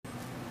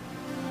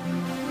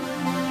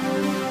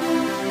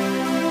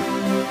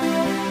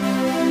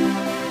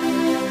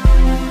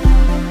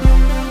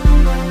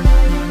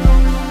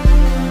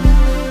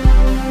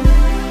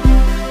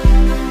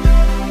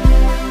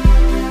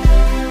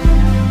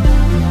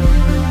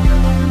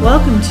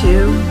Welcome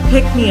to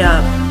Pick Me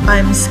Up,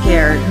 I'm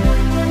Scared,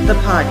 the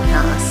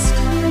podcast.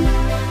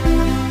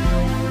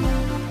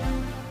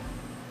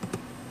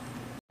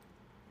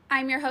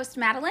 I'm your host,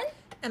 Madeline.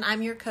 And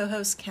I'm your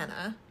co-host,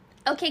 Kenna.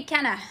 Okay,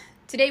 Kenna.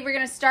 Today we're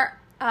going to start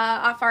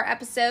off our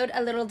episode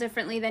a little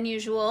differently than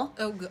usual.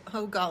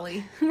 Oh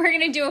golly. We're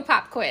going to do a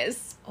pop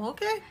quiz.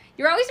 Okay.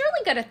 You're always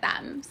really good at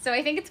them, so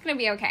I think it's going to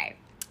be okay.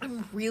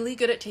 I'm really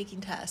good at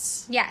taking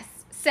tests. Yes.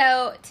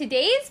 So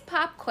today's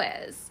pop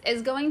quiz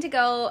is going to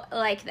go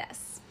like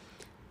this.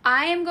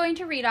 I am going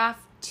to read off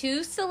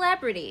two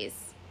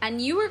celebrities, and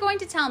you are going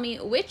to tell me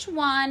which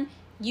one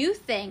you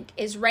think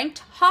is ranked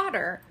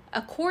hotter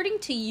according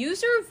to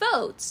user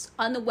votes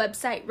on the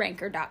website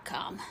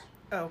ranker.com.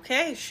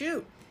 Okay,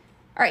 shoot.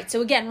 All right,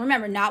 so again,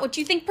 remember, not what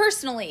you think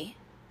personally.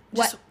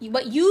 What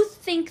you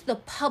think the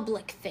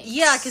public thinks.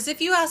 Yeah, because if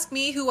you ask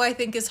me who I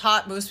think is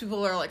hot, most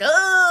people are like,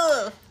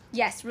 ugh!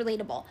 Yes,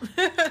 relatable.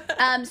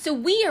 So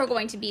we are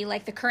going to be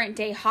like the current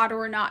day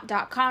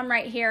hotornot.com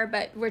right here,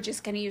 but we're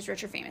just going to use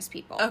rich or famous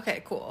people.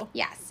 Okay, cool.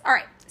 Yes. All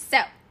right. So,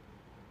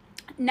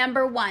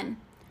 number one.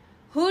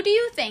 Who do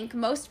you think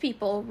most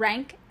people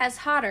rank as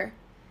hotter?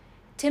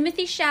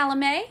 Timothée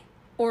Chalamet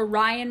or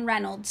Ryan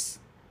Reynolds?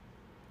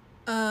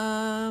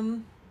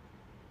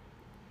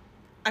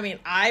 I mean,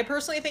 I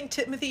personally think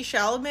Timothée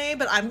Chalamet,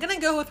 but I'm going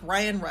to go with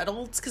Ryan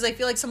Reynolds because I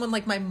feel like someone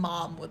like my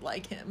mom would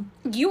like him.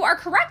 You are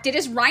correct. It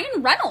is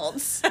Ryan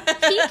Reynolds.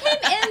 He came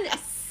in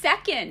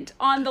second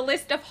on the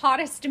list of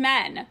hottest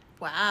men.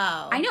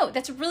 Wow. I know,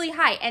 that's really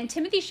high. And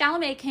Timothée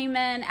Chalamet came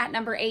in at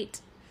number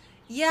 8.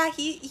 Yeah,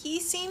 he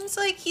seems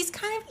like he's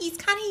kind of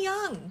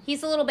young.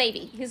 He's a little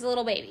baby.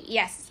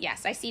 Yes,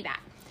 I see that.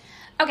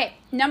 Okay,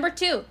 number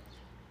 2.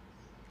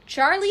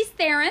 Charlize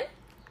Theron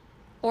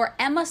or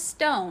Emma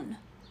Stone?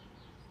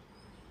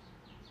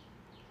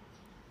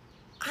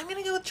 I'm going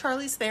to go with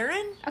Charlize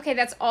Theron. Okay,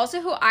 that's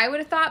also who I would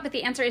have thought, but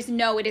the answer is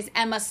no, it is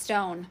Emma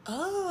Stone.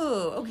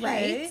 Oh, okay.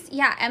 Right?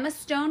 Yeah, Emma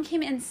Stone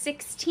came in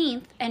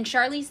 16th, and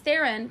Charlize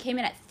Theron came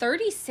in at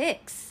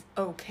 36.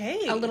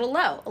 Okay. A little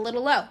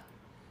low.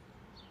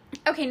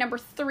 Okay, number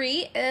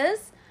 3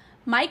 is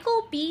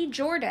Michael B.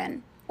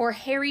 Jordan or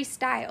Harry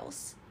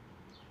Styles.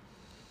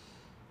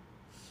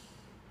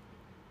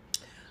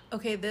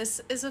 Okay,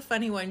 this is a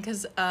funny one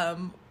because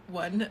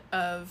one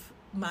of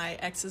my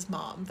ex's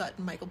mom thought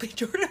Michael B.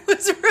 Jordan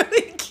was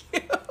really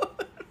cute.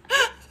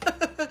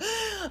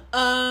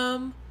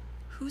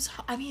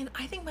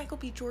 I think Michael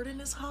B. Jordan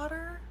is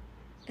hotter.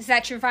 Is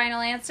that your final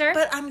answer?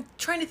 But I'm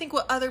trying to think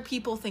what other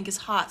people think is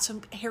hot.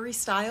 So Harry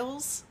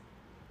Styles?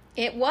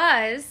 It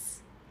was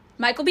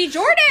Michael B.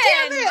 Jordan.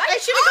 Damn it, I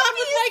should have gone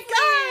with my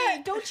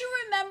gut. Don't you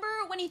remember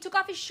when he took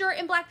off his shirt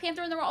in Black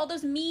Panther and there were all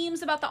those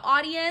memes about the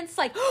audience,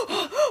 like,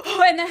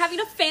 and then having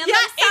to fan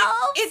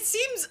themselves? It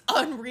seems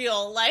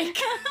unreal, like.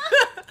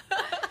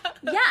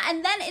 Yeah,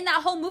 and then in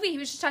that whole movie, he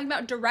was just talking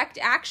about direct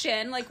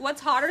action. Like,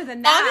 what's hotter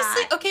than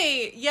that?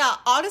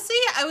 Honestly,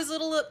 I was a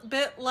little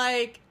bit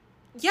like,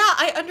 yeah,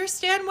 I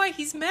understand why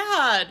he's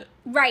mad.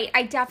 Right,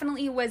 I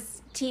definitely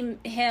was team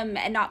him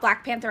and not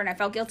Black Panther, and I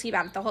felt guilty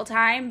about it the whole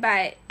time,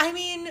 but... I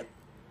mean,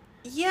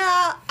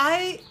 yeah,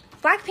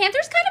 Black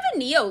Panther's kind of a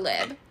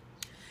neo-lib.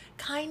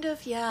 Kind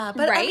of, yeah.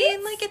 But right? I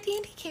mean, like, at the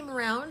end he came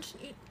around.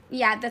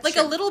 Yeah, that's like,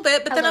 true. a little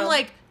bit, but A then little. I'm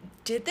like,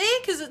 did they?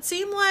 Because it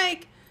seemed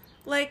like,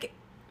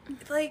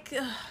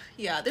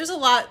 yeah, there's a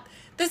lot.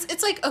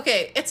 It's like,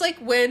 okay, it's like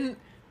when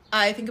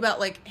I think about,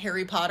 like,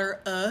 Harry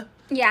Potter,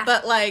 Yeah.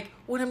 But, like,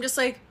 when I'm just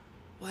like,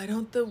 why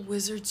don't the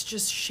wizards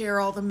just share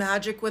all the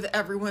magic with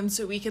everyone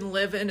so we can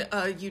live in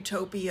a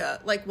utopia?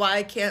 Like,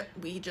 why can't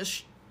we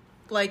just,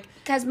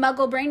 Because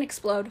Muggle brain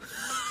explode.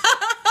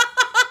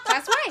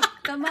 That's why.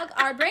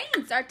 Our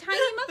brains, our tiny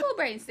Muggle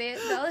brains,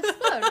 they'll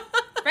explode.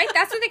 Right?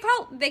 That's what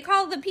they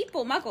call the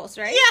people Muggles,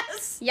 right?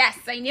 Yes! Yes,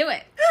 I knew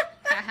it.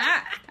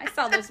 Haha. I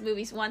saw those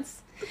movies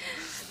once.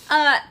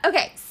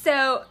 Okay,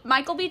 so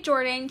Michael B.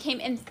 Jordan came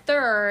in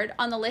 3rd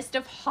on the list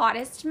of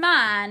hottest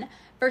man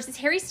versus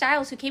Harry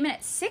Styles, who came in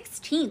at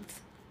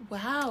 16th.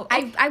 Wow.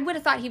 I would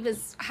have thought he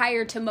was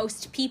higher to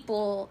most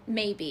people,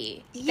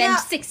 maybe, Yeah. than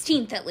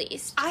 16th at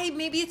least.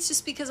 Maybe it's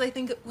just because I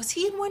think, was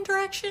he in One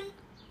Direction?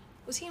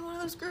 Was he in one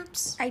of those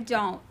groups? I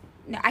don't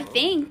know. I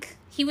think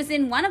he was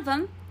in one of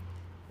them.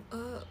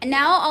 And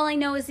now all I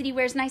know is that he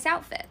wears nice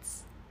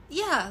outfits.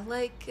 Yeah,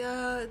 like,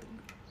 good.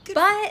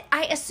 But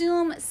I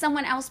assume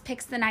someone else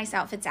picks the nice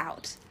outfits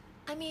out.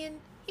 I mean,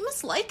 he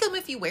must like them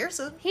if he wears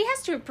them. He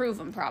has to approve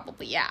them,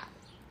 probably, yeah.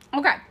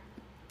 Okay.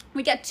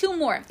 We got 2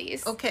 more of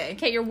these. Okay.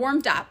 Okay, you're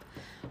warmed up.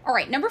 All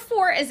right, number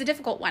 4 is a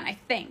difficult one, I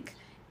think.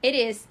 It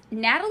is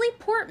Natalie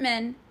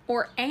Portman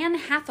or Anne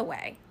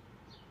Hathaway.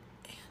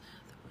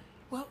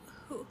 Well,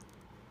 who?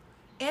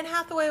 Anne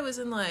Hathaway was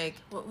in, like,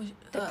 what was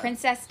The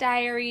Princess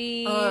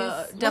Diaries.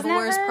 Devil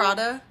Wears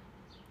Prada.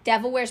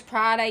 Devil Wears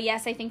Prada,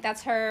 yes, I think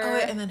that's her. Oh,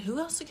 wait, and then who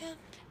else again?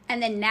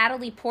 And then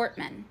Natalie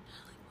Portman.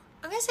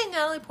 I'm going to say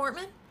Natalie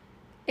Portman.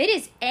 It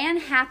is Anne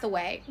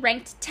Hathaway,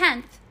 ranked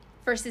 10th,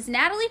 versus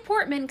Natalie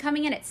Portman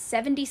coming in at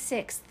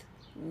 76th.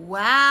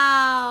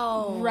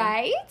 Wow.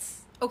 Right?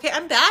 Okay,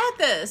 I'm bad at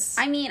this.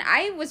 I mean,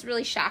 I was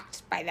really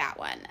shocked by that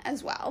one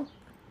as well.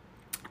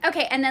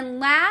 Okay, and then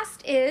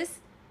last is,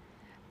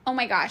 oh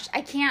my gosh,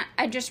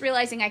 I'm just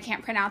realizing I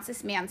can't pronounce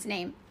this man's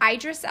name.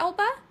 Idris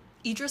Elba?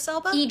 Idris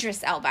Elba?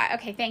 Idris Elba.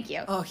 Okay, thank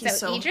you. Oh,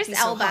 he's Idris he's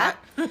Elba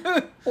so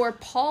hot. or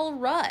Paul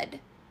Rudd.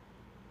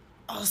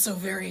 Also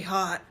very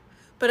hot.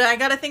 But I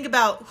gotta think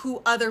about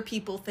who other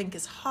people think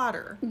is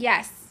hotter.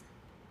 Yes.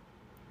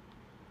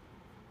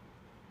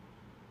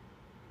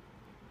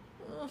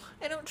 Oh,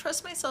 I don't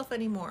trust myself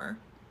anymore.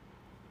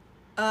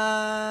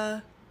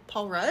 Paul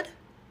Rudd?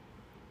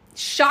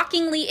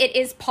 Shockingly, it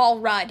is Paul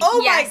Rudd. Oh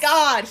Yes. my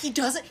god,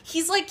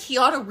 he's like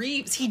Keanu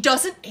Reeves. He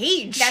doesn't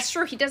age. That's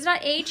true. He does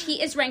not age.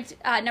 He is ranked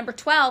number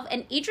 12,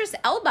 and Idris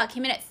Elba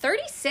came in at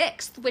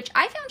 36th, which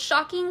I found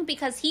shocking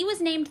because he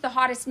was named the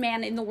hottest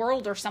man in the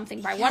world or something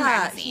by one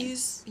magazine.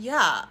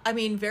 I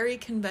mean, very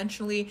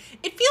conventionally.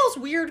 It feels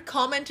weird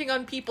commenting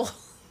on people.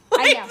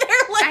 I know.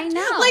 I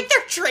know. Like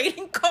they're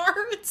trading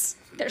cards.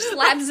 They're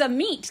slabs of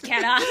meat,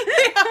 Kenna.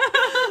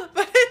 Yeah,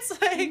 but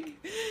it's like,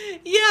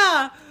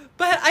 yeah.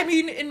 But I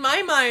mean, in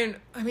my mind,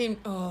 I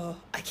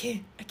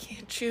can't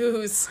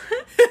choose.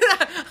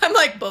 I'm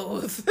like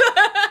both.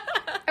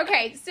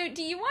 Okay, so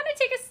do you want to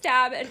take a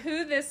stab at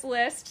who this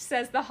list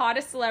says the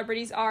hottest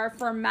celebrities are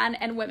for men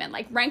and women?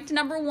 Like ranked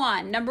number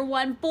one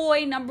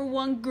boy, number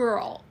one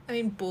girl. I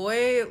mean,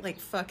 boy, like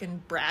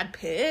fucking Brad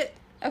Pitt.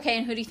 Okay,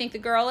 and who do you think the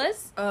girl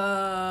is?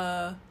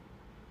 Girl.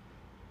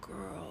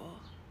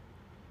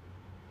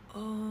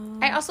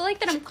 I also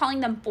like that I'm calling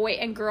them boy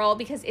and girl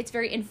because it's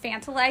very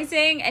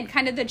infantilizing and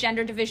kind of the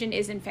gender division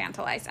is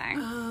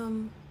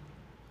infantilizing.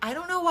 I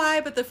don't know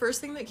why, but the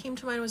first thing that came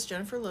to mind was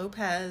Jennifer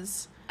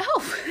Lopez.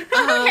 Oh,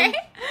 okay.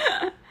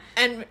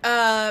 And,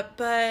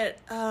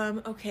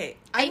 okay.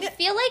 I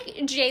feel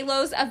like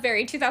J-Lo's a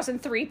very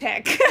 2003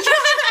 pick.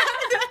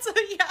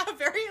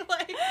 Very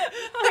like,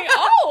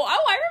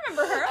 I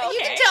remember her. Okay. You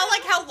can tell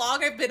like how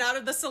long I've been out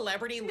of the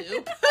celebrity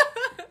loop.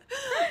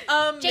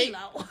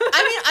 J-Lo.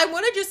 I mean, I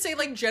want to just say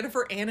like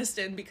Jennifer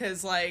Aniston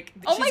because like,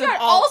 oh my god,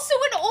 also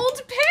an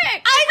old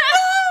pick. I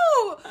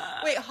know.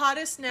 Wait,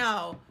 hottest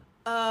now.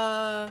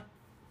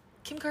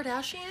 Kim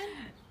Kardashian?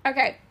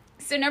 Okay,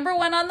 so number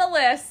one on the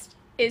list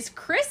is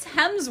Chris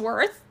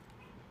Hemsworth.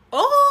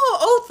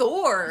 Oh,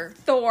 Thor.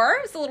 Thor.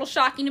 It's a little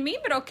shocking to me,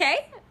 but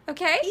okay.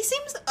 Okay. He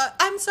seems,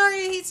 I'm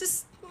sorry, he's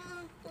just...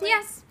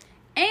 Yes.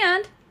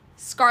 And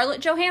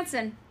Scarlett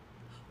Johansson.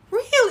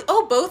 Really?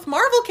 Oh, both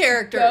Marvel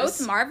characters.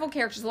 Both Marvel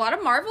characters. A lot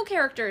of Marvel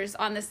characters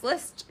on this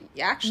list,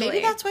 actually.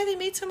 Maybe that's why they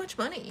made so much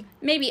money.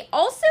 Maybe.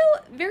 Also,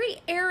 very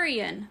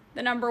Aryan,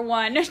 the number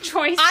one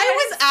choice.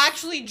 I was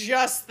actually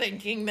just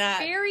thinking that.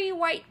 Very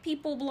white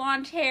people,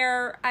 blonde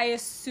hair, I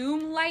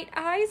assume light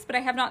eyes, but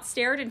I have not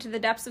stared into the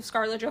depths of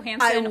Scarlett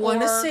Johansson I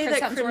want to say Chris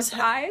that Hemsworth's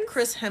eyes.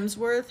 Chris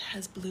Hemsworth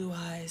has blue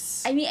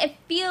eyes. I mean, it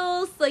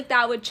feels like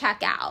that would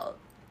check out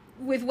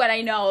with what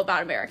I know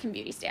about American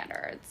beauty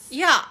standards.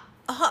 Yeah.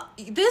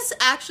 This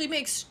actually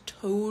makes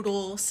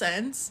total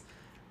sense.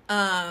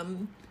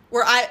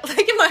 Where I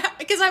like in my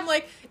because I'm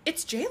like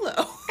it's J-Lo.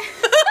 I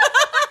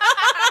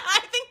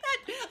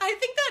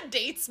think that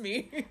dates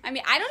me. I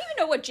mean, I don't even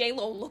know what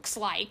J-Lo looks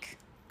like.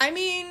 I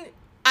mean,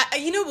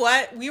 you know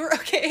what? We were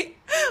okay.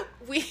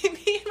 Me and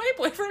my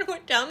boyfriend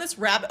went down this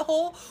rabbit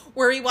hole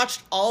where we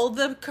watched all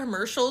the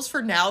commercials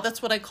for Now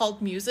That's What I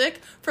Called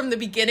Music from the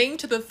beginning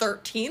to the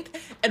 13th,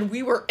 and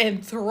we were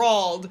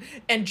enthralled.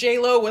 And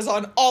J-Lo was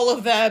on all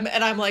of them,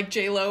 and I'm like,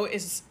 J-Lo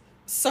is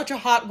such a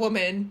hot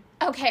woman.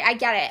 Okay, I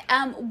get it.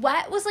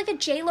 What was like a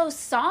J-Lo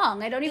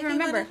song? I don't even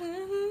remember.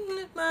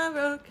 My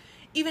road,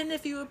 even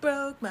if you were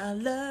broke, my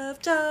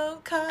love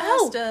don't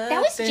cost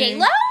that was thing.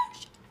 J-Lo?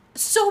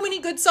 So many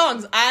good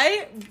songs.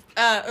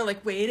 Or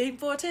like Waiting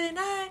for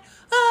Tonight.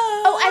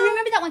 Oh, I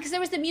remember that one because there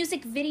was the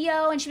music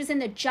video and she was in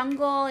the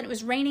jungle and it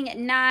was raining at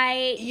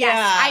night.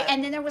 Yeah. Yes,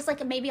 and then there was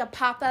like maybe a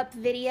pop-up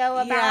video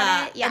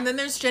about it. Yeah. And then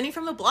there's Jenny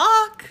from the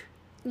Block.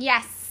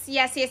 Yes.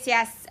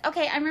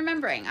 Okay, I'm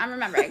remembering.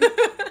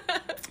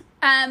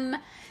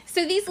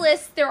 So these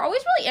lists, they're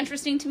always really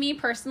interesting to me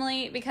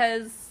personally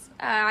because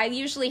I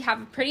usually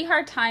have a pretty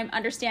hard time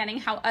understanding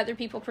how other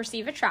people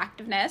perceive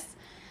attractiveness.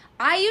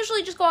 I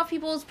usually just go off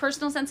people's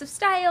personal sense of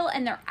style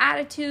and their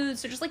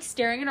attitudes. So just like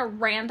staring at a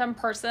random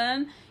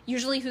person,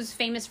 usually who's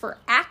famous for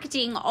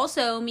acting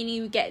also, meaning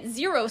you get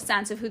zero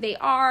sense of who they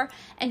are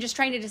and just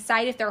trying to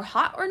decide if they're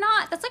hot or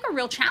not. That's like a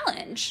real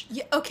challenge.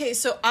 Yeah, okay,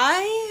 so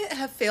I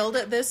have failed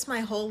at this my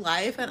whole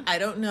life, and I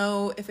don't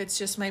know if it's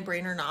just my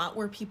brain or not,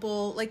 where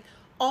people, like,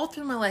 all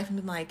through my life have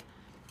been like,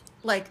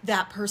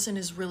 that person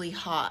is really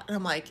hot. And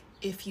I'm like,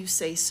 if you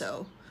say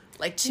so.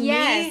 Like, to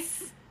me...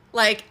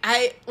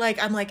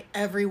 I'm like,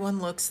 everyone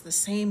looks the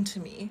same to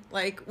me.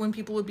 Like, when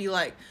people would be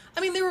like,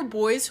 I mean, there were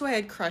boys who I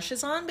had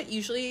crushes on, but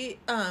usually,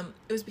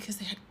 it was because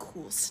they had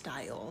cool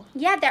style.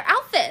 Yeah, their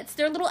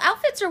little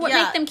outfits are what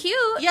make them cute.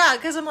 Yeah,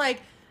 because I'm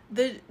like,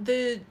 the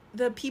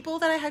people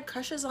that I had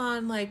crushes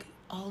on, like,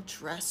 all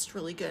dressed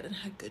really good and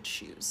had good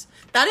shoes.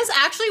 That is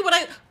actually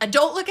what I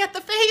don't look at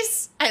the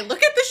face. I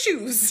look at the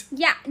shoes.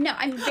 Yeah, no,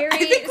 I'm very, I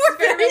think we're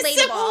very very relatable.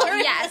 similar in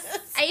Yes.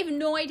 this. I have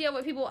no idea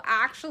what people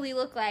actually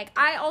look like.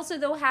 I also,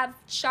 though, have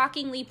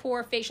shockingly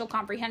poor facial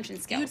comprehension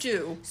skills. You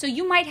do. So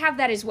you might have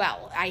that as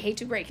well. I hate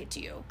to break it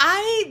to you.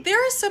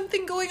 There is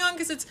something going on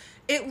because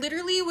it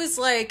literally was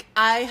like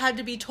I had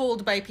to be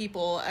told by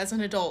people as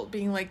an adult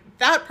being like,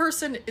 that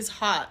person is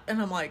hot.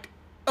 And I'm like,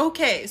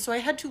 okay, so I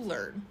had to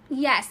learn.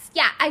 Yes.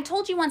 Yeah. I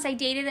told you once I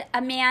dated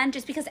a man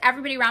just because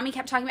everybody around me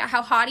kept talking about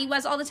how hot he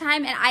was all the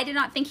time. And I did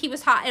not think he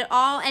was hot at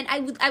all. And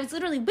I was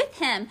literally with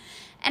him.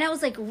 And I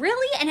was like,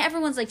 really? And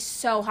everyone's like,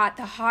 so hot.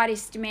 The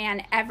hottest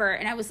man ever.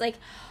 And I was like,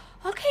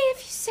 okay, if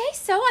you say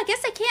so, I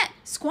guess I can't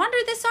squander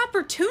this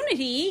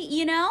opportunity,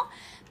 you know?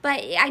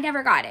 But I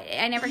never got it.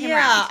 I never came around.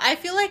 Yeah, I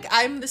feel like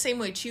I'm the same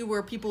way too,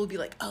 where people would be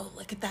like, oh,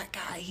 look at that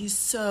guy. He's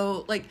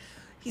so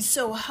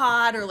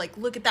hot, or like,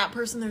 look at that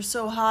person, they're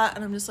so hot.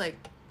 And I'm just like,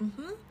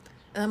 mm-hmm.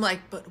 And I'm like,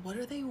 but what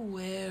are they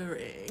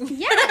wearing?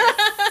 Yes.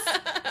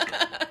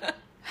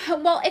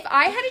 Well, if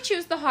I had to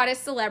choose the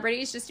hottest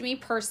celebrities, just me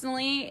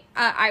personally,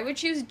 I would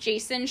choose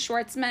Jason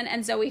Schwartzman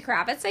and Zoe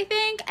Kravitz, I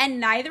think. And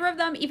neither of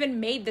them even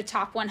made the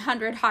top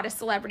 100 hottest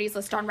celebrities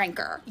list on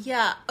Ranker.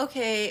 Yeah,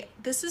 okay.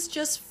 This is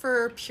just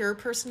for pure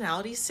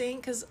personality sake,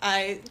 because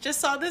I just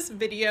saw this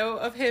video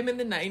of him in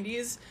the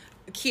 90s,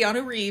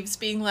 Keanu Reeves,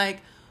 being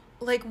like,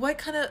 what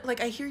kind of,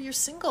 like, I hear you're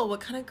single.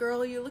 What kind of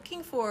girl are you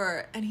looking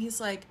for? And he's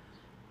like,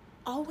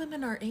 all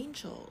women are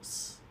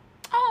angels.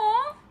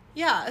 Aww.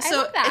 Yeah,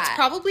 so love that. it's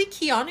probably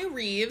Keanu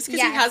Reeves because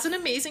Yes. he has an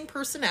amazing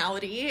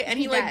personality and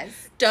he like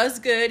does. does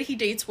good. He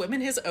dates women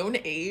his own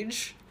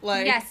age.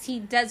 Like, Yes, he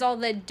does all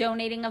the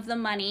donating of the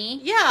money.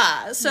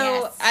 yeah,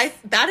 so Yes.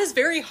 that is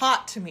very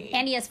hot to me.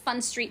 And he has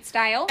fun street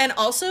style. And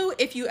also,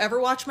 if you ever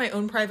watch My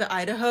Own Private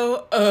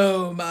Idaho,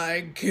 oh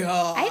my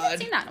god, I haven't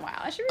seen that in a while.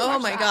 I should oh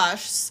rewatch my that.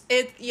 gosh,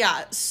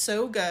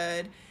 so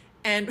good.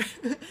 And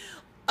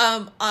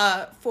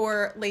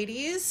for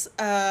ladies,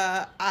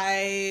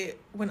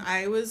 when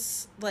I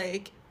was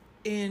like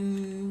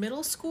in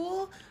middle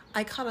school,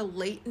 I caught a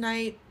late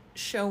night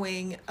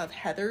showing of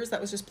Heathers that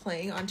was just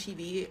playing on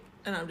TV,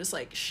 and I'm just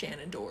like,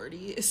 Shannon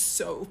Doherty is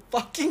so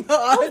fucking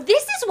hot. Oh,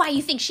 this is why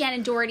you think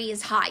Shannon Doherty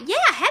is hot. Yeah,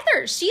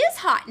 Heathers. She is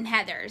hot in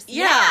Heathers.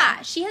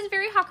 Yeah. She has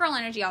very hot girl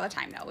energy all the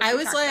time, though. which I we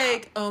was talked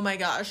like, about. oh my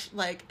gosh,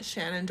 like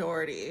Shannon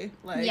Doherty,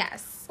 like,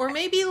 Yes. or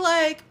maybe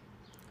like,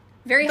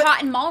 Very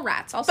hot in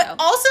Mallrats, also. but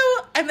also,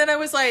 and then I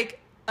was like,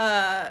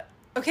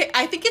 okay,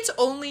 I think it's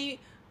only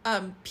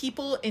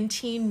people in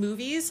teen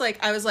movies.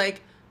 Like, I was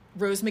like,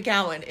 Rose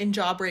McGowan in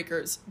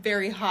Jawbreakers,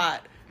 very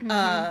hot.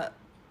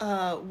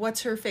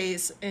 What's her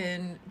face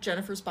in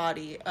Jennifer's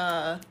Body?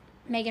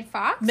 Megan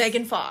Fox?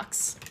 Megan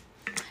Fox.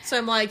 So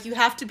I'm like, you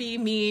have to be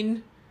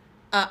mean.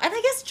 And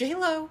I guess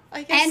J-Lo,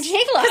 I guess. And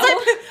J-Lo. 'Cause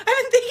I've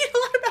been thinking a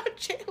lot about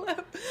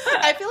J-Lo.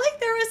 I feel like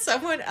there was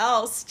someone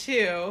else,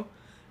 too,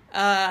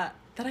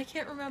 that I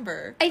can't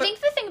remember. I think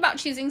the thing about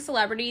choosing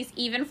celebrities,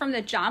 even from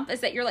the jump,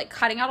 is that you're like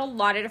cutting out a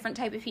lot of different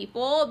type of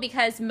people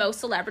because most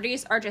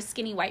celebrities are just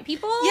skinny white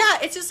people. Yeah,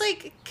 it's just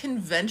like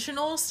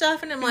conventional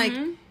stuff. And I'm like,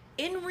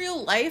 in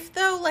real life,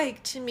 though,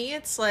 like, to me,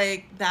 it's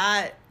like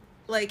that,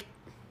 like,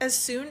 as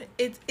soon,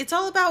 it's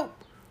all about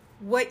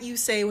what you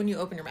say when you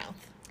open your mouth.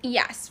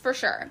 Yes, for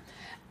sure.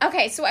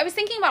 Okay, so I was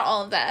thinking about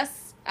all of this.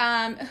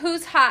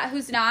 Who's hot,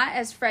 who's not,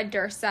 as Fred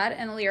Durst said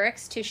in the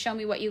lyrics to Show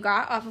Me What You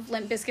Got off of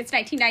Limp Bizkit's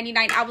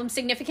 1999 album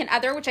Significant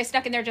Other, which I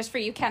stuck in there just for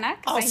you, Kenna.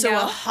 Also a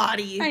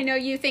hottie. I know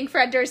you think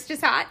Fred Durst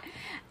is hot.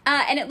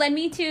 And it led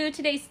me to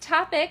today's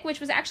topic, which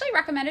was actually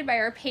recommended by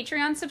our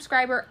Patreon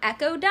subscriber,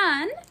 Echo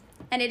Dunn,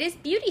 and it is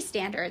beauty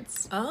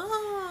standards.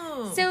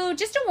 Oh. So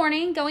just a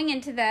warning going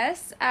into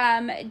this,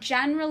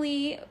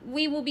 generally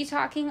we will be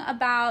talking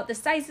about the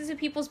sizes of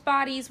people's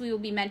bodies, we will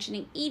be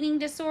mentioning eating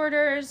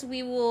disorders,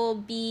 we will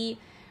be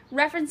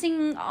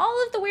referencing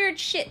all of the weird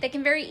shit that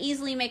can very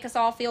easily make us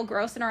all feel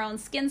gross in our own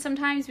skin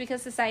sometimes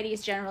because society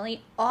is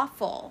generally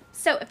awful.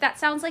 So if that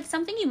sounds like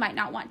something you might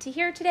not want to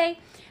hear today,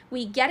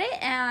 we get it,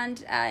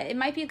 and it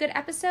might be a good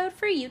episode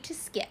for you to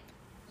skip.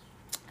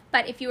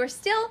 But if you are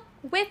still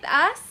with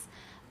us,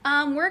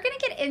 we're going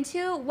to get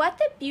into what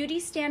the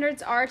beauty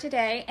standards are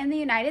today in the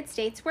United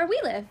States where we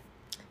live.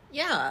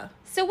 Yeah.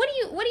 So what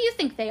do you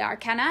think they are,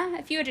 Kenna,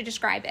 if you were to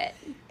describe it?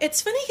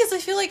 It's funny because I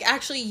feel like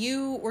actually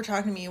you were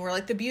talking to me where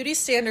like the beauty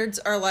standards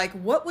are like,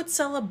 what would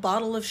sell a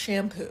bottle of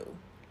shampoo?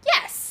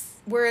 Yes.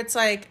 Where it's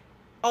like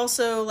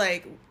also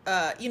like,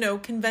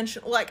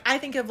 conventional, like I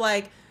think of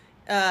like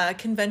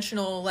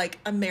conventional like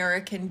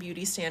American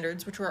beauty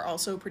standards, which were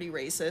also pretty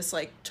racist,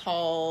 like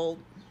tall,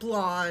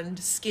 blonde,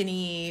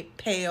 skinny,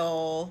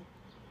 pale.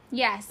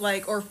 Yes.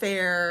 Like, or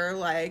fair,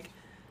 like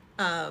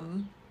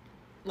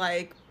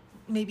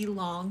maybe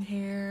long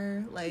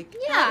hair, like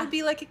Yeah. that would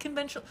be like a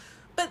conventional,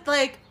 but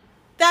like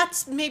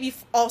that's maybe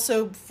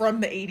also from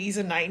the 80s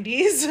and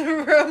 90s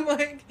from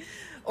like,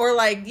 or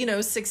like,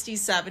 60s,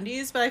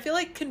 70s, but I feel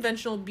like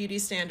conventional beauty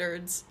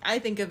standards I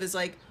think of as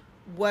like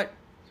what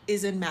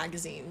is in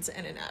magazines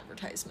and in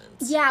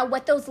advertisements. Yeah,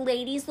 what those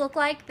ladies look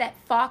like that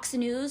Fox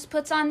News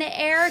puts on the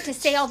air to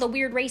say all the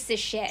weird racist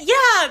shit.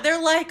 Yeah, they're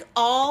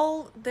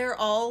all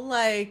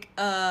like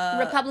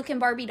Republican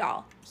Barbie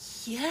doll.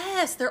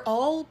 Yes, they're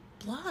all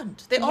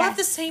blonde. They all have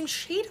the same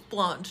shade of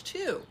blonde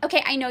too.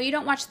 Okay, I know you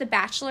don't watch The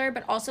Bachelor,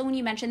 but also when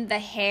you mentioned the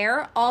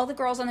hair, all the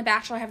girls on The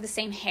Bachelor have the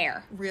same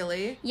hair.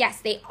 Really? Yes,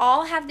 they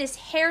all have this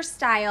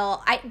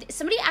hairstyle.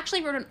 Somebody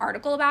actually wrote an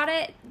article about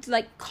it,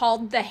 like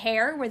called The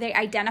Hair, where they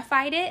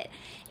identified it.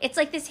 It's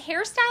like this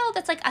hairstyle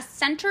that's like a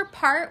center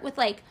part with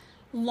like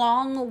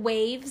long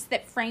waves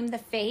that frame the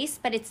face,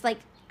 but it's like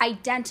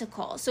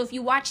identical. So if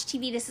you watch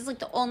TV, this is like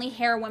the only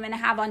hair women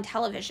have on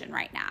television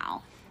right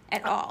now.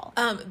 At all.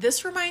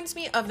 This reminds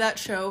me of that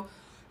show,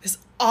 this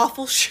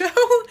awful show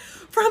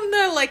from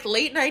the like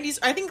late 90s.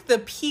 I think the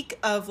peak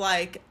of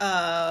like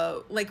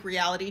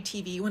reality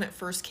TV when it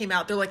first came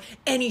out. They're like,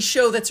 any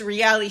show that's a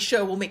reality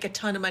show will make a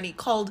ton of money,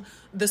 called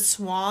The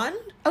Swan.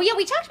 Oh yeah,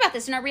 we talked about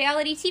this in our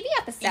reality TV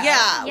episode.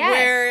 Yeah, yes.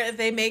 Where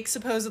they make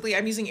supposedly,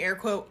 I'm using air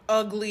quote,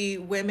 ugly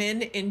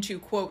women into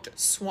quote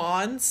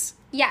swans.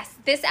 Yes,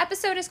 this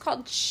episode is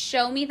called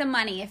Show Me the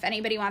Money, if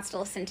anybody wants to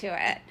listen to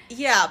it.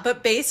 Yeah,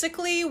 but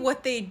basically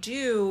what they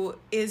do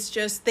is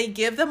just, they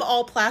give them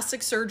all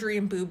plastic surgery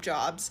and boob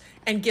jobs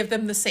and give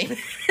them the same hair.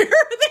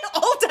 They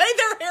all dye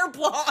their hair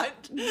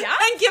blonde. Yeah.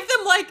 And give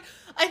them like,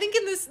 I think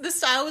in the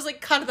style was like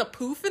kind of the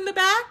poof in the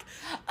back.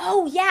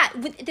 Oh yeah,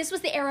 this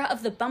was the era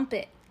of the bump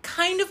it.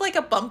 Kind of like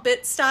a bump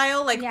it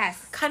style, like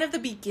yes. Kind of the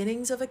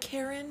beginnings of a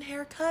Karen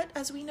haircut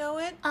as we know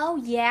it. Oh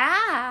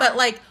yeah. But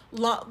like,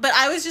 but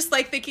I was just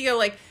like thinking of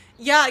like,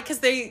 yeah, because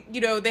they,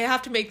 they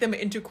have to make them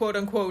into quote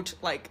unquote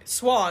like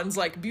swans,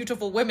 like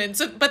beautiful women.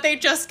 So, but they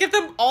just give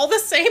them all the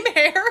same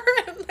hair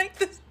and like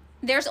this.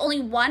 There's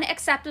only one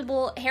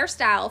acceptable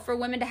hairstyle for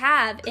women to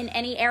have in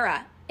any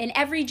era. In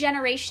every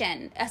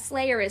generation, a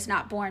Slayer is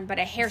not born, but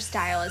a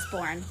hairstyle is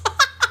born.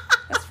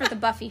 That's for the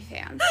Buffy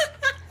fans.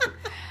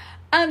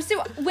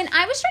 So when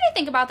I was trying to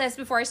think about this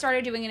before I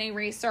started doing any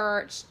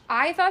research,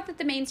 I thought that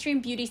the mainstream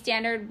beauty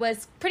standard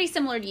was pretty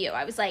similar to you.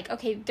 I was like,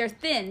 okay, they're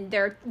thin,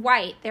 they're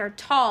white, they're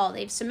tall,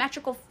 they have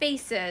symmetrical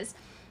faces,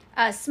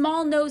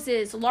 small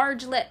noses,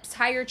 large lips,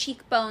 higher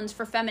cheekbones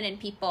for feminine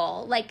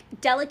people, like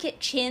delicate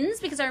chins,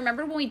 because I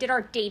remember when we did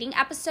our dating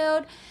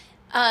episode,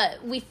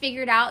 we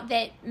figured out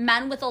that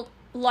men with a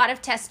lot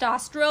of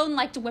testosterone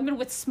liked women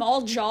with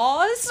small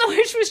jaws,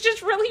 which was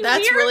just really weird.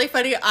 That's really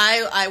funny.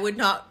 I would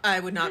not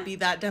be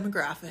that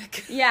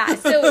demographic. Yeah,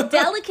 so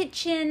delicate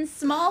chin,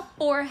 small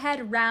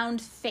forehead, round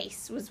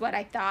face was what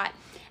I thought.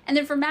 And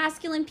then for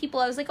masculine people,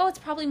 I was like, oh, it's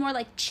probably more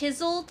like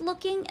chiseled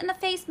looking in the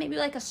face, maybe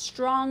like a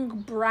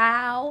strong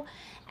brow.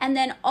 And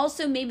then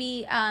also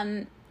maybe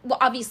well,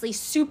 obviously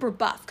super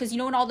buff, because in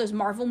all those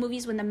Marvel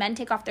movies when the men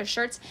take off their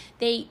shirts,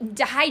 they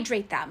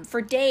dehydrate them for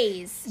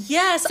days.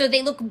 Yes. So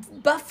they look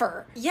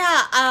buffer. Yeah,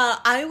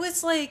 I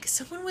was like,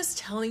 someone was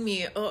telling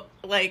me,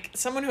 like,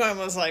 someone who I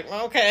was like,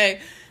 okay,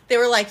 they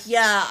were like,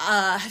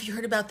 yeah, have you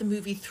heard about the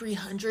movie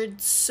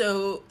 300?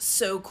 So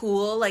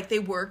cool. Like, they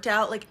worked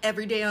out, like,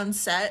 every day on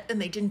set,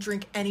 and they didn't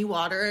drink any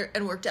water,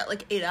 and worked out,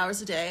 like, 8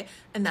 hours a day,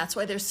 and that's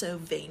why they're so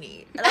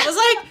veiny. And I was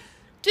like,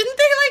 didn't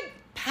they, like,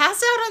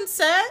 pass out on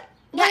set?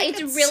 Yeah,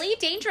 it's really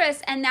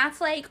dangerous, and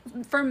that's like,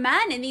 for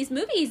men in these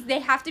movies, they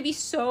have to be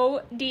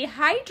so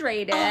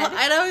dehydrated. And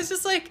I was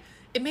just like,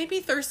 it made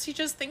me thirsty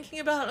just thinking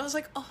about it. I was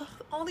like, oh,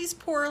 all these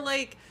poor,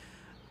 like,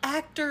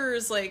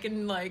 actors, like,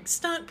 and, like,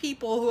 stunt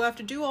people who have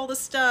to do all this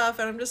stuff,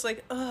 and I'm just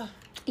like, ugh.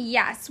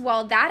 Yes,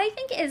 well, that I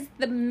think is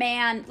the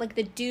man, like,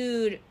 the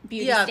dude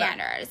beauty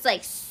standard. It's,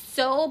 like,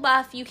 so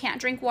buff, you can't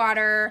drink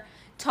water,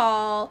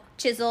 tall,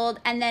 chiseled,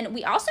 and then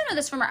we also know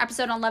this from our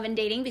episode on Love and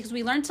Dating, because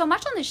we learned so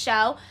much on this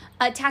show,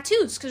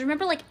 tattoos, because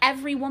remember, like,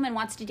 every woman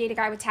wants to date a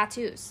guy with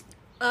tattoos.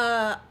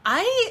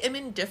 I am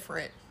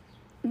indifferent.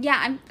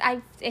 Yeah,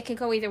 it could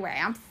go either way.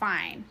 I'm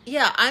fine.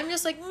 Yeah, I'm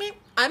just like,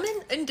 I'm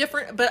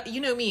indifferent, but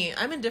you know me,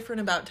 I'm indifferent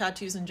about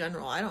tattoos in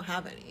general. I don't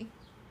have any.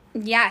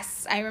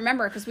 Yes, I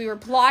remember, because we were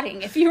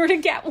plotting if you were to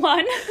get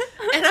one.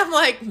 And I'm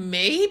like,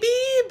 maybe,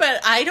 but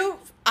I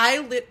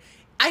feel like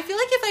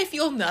if I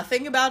feel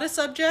nothing about a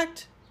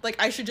subject, like,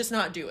 I should just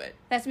not do it.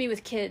 That's me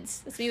with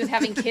kids. That's me with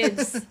having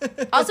kids.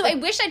 Also, I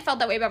wish I'd felt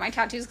that way about my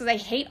tattoos, because I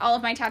hate all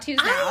of my tattoos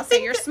now, so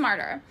you're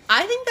smarter.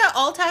 I think that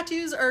all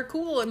tattoos are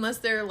cool unless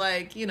they're,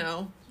 like,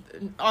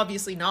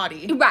 obviously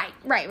naughty. Right.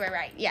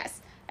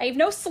 Yes. I have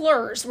no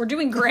slurs. We're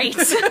doing great.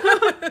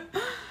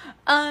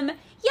 Yeah,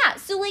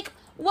 so, like,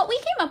 what we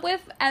came up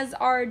with as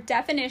our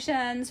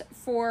definitions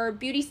for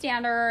beauty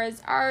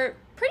standards are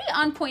pretty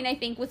on point, I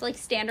think, with, like,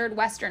 standard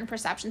Western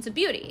perceptions of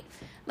beauty.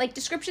 Like,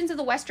 descriptions of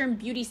the Western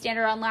beauty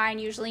standard online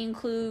usually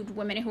include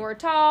women who are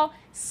tall,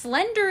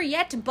 slender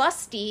yet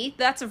busty.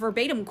 That's a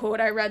verbatim quote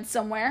I read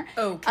somewhere.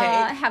 Okay.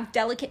 Have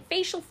delicate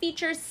facial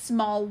features,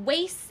 small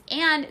waists,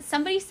 and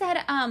somebody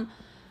said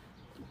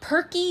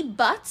perky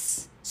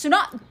butts. So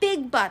not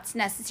big butts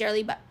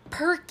necessarily, but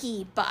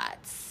perky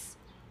butts.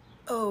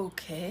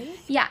 Okay.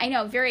 Yeah, I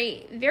know.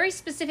 Very, very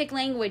specific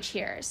language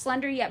here.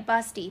 Slender yet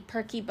busty,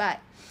 perky butt.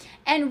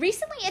 And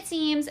recently it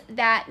seems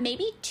that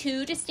maybe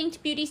 2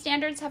 distinct beauty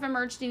standards have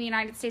emerged in the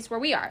United States where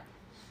we are.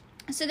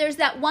 So there's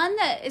that one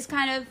that is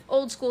kind of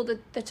old school,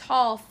 the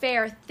tall,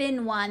 fair,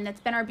 thin one that's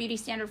been our beauty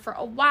standard for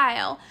a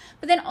while.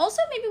 But then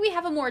also maybe we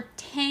have a more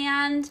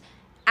tanned,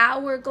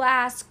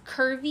 hourglass,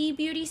 curvy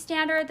beauty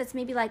standard that's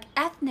maybe like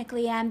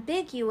ethnically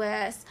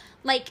ambiguous.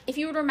 Like if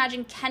you were to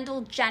imagine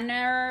Kendall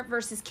Jenner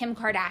versus Kim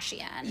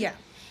Kardashian. Yeah.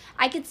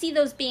 I could see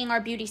those being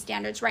our beauty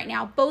standards right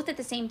now, both at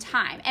the same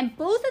time. And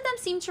both of them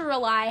seem to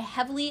rely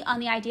heavily on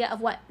the idea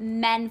of what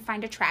men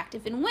find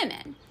attractive in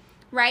women,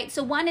 right?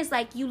 So one is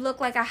like, you look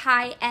like a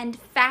high-end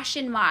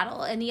fashion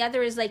model, and the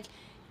other is like,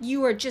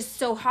 you are just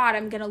so hot,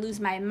 I'm going to lose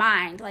my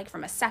mind, like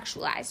from a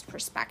sexualized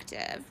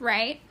perspective,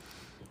 right?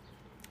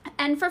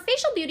 And for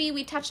facial beauty,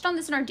 we touched on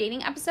this in our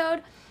dating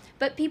episode,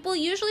 but people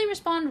usually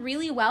respond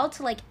really well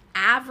to like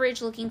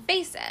average looking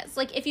faces.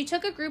 Like if you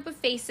took a group of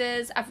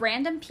faces of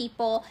random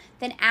people,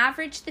 then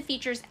averaged the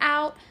features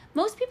out,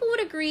 most people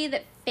would agree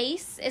that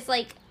face is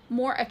like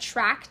more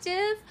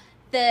attractive,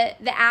 the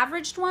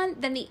averaged one,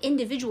 than the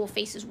individual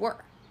faces were,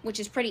 which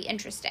is pretty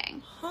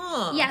interesting.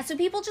 Huh. Yeah, so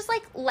people just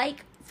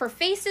like for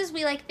faces,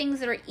 we like things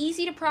that are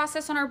easy to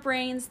process on our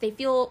brains. They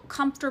feel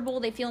comfortable,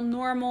 they feel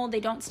normal, they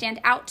don't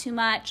stand out too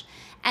much.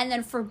 And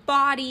then for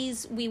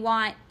bodies, we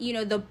want,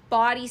 the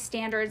body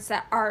standards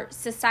that our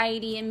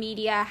society and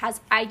media has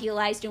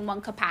idealized in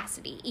one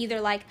capacity. Either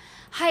like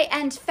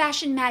high-end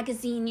fashion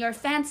magazine, your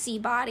fancy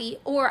body,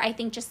 or I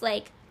think just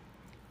like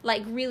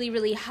really,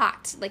 really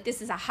hot. Like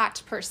this is a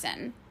hot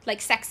person,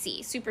 like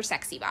sexy, super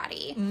sexy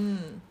body.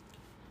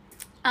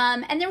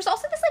 And there was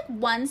also this like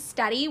one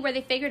study where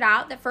they figured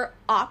out that for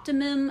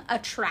optimum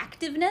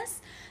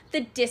attractiveness, the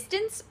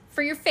distance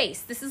for your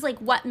face, this is like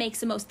what makes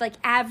the most like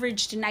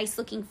averaged, nice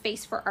looking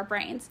face for our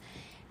brains.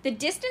 The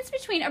distance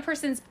between a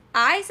person's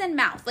eyes and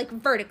mouth, like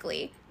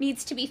vertically,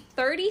 needs to be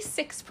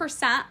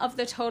 36% of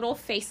the total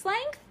face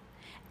length.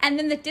 And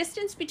then the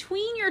distance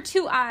between your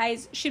 2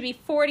 eyes should be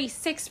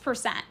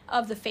 46%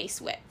 of the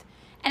face width.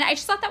 And I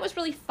just thought that was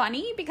really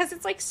funny because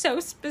it's like so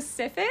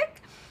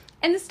specific.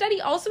 And the study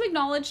also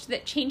acknowledged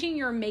that changing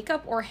your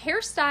makeup or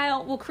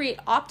hairstyle will create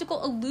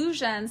optical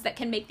illusions that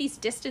can make these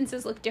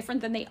distances look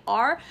different than they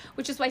are,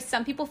 which is why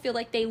some people feel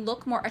like they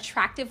look more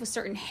attractive with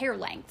certain hair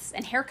lengths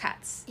and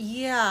haircuts.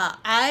 Yeah,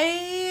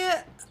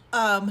 I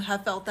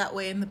have felt that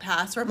way in the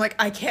past where I'm like,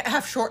 I can't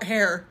have short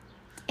hair.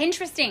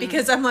 Interesting.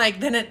 Because I'm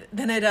like,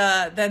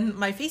 then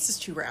my face is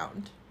too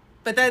round.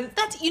 But then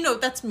that's me.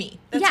 That's me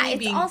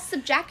it's all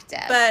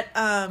subjective. But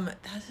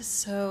that is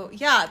so,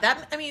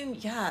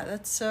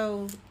 that's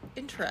so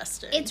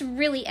interesting. It's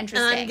really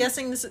interesting. And I'm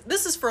guessing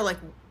this is for like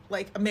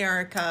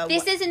America.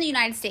 This is in the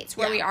United States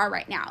where we are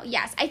right now.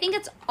 Yes. I think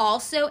it's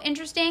also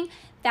interesting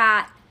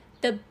that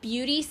the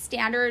beauty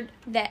standard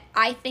that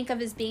I think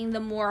of as being the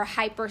more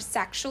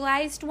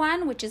hypersexualized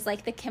one, which is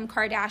like the Kim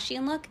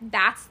Kardashian look,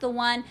 that's the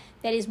one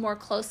that is more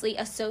closely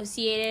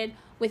associated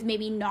with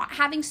maybe not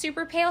having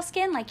super pale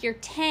skin, like you're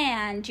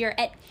tanned, you're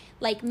at,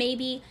 like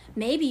maybe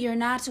you're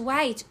not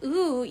white,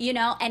 ooh,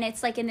 and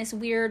it's like in this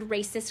weird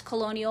racist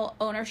colonial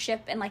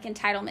ownership and like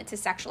entitlement to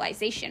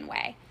sexualization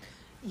way.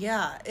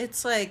 Yeah,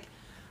 it's like,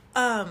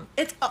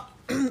 it's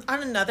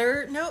on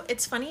another note,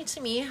 it's funny to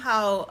me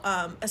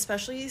how,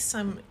 especially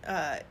some,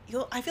 I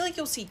feel like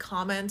you'll see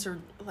comments or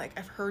like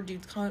I've heard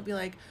dudes comment be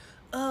like,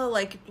 oh,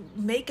 like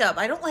makeup.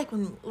 I don't like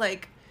when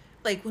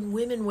when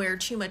women wear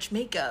too much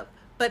makeup,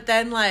 but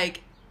then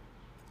like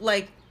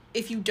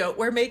if you don't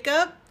wear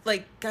makeup,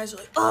 like guys are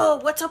like, oh,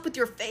 what's up with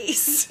your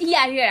face?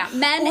 Yeah.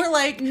 Men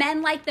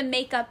like the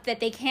makeup that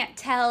they can't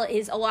tell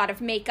is a lot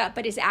of makeup,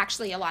 but is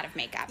actually a lot of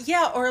makeup.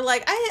 Yeah, or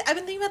like I've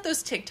been thinking about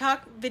those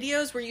TikTok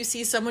videos where you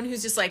see someone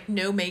who's just like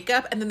no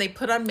makeup and then they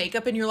put on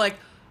makeup and you're like,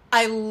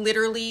 I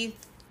literally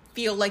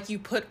feel like you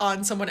put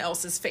on someone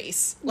else's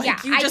face.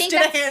 Like you just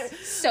did a hand.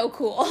 So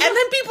cool. And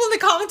then people in the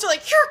comments are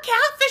like, you're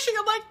catfishing.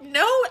 I'm like,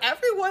 no,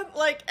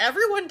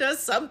 everyone does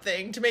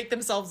something to make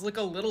themselves look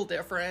a little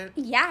different.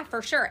 Yeah,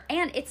 for sure.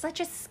 And it's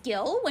such a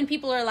skill when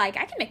people are like,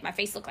 I can make my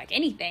face look like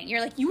anything. You're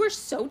like, you are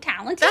so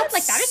talented. That's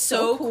like, that is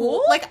so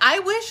cool. Like, I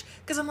wish,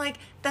 because I'm like,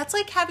 that's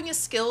like having a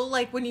skill,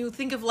 like when you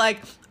think of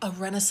like a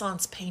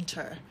Renaissance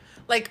painter,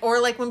 like,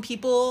 or like when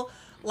people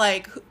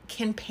like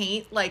can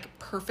paint like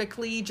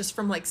perfectly just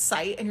from like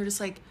sight, and you're just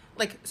like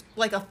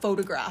a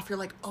photograph, you're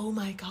like, oh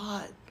my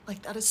god,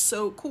 like that is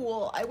so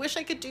cool. I wish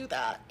I could do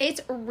that. It's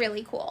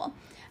really cool.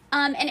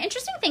 An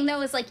interesting thing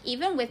though is like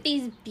even with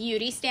these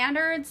beauty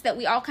standards that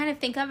we all kind of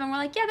think of and we're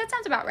like, yeah, that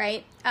sounds about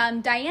right.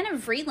 Diana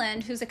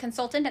Vreeland, who's a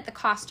consultant at the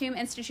Costume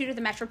Institute of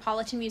the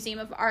Metropolitan Museum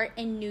of Art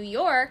in New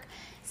York,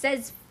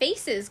 says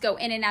faces go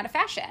in and out of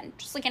fashion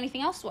just like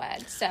anything else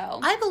would. So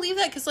I believe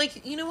that because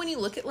like, when you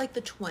look at like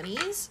the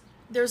 20s,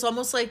 there's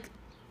almost like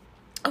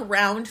a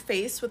round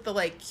face with the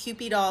like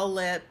Cupid doll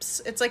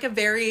lips. It's like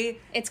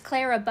it's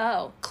Clara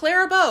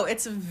Bow.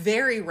 It's a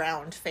very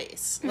round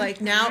face.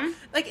 Like now,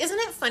 like, isn't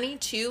it funny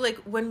too? Like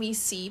when we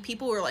see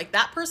people who are like,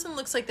 that person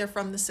looks like they're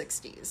from the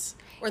 60s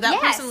or that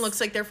person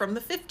looks like they're from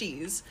the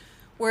 50s,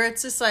 where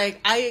it's just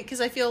like, because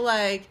I feel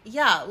like,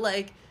 yeah,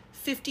 like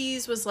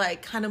 50s was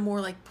like kind of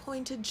more like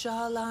pointed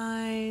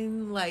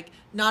jawline, like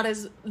not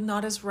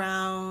as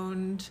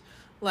round,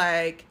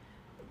 like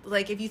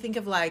if you think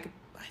of like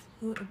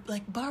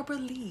Barbara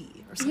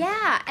Lee or something.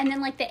 Yeah, and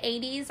then like the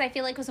 80s, I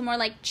feel like was a more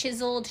like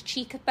chiseled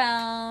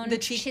cheekbone. The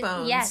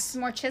cheekbones. Yes,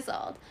 more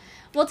chiseled.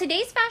 Well,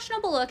 today's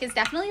fashionable look is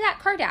definitely that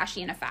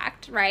Kardashian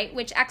effect, right?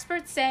 Which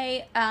experts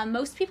say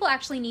most people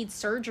actually need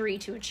surgery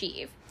to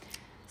achieve.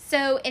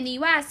 So in the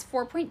U.S.,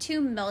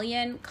 4.2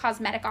 million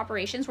cosmetic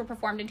operations were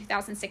performed in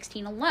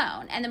 2016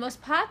 alone. And the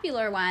most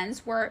popular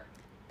ones were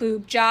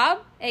boob job,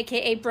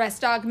 a.k.a.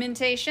 breast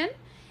augmentation,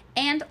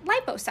 and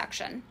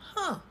liposuction.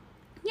 Huh.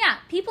 Yeah,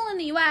 people in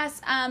the U.S.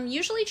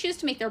 Usually choose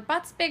to make their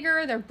butts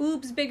bigger, their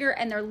boobs bigger,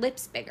 and their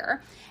lips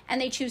bigger. And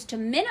they choose to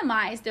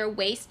minimize their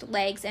waist,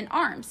 legs, and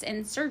arms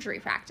in surgery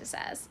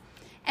practices.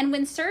 And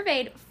when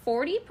surveyed,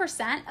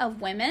 40%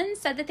 of women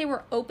said that they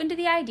were open to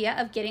the idea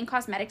of getting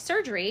cosmetic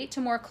surgery to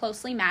more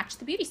closely match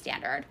the beauty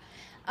standard,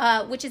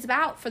 which is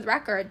about, for the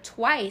record,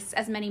 twice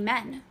as many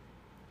men.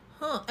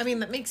 Huh. I mean,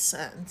 that makes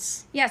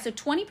sense. Yeah, so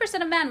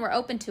 20% of men were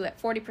open to it,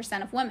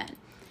 40% of women.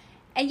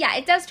 And yeah,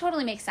 it does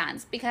totally make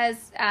sense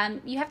because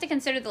you have to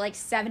consider that like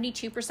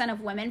 72% of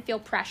women feel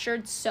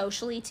pressured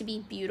socially to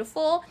be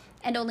beautiful,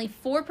 and only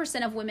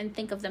 4% of women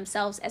think of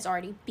themselves as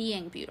already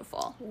being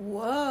beautiful.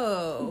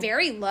 Whoa.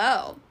 Very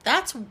low.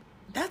 That's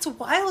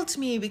wild to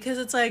me because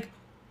it's like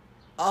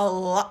a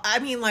lot. I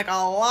mean, like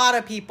a lot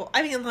of people.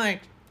 I mean,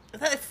 like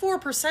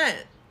 4%.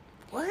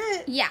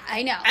 What? Yeah,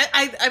 I know.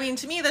 I mean,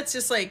 to me, that's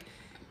just like,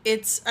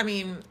 it's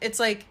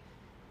like,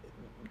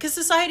 because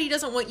society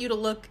doesn't want you to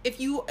look,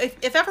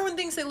 if everyone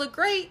thinks they look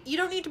great, you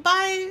don't need to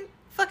buy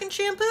fucking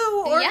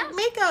shampoo or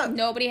makeup.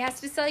 Nobody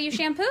has to sell you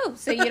shampoo,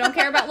 so you don't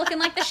care about looking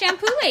like the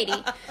shampoo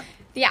lady.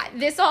 Yeah,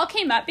 this all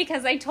came up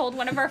because I told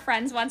one of our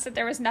friends once that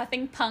there was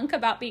nothing punk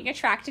about being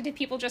attracted to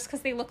people just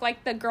because they look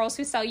like the girls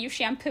who sell you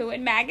shampoo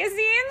in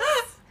magazines.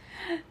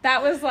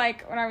 That was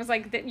like, when I was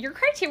like, your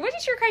criteria, what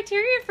is your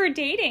criteria for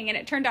dating? And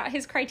it turned out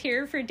his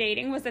criteria for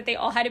dating was that they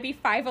all had to be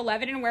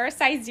 5'11" and wear a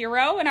size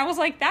 0. And I was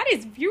like,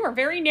 you are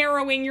very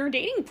narrowing your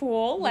dating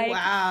pool. Like,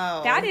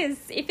 wow. That is,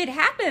 if it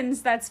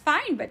happens, that's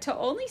fine. But to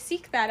only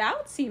seek that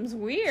out seems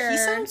weird. He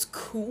sounds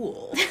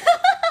cool.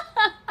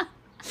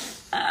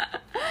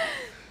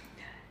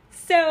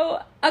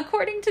 So,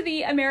 according to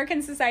the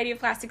American Society of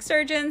Plastic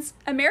Surgeons,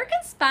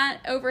 Americans spent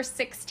over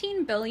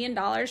 $16 billion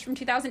from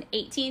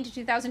 2018 to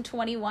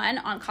 2021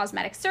 on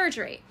cosmetic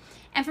surgery.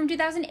 And from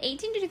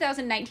 2018 to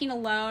 2019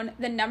 alone,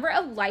 the number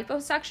of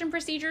liposuction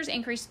procedures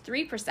increased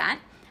 3%,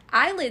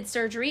 eyelid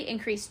surgery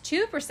increased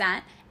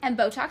 2%, and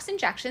Botox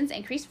injections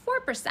increased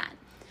 4%.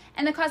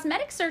 And the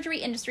cosmetic surgery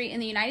industry in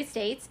the United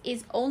States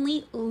is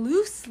only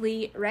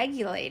loosely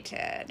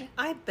regulated.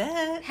 I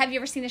bet. Have you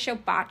ever seen the show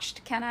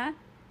Botched, Kenna?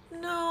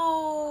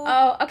 No.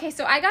 Oh, okay.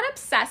 So I got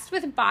obsessed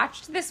with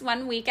Botched this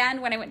one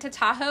weekend when I went to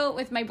Tahoe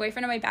with my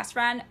boyfriend and my best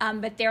friend.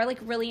 But they're like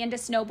really into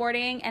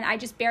snowboarding, and I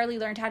just barely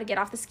learned how to get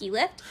off the ski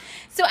lift.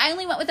 So I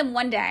only went with them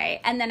one day,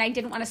 and then I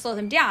didn't want to slow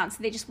them down.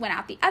 So they just went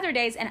out the other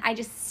days, and I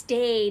just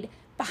stayed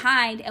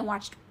behind and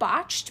watched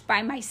Botched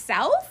by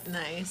myself.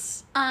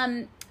 Nice.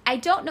 I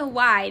don't know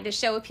why the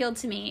show appealed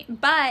to me,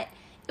 but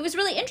it was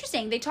really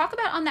interesting. They talk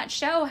about on that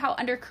show how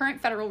under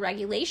current federal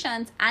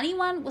regulations,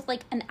 anyone with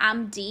like an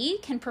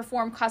MD can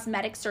perform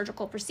cosmetic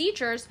surgical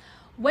procedures,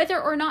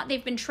 whether or not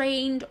they've been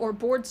trained or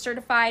board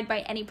certified by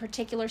any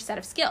particular set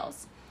of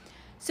skills.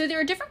 So there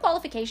are different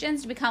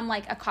qualifications to become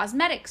like a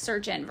cosmetic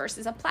surgeon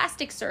versus a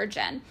plastic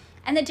surgeon,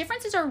 and the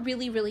differences are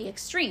really, really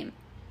extreme.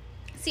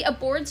 See, a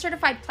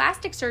board-certified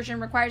plastic surgeon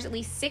requires at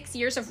least 6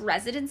 years of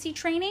residency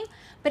training,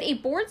 but a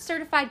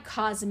board-certified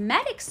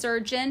cosmetic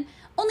surgeon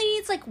only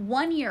needs like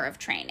 1 year of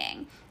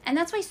training. And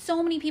that's why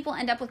so many people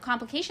end up with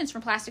complications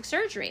from plastic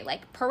surgery,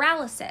 like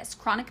paralysis,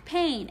 chronic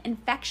pain,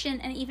 infection,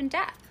 and even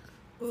death.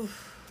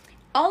 Oof.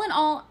 All in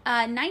all,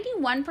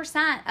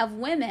 91% of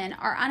women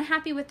are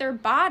unhappy with their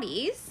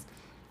bodies.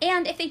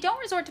 And if they don't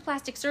resort to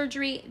plastic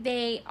surgery,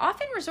 they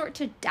often resort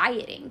to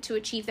dieting to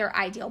achieve their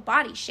ideal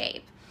body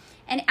shape.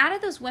 And out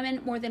of those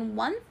women, more than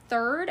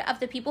 1/3 of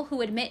the people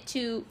who admit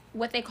to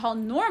what they call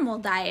normal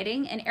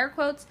dieting, in air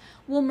quotes,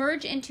 will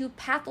merge into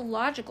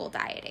pathological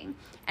dieting.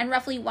 And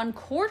roughly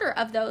 1/4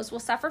 of those will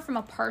suffer from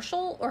a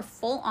partial or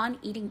full-on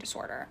eating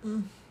disorder.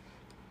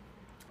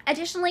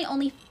 Additionally,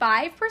 only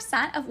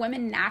 5% of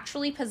women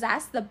naturally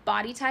possess the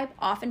body type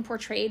often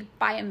portrayed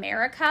by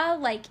America,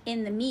 like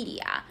in the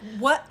media.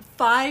 What?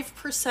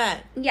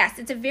 5%? Yes,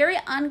 it's a very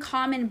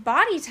uncommon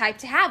body type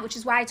to have, which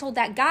is why I told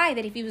that guy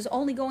that if he was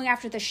only going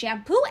after the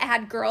shampoo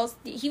ad girls,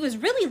 he was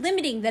really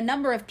limiting the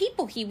number of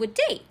people he would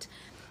date,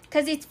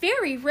 because it's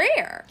very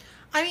rare.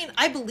 I mean,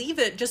 I believe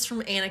it just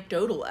from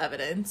anecdotal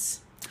evidence.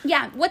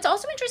 Yeah, what's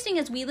also interesting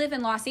is we live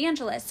in Los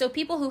Angeles, so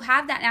people who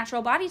have that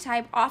natural body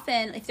type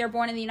often, if they're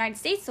born in the United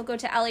States, they'll go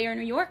to LA or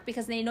New York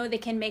because they know they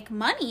can make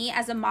money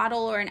as a model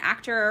or an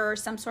actor or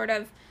some sort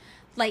of,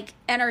 like,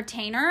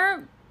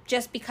 entertainer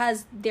just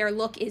because their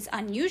look is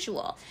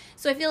unusual.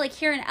 So I feel like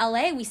here in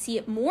LA, we see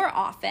it more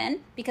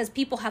often because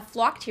people have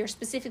flocked here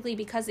specifically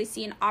because they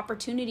see an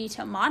opportunity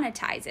to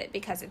monetize it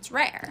because it's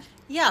rare.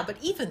 Yeah, but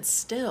even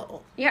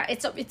still. Yeah,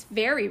 it's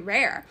very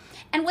rare.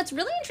 And what's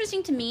really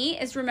interesting to me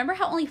is, remember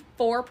how only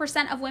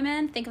 4% of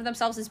women think of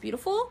themselves as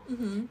beautiful?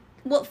 Mm-hmm.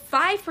 Well,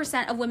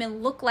 5% of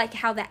women look like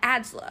how the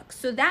ads look.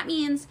 So that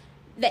means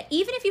that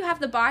even if you have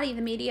the body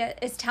the media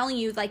is telling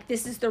you, like,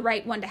 this is the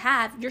right one to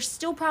have, you're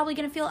still probably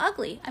going to feel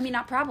ugly. I mean,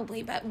 not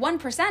probably, but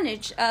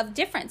 1% of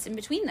difference in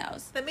between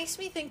those. That makes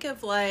me think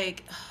of,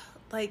 like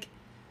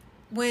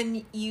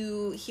when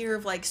you hear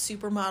of, like,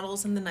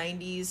 supermodels in the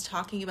 90s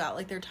talking about,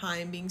 like, their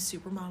time being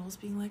supermodels,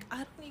 being like, I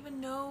don't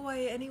even know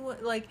why anyone,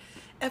 like,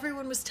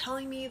 everyone was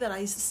telling me that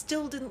I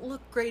still didn't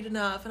look great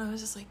enough. And I was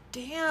just like,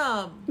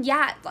 damn.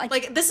 Yeah.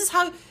 Like this is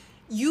how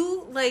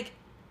you, like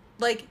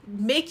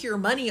make your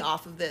money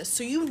off of this.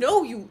 So you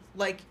know you,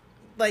 like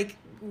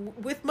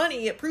with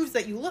money, it proves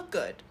that you look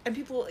good. And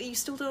people, you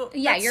still don't.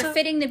 Yeah, you're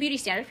fitting the beauty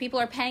standard. People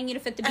are paying you to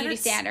fit the beauty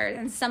standard,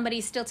 and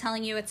somebody's still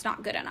telling you it's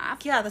not good enough.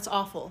 Yeah, that's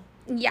awful.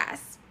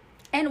 Yes.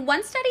 And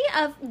one study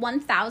of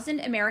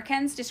 1,000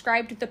 Americans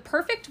described the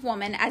perfect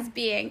woman as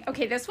being,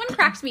 okay, this one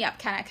cracks me up,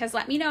 Kenna, because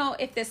let me know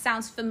if this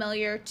sounds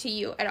familiar to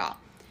you at all.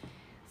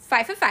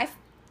 5'5",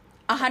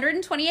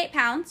 128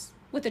 pounds,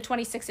 with a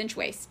 26-inch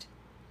waist.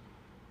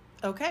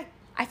 Okay.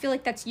 I feel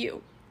like that's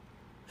you.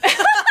 I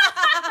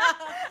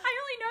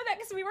only know that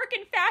because we work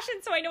in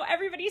fashion, so I know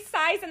everybody's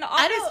size in the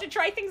office to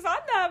try things on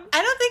them.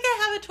 I don't think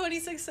I have a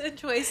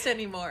 26-inch waist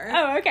anymore.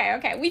 Oh,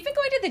 okay. We've been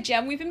going to the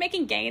gym. We've been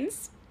making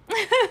gains.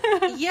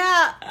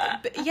 yeah,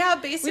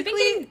 basically. We've been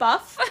getting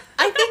buff.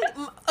 I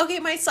think, okay,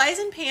 my size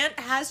in pant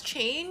has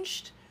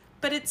changed,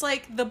 but it's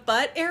like the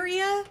butt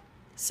area.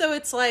 So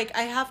it's like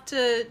I have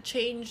to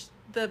change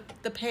the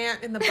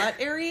pant in the butt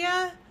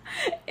area.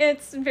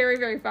 It's very,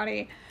 very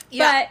funny.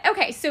 Yeah. But,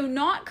 okay, so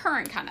not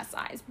current kind of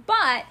size.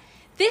 But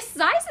this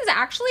size is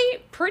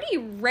actually pretty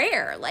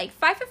rare. Like,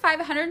 5'5",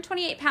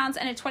 128 pounds,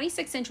 and a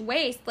 26-inch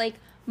waist. Like,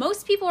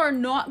 most people are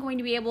not going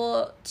to be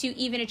able to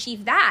even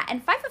achieve that.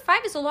 And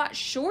 5'5" is a lot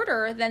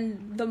shorter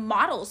than the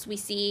models we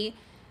see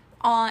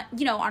on,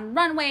 on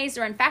runways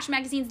or in fashion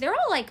magazines. They're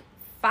all like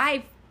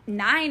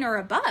 5'9" or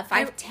above,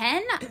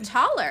 5'10"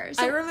 taller.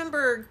 So, I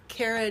remember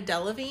Cara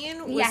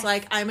Delevingne was Yes.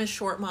 like, I'm a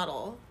short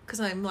model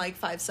because I'm like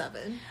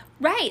 5'7".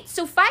 Right.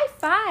 So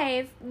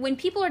 5'5", when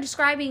people are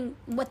describing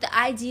what the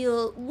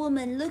ideal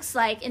woman looks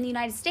like in the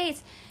United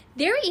States,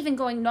 they're even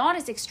going not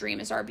as extreme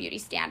as our beauty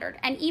standard.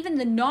 And even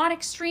the not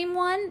extreme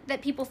one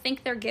that people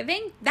think they're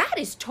giving, that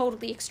is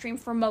totally extreme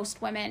for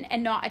most women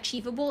and not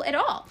achievable at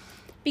all.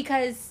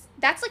 Because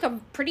that's like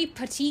a pretty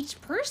petite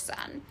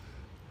person.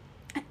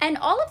 And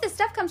all of this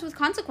stuff comes with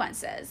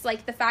consequences.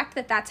 Like the fact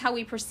that that's how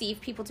we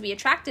perceive people to be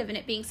attractive and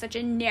it being such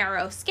a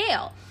narrow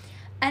scale.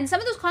 And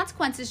some of those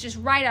consequences just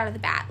right out of the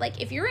bat.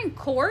 Like if you're in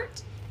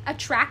court,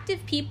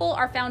 attractive people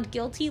are found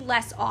guilty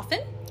less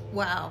often.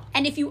 Wow.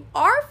 And if you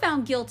are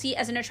found guilty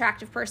as an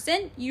attractive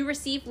person, you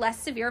receive less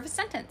severe of a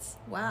sentence.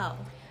 Wow.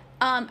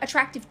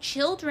 Attractive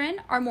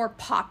children are more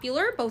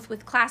popular, both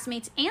with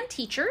classmates and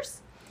teachers.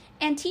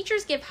 And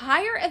teachers give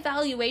higher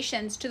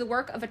evaluations to the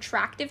work of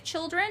attractive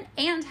children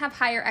and have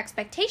higher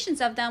expectations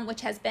of them,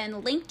 which has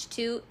been linked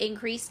to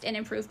increased and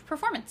improved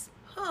performance.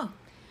 Huh.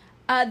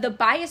 The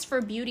bias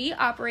for beauty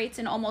operates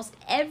in almost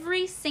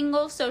every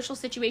single social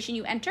situation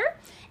you enter,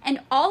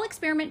 and all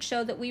experiments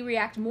show that we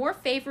react more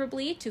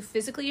favorably to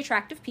physically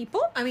attractive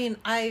people. I mean,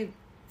 I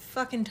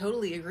fucking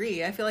totally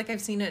agree. I feel like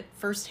I've seen it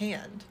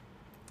firsthand.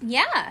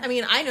 Yeah. I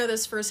mean, I know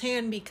this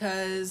firsthand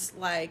because,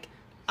 like,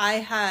 I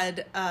had,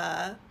 it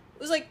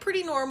was, like,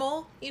 pretty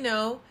normal,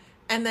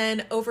 and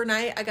then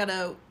overnight I got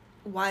a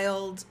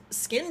wild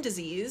skin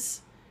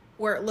disease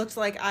where it looked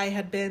like I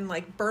had been,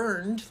 like,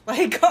 burned,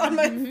 like, on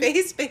my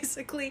face,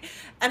 basically,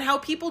 and how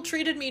people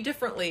treated me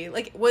differently,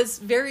 like,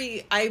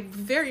 I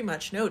very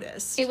much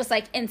noticed. It was,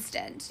 like,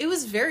 instant. It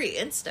was very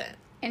instant.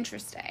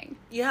 Interesting.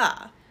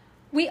 Yeah.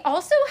 We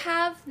also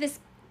have this,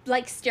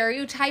 like,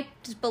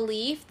 stereotyped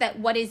belief that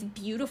what is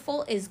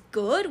beautiful is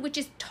good, which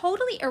is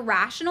totally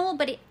irrational,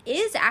 but it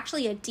is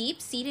actually a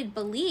deep-seated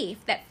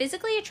belief that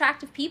physically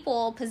attractive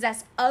people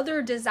possess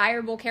other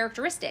desirable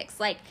characteristics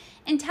like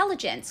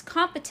intelligence,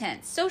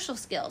 competence, social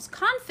skills,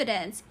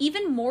 confidence,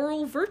 even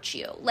moral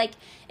virtue. Like,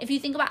 if you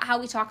think about how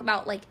we talk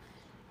about, like,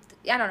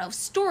 I don't know,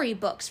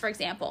 storybooks, for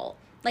example,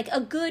 like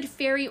a good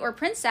fairy or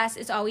princess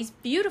is always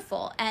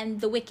beautiful and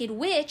the wicked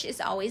witch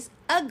is always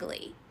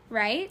ugly,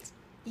 right?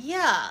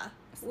 Yeah.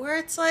 Where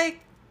it's like,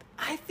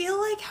 I feel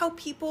like how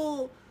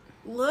people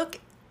look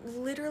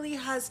literally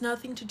has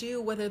nothing to do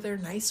whether they're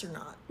nice or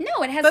not.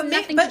 No, it has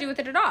nothing to do with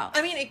it at all.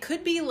 I mean, it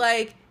could be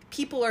like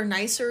people are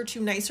nicer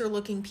to nicer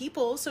looking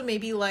people. So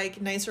maybe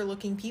like nicer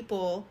looking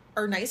people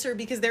are nicer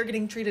because they're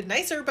getting treated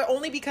nicer, but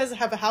only because of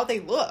how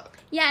they look.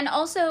 Yeah, and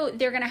also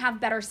they're going to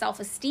have better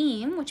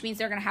self-esteem, which means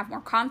they're going to have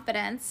more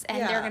confidence,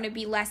 and they're going to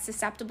be less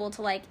susceptible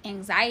to, like,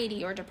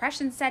 anxiety or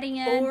depression setting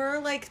in. Or,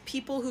 like,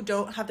 people who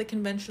don't have the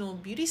conventional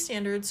beauty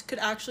standards could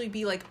actually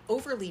be, like,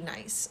 overly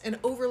nice and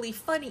overly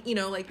funny, you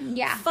know, like,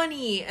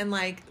 funny and,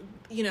 like,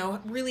 you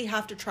know, really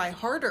have to try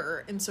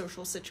harder in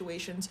social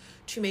situations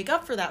to make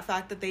up for that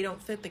fact that they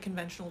don't fit the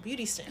conventional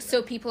beauty standard.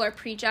 So people are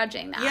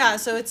prejudging that. Yeah,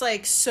 so it's,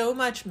 like, so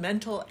much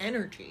mental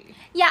energy.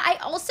 Yeah, I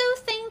also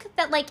think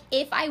that, like,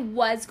 if I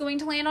was going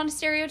to land on a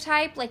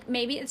stereotype, like,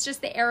 maybe it's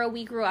just the era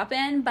we grew up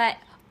in, but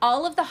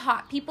all of the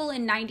hot people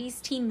in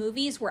 90s teen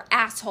movies were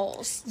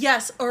assholes.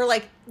 Yes, or,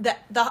 like,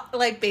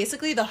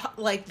 basically the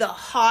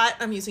hot,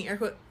 I'm using air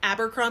quote,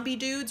 Abercrombie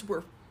dudes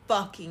were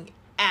fucking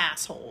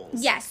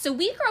assholes. Yes, so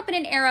we grew up in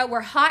an era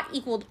where hot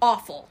equaled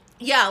awful.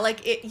 Yeah,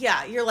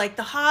 you're like,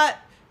 the hot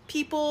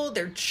people,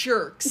 they're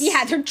jerks.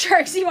 Yeah, they're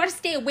jerks. You want to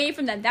stay away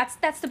from them.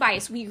 That's the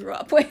bias we grew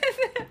up with.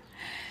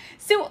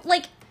 So,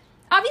 like,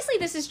 obviously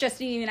this is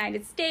just in the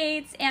United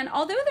States, and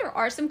although there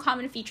are some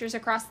common features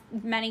across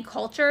many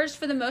cultures,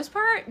 for the most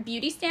part,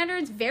 beauty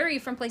standards vary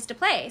from place to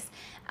place,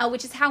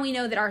 which is how we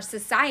know that our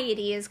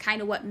society is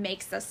kind of what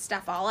makes this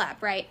stuff all up,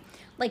 right?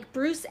 Like,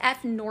 Bruce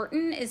F.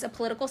 Norton is a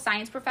political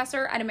science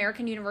professor at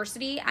American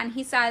University, and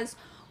he says,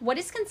 what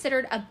is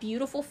considered a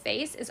beautiful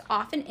face is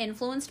often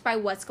influenced by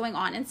what's going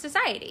on in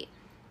society.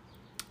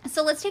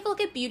 So let's take a look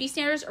at beauty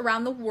standards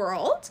around the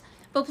world.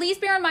 But please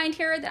bear in mind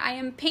here that I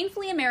am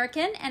painfully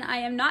American, and I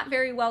am not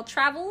very well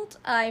traveled.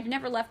 I've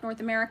never left North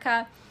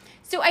America.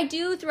 So I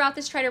do, throughout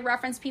this, try to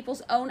reference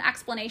people's own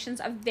explanations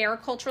of their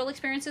cultural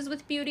experiences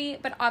with beauty,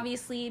 but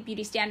obviously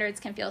beauty standards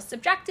can feel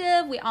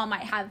subjective. We all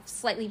might have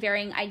slightly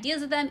varying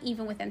ideas of them,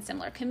 even within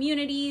similar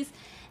communities.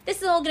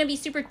 This is all going to be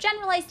super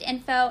generalized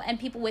info, and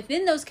people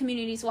within those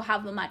communities will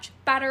have a much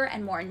better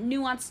and more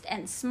nuanced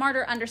and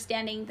smarter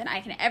understanding than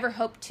I can ever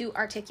hope to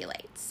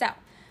articulate. So,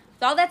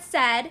 with all that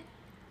said,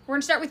 we're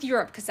going to start with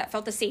Europe because that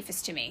felt the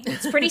safest to me.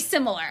 It's pretty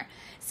similar.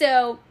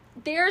 So,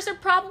 theirs are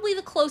probably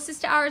the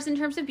closest to ours in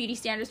terms of beauty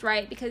standards,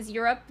 right? Because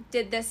Europe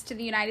did this to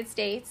the United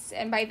States,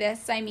 and by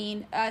this I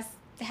mean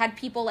had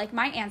people like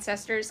my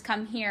ancestors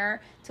come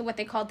here to what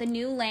they called the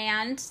New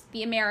Land,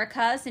 the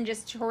Americas, and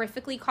just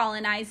horrifically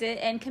colonize it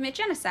and commit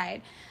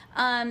genocide.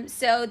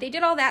 So they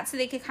did all that so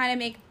they could kind of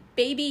make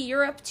Baby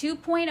Europe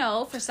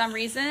 2.0 for some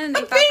reason.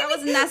 They thought that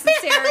was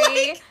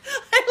necessary.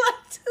 I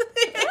liked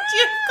the idea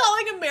of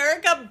calling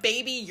America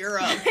Baby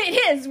Europe.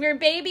 It is. We're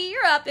Baby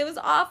Europe. It was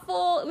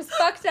awful. It was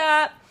fucked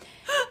up.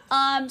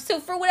 So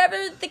for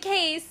whatever the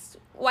case,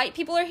 white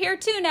people are here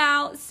too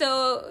now.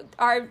 So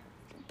our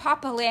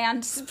Papa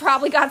Land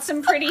probably got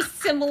some pretty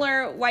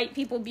similar white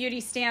people beauty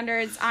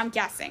standards, I'm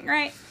guessing,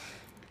 right?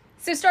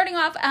 So starting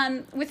off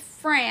with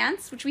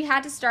France, which we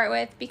had to start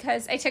with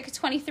because I took a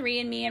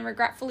 23andMe and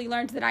regretfully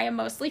learned that I am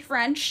mostly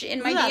French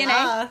in my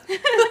DNA.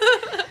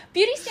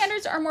 Beauty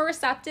standards are more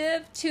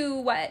receptive to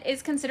what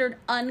is considered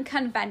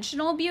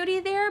unconventional beauty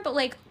there, but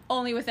like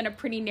only within a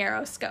pretty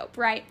narrow scope,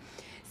 right?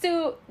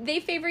 So they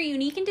favor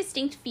unique and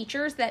distinct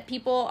features that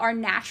people are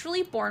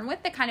naturally born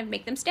with that kind of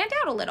make them stand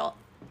out a little.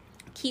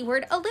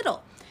 Keyword, a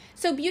little.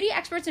 So beauty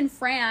experts in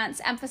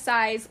France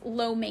emphasize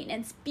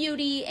low-maintenance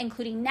beauty,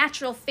 including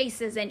natural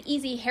faces and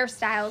easy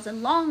hairstyles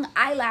and long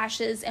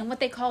eyelashes and what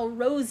they call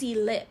rosy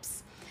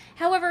lips.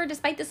 However,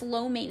 despite this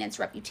low-maintenance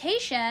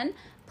reputation,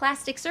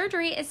 plastic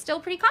surgery is still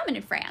pretty common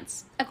in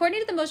France. According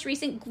to the most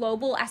recent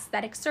global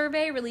aesthetic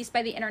survey released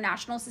by the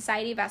International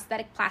Society of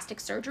Aesthetic Plastic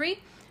Surgery,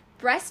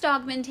 breast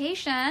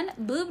augmentation,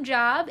 boob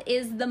job,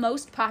 is the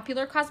most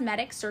popular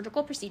cosmetic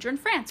surgical procedure in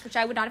France, which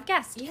I would not have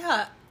guessed.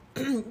 Yeah.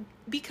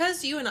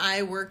 Because you and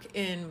I work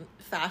in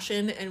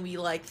fashion and we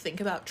like think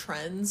about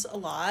trends a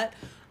lot,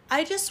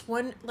 I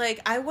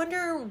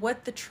wonder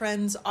what the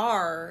trends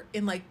are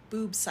in like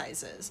boob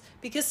sizes,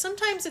 because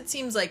sometimes it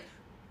seems like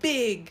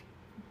big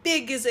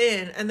is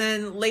in, and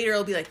then later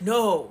it'll be like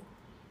no,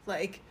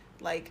 like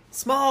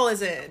small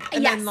is in,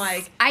 and yes. Then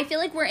like I feel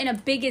like we're in a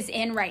big is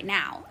in right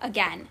now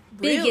again.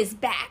 Big really? is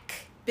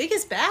back. Big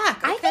is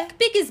back. Okay. I think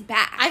big is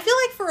back. I feel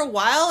like for a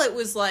while it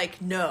was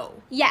like no.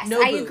 Yes,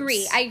 no I boobs.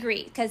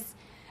 agree. Because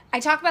I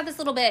talk about this a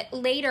little bit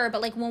later,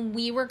 but like when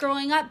we were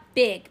growing up,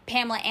 big.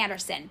 Pamela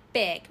Anderson,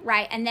 big,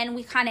 right? And then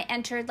we kind of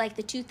entered like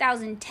the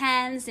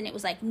 2010s and it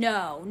was like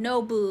no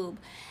boob.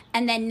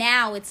 And then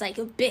now it's like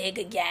big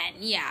again.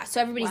 Yeah. So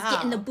everybody's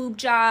getting the boob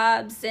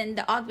jobs and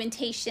the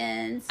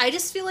augmentations. I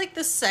just feel like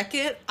the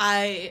second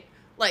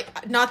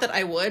not that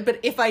I would, but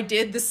if I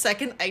did, the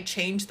second I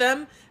changed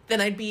them, then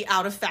I'd be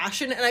out of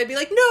fashion and I'd be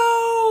like,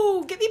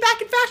 no, get me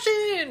back in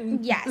fashion.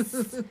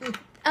 Yes.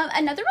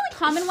 Another really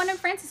common one in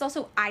France is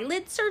also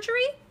eyelid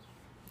surgery.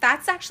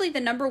 That's actually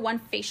the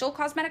 #1 facial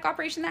cosmetic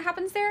operation that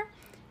happens there.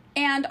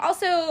 And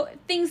also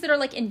things that are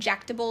like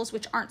injectables,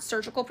 which aren't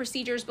surgical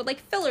procedures, but like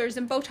fillers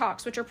and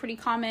Botox, which are pretty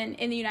common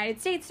in the United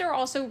States. They're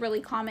also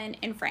really common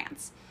in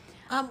France.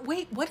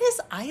 Wait, what is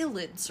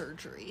eyelid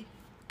surgery?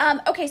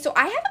 Okay, so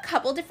I have a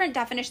couple different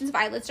definitions of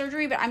eyelid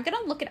surgery, but I'm going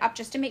to look it up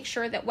just to make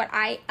sure that what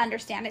I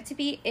understand it to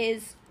be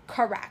is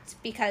correct,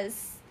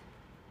 because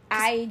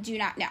I do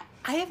not know.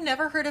 I have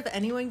never heard of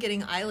anyone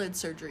getting eyelid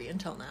surgery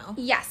until now.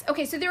 Yes.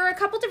 Okay, so there are a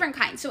couple different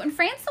kinds. So in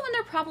France, the one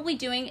they're probably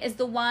doing is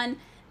the one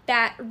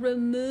that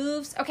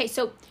removes... Okay,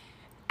 so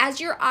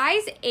as your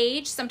eyes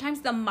age,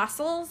 sometimes the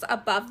muscles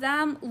above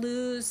them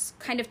lose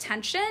kind of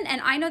tension.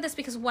 And I know this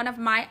because one of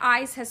my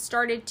eyes has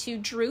started to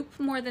droop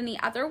more than the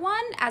other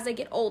one as I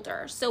get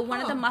older. So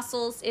one of the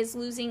muscles is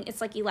losing,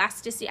 it's like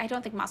elasticity. I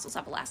don't think muscles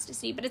have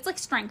elasticity, but it's like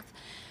strength,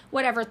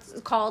 whatever it's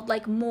called,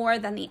 like more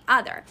than the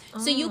other.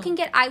 So you can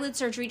get eyelid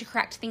surgery to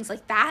correct things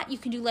like that. You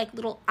can do like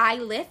little eye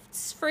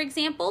lifts, for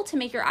example, to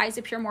make your eyes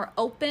appear more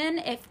open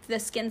if the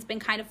skin's been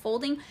kind of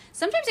folding.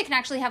 Sometimes it can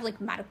actually have like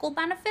medical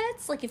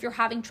benefits, like if you're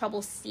having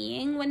trouble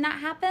seeing when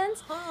that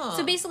happens.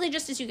 So basically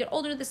just as you get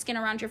older, the skin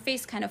around your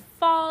face kind of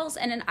falls,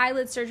 and an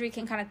eyelid surgery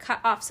can kind of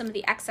cut off some of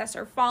the excess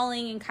or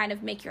falling and kind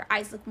of make your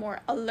eyes look more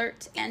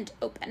alert and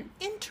open.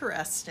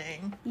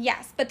 Interesting.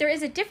 Yes, but there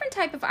is a different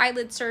type of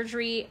eyelid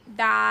surgery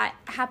that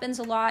happens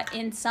a lot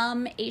in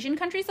some Asian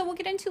countries that we'll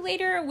get into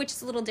later, which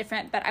is a little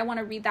different, but I want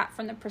to read that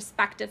from the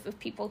perspective of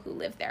people who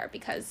live there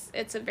because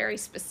it's a very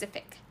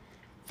specific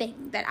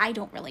thing that I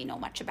don't really know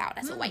much about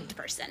as a white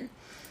person.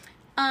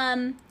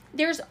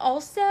 There's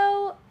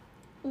also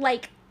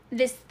like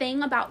this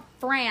thing about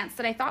France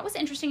that I thought was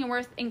interesting and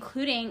worth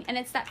including, and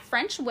it's that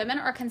French women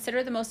are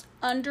considered the most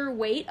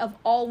underweight of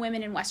all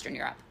women in Western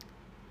Europe.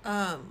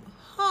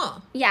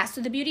 Yeah, so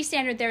the beauty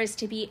standard there is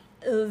to be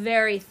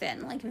very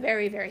thin, like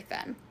very, very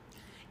thin.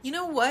 You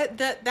know what?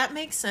 That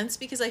makes sense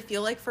because I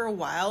feel like for a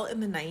while in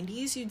the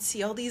 90s, you'd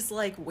see all these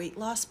like weight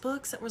loss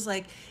books that was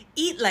like,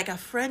 eat like a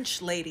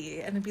French lady.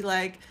 And it'd be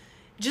like,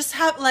 just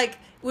have like, it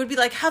would be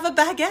like, have a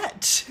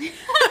baguette.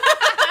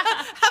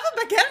 Have a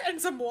baguette and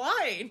some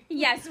wine.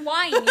 Yes,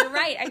 wine. You're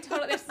right.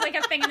 This is like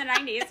a thing in the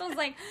 90s. It was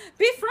like,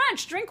 be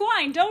French, drink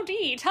wine, don't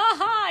eat. Ha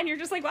ha. And you're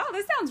just like, wow,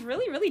 this sounds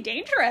really, really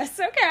dangerous.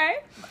 Okay.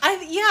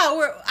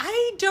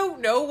 I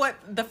don't know what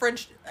the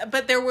French,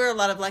 but there were a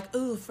lot of like,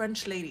 ooh,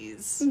 French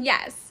ladies.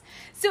 Yes.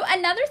 So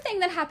another thing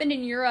that happened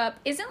in Europe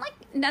isn't like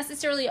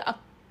necessarily a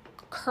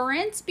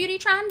current beauty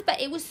trend, but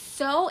it was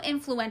so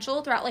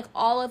influential throughout like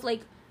all of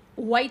like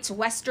white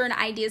Western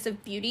ideas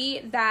of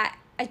beauty that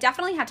I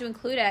definitely had to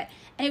include it.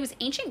 And it was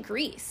ancient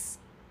Greece.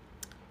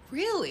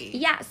 Really?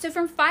 Yeah. So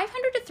from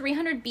 500 to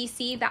 300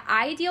 BC, the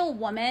ideal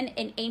woman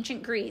in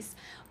ancient Greece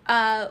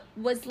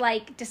was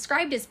like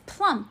described as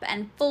plump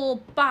and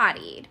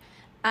full-bodied.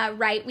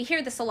 Right? We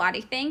hear this a lot,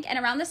 I think. And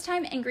around this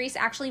time in Greece,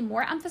 actually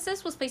more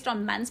emphasis was placed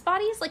on men's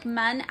bodies. Like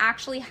men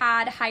actually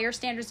had higher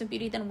standards of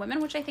beauty than women,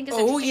 which I think is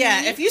interesting. Oh,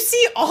 yeah. If you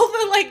see all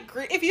the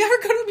like, if you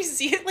ever go to a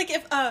museum, like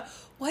if,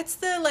 what's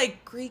the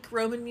like Greek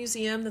Roman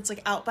museum that's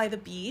like out by the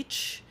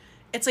beach?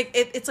 It's like,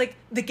 it's like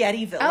the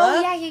Getty Villa.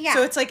 Oh, yeah.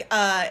 So it's like,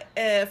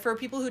 for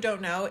people who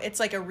don't know, it's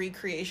like a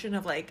recreation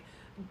of like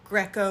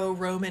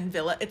Greco-Roman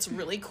villa. It's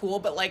really cool,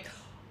 but like,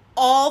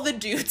 all the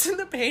dudes in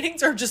the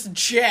paintings are just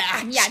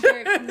jacked. Yeah,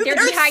 they're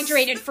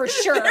dehydrated for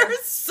sure. They're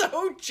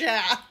so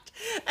jacked.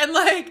 And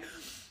like,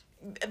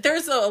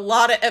 there's a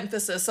lot of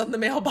emphasis on the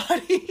male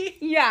body.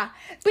 Yeah.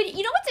 But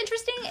you know what's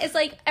interesting is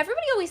like,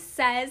 everybody always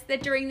says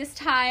that during this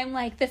time,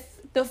 like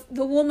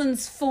the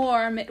woman's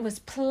form, it was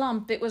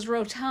plump, it was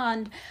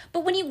rotund.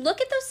 But when you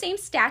look at those same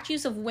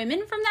statues of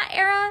women from that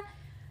era,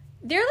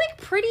 they're like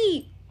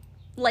pretty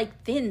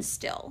like thin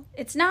still.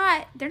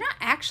 They're not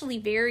actually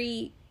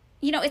very...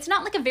 You know, it's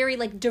not like a very,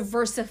 like,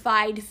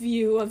 diversified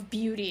view of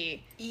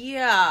beauty.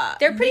 Yeah.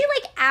 They're pretty,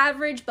 like,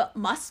 average but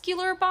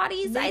muscular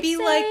bodies, maybe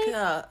I'd say.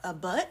 like a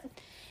butt?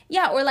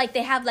 Yeah, or, like,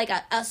 they have, like,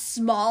 a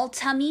small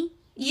tummy,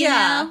 you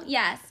know?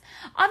 Yes.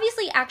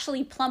 Obviously,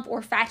 actually, plump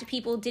or fat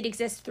people did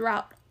exist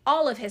throughout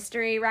all of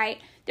history, right?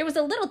 There was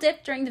a little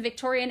dip during the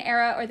Victorian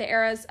era or the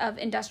eras of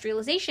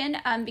industrialization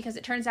because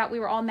it turns out we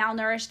were all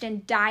malnourished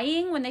and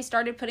dying when they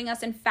started putting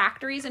us in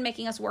factories and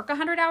making us work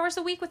 100 hours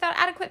a week without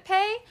adequate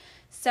pay.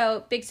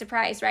 So big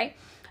surprise, right?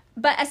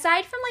 But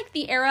aside from like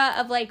the era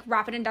of like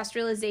rapid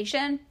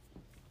industrialization,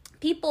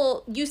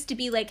 people used to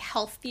be like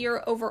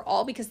healthier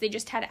overall because they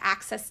just had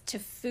access to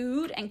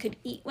food and could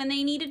eat when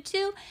they needed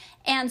to.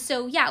 And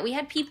so, yeah, we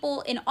had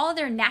people in all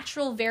their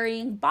natural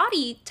varying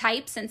body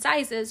types and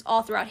sizes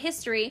all throughout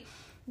history.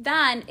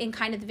 Then in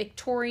kind of the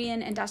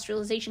Victorian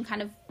industrialization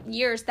kind of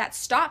years, that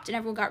stopped and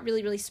everyone got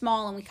really, really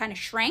small and we kind of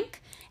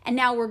shrank. And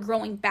now we're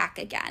growing back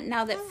again.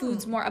 Now that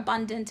food's more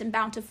abundant and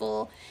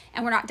bountiful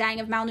and we're not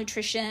dying of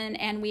malnutrition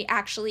and we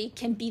actually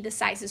can be the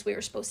sizes we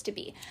were supposed to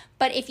be.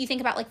 But if you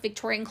think about like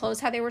Victorian clothes,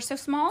 how they were so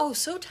small. Oh,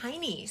 so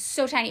tiny.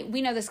 So tiny.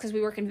 We know this because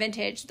we work in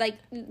vintage. Like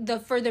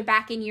the further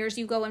back in years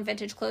you go in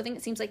vintage clothing,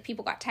 it seems like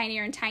people got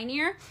tinier and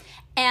tinier.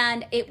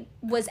 And it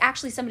was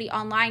actually somebody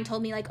online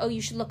told me like, oh, you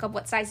should look up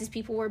what sizes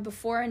people were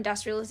before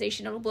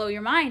industrialization. It'll blow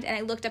your mind. And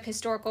I looked up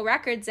historical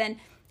records and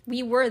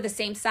we were the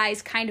same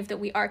size kind of that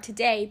we are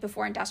today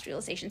before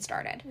industrialization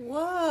started.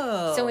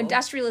 Whoa. So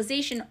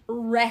industrialization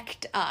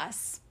wrecked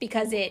us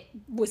because it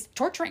was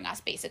torturing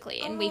us basically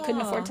and we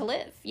couldn't afford to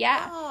live.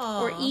 Yeah.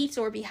 Or eat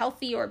or be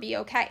healthy or be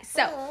okay.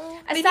 So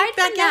aside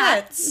from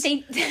that,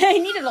 they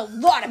needed a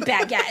lot of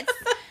baguettes.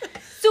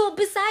 So So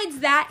besides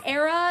that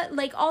era,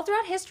 like all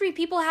throughout history,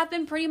 people have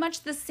been pretty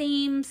much the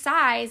same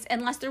size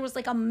unless there was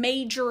like a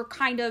major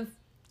kind of,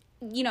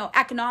 you know,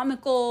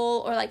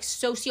 economical or like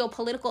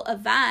socio-political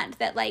event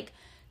that like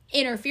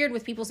interfered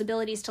with people's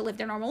abilities to live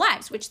their normal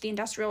lives, which the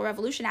Industrial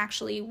Revolution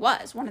actually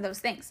was one of those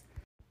things.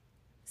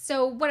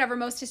 So whatever,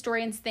 most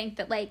historians think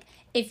that like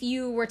if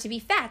you were to be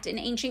fat in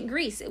ancient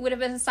Greece, it would have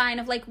been a sign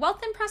of like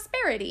wealth and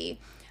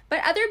prosperity.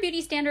 But other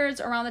beauty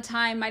standards around the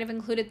time might have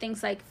included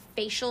things like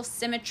facial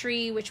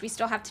symmetry, which we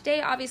still have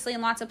today, obviously,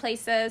 in lots of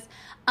places.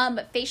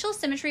 But facial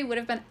symmetry would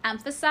have been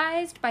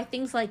emphasized by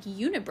things like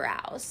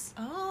unibrows.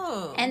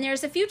 Oh. And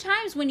there's a few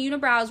times when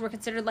unibrows were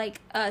considered like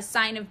a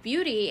sign of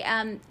beauty.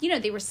 You know,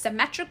 they were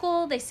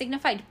symmetrical. They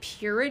signified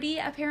purity,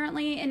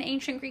 apparently, in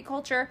ancient Greek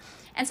culture.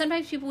 And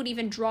sometimes people would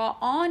even draw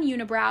on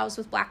unibrows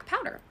with black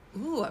powder.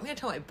 Ooh, I'm going to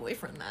tell my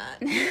boyfriend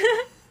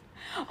that.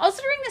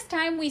 Also, during this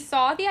time, we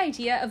saw the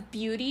idea of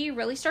beauty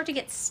really start to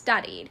get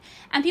studied.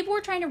 And people were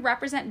trying to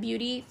represent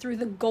beauty through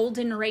the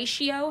golden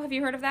ratio. Have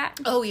you heard of that?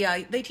 Oh,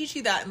 yeah. They teach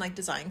you that in, like,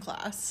 design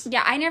class.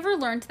 Yeah, I never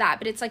learned that,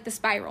 but it's like the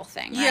spiral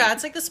thing, right? Yeah,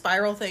 it's like the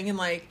spiral thing. And,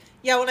 like,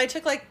 yeah, when I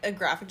took, like, a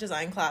graphic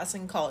design class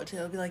in college,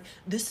 they'll be like,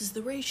 this is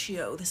the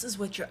ratio. This is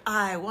what your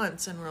eye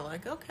wants. And we're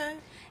like, okay.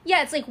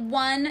 Yeah, it's like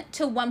 1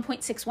 to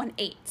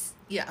 1.618.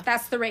 Yeah.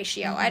 That's the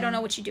ratio. Mm-hmm. I don't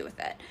know what you do with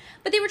it.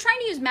 But they were trying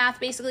to use math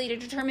basically to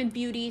determine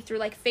beauty through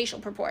like facial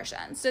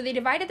proportions. So they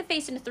divided the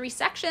face into 3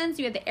 sections.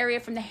 You had the area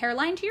from the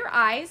hairline to your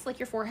eyes, like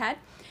your forehead.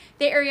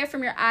 The area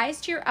from your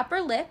eyes to your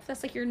upper lip,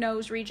 that's like your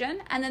nose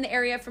region. And then the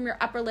area from your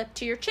upper lip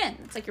to your chin.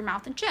 It's like your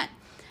mouth and chin.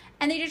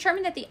 And they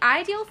determined that the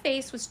ideal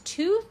face was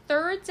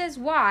 2/3 as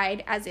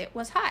wide as it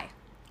was high.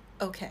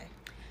 Okay.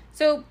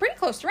 So pretty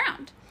close to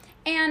round.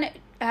 And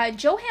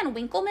Johann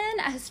Winkelmann,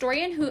 a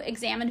historian who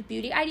examined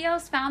beauty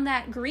ideals, found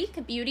that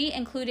Greek beauty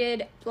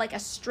included like a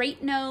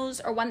straight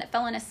nose or one that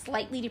fell in a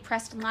slightly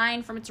depressed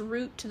line from its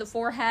root to the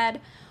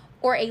forehead,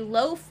 or a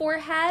low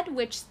forehead,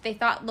 which they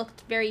thought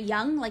looked very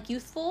young, like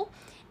youthful,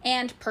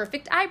 and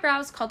perfect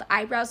eyebrows called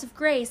eyebrows of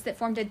grace that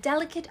formed a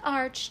delicate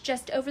arch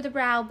just over the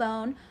brow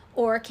bone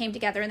or came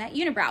together in that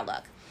unibrow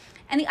look.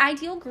 And the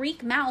ideal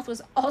Greek mouth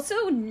was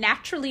also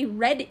naturally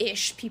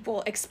reddish,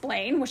 people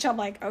explain, which I'm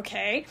like,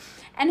 okay,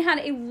 and had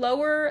a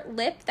lower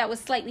lip that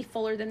was slightly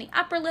fuller than the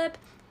upper lip,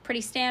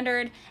 pretty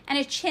standard, and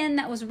a chin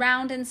that was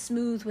round and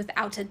smooth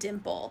without a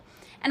dimple.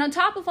 And on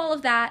top of all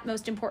of that,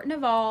 most important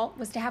of all,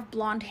 was to have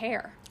blonde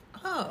hair.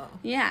 Oh.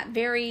 Yeah,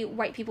 very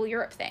white people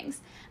Europe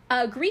things.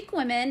 Greek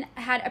women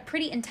had a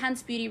pretty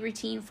intense beauty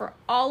routine for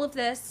all of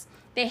this.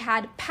 They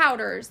had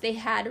powders, they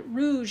had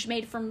rouge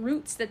made from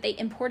roots that they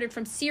imported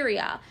from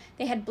Syria.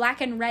 They had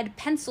black and red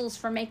pencils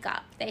for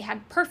makeup. They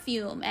had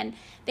perfume, and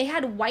they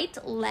had white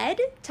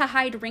lead to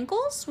hide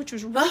wrinkles, which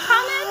was really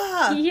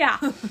common. Yeah,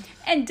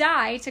 and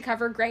dye to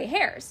cover gray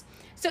hairs.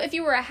 So if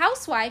you were a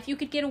housewife, you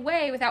could get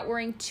away without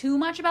worrying too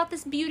much about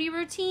this beauty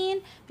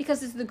routine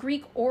because as the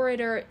Greek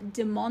orator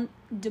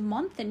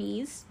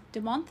Demosthenes?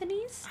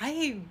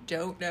 I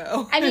don't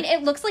know. I mean,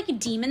 it looks like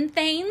demon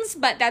things,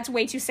 but that's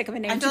way too sick of a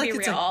name to be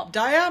real.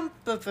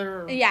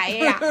 Diameter.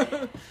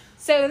 Yeah.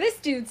 So this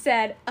dude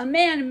said, a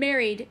man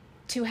married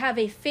to have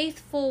a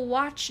faithful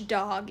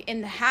watchdog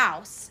in the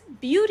house.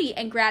 Beauty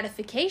and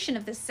gratification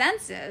of the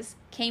senses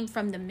came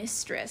from the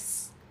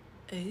mistress.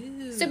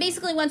 Ooh. So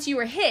basically, once you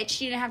were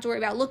hitched, you didn't have to worry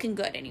about looking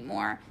good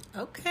anymore.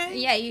 Okay.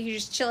 Yeah, you could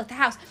just chill at the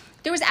house.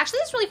 There was actually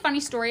this really funny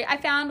story I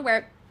found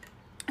where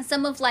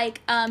some of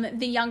like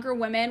the younger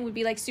women would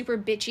be like super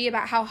bitchy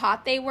about how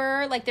hot they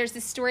were. Like there's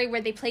this story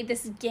where they played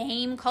this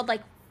game called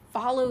like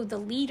Follow the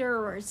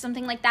Leader or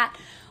something like that,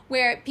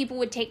 where people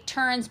would take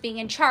turns being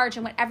in charge,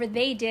 and whatever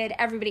they did,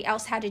 everybody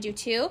else had to do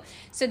too.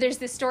 So there's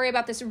this story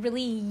about this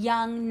really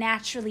young,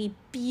 naturally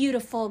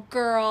beautiful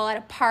girl at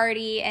a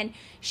party, and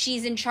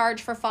she's in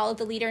charge for Follow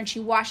the Leader, and she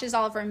washes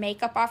all of her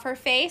makeup off her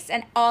face,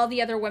 and all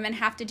the other women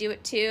have to do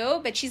it too,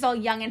 but she's all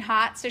young and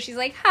hot, so she's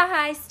like,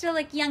 haha, I still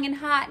look young and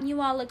hot, and you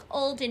all look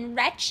old and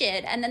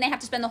wretched, and then they have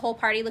to spend the whole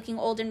party looking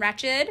old and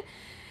wretched.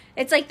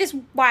 It's like this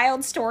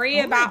wild story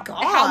about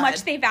how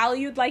much they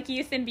valued like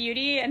youth and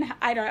beauty, and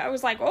I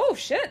was like, oh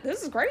shit,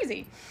 this is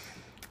crazy.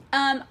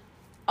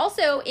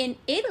 Also, in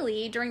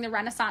Italy, during the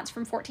Renaissance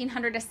from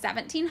 1400 to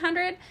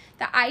 1700,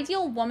 the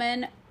ideal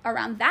woman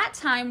around that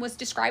time was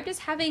described as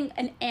having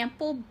an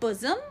ample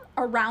bosom,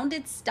 a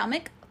rounded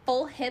stomach,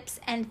 full hips,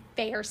 and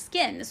fair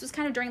skin. This was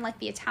kind of during like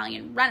the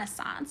Italian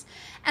Renaissance.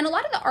 And a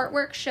lot of the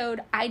artwork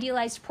showed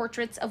idealized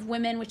portraits of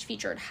women which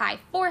featured high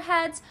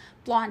foreheads,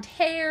 blonde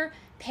hair,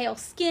 pale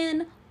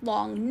skin,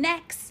 long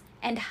necks,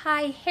 and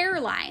high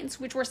hairlines,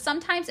 which were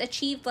sometimes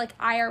achieved like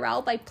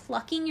IRL by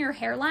plucking your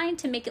hairline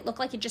to make it look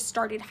like it just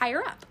started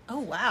higher up. Oh,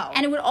 wow.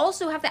 And it would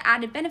also have the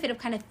added benefit of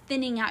kind of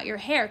thinning out your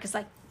hair, because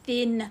like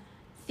thin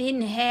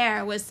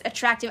hair was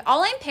attractive.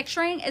 All I'm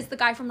picturing is the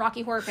guy from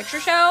Rocky Horror Picture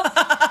Show.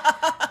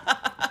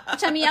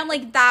 Which, I mean, I'm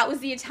like, that was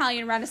the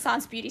Italian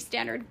Renaissance beauty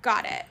standard.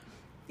 Got it.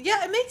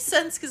 Yeah, it makes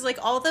sense, because like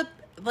all the,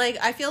 like,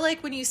 I feel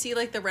like when you see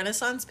like the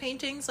Renaissance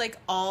paintings, like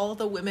all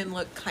the women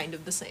look kind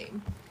of the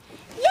same.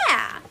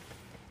 Yeah.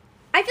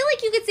 I feel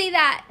like you could say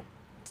that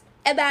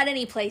about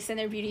any place in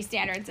their beauty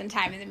standards and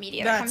time in the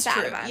media that comes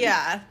out of them.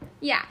 Yeah.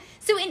 Yeah.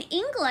 So in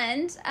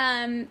England,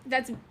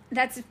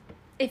 that's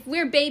if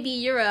we're baby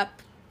Europe,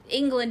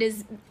 England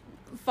is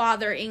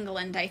father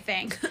England, I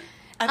think.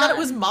 I thought it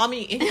was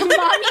mommy England.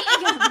 Mommy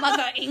England,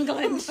 mother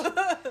England.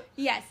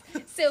 Yes.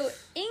 So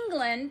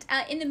England,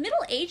 in the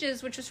Middle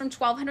Ages, which was from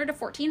 1200 to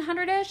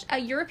 1400-ish,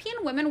 European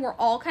women were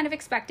all kind of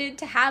expected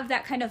to have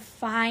that kind of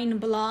fine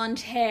blonde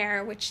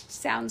hair, which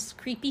sounds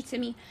creepy to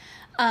me,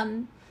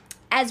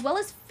 as well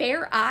as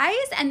fair eyes.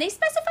 And they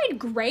specified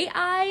gray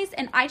eyes.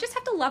 And I just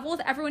have to level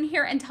with everyone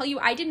here and tell you,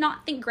 I did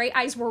not think gray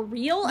eyes were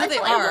real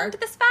until I learned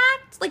this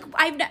fact. Like,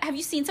 have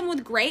you seen someone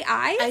with gray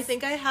eyes? I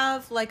think I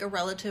have, like, a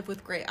relative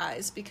with gray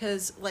eyes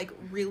because, like,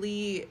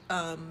 really,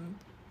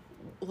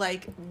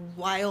 like,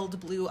 wild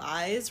blue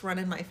eyes run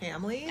in my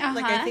family.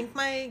 Like, I think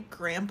my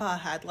grandpa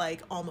had,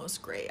 like,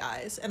 almost gray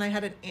eyes. And I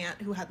had an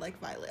aunt who had, like,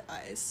 violet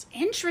eyes.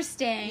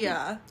 Interesting.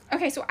 Yeah.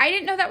 Okay, so I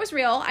didn't know that was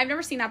real. I've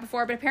never seen that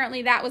before, but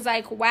apparently that was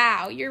like,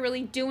 wow, you're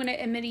really doing it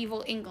in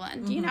medieval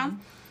England, you know?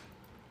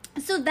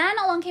 So then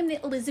along came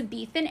the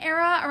Elizabethan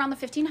era around the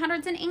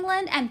 1500s in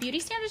England, and beauty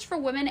standards for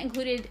women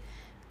included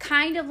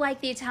kind of like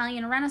the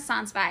Italian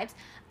Renaissance vibes,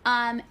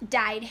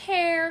 dyed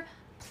hair,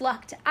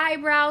 plucked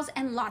eyebrows,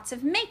 and lots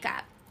of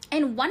makeup.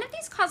 And one of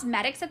these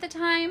cosmetics at the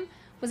time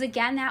was,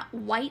 again, that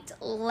white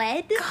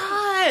lead.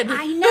 God!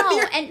 I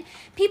know. And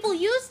people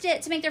used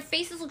it to make their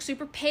faces look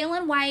super pale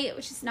and white,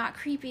 which is not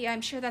creepy.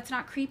 I'm sure that's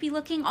not creepy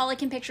looking. All I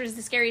can picture is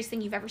the scariest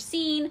thing you've ever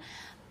seen.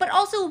 But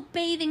also,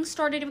 bathing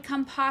started to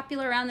become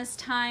popular around this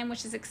time,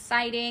 which is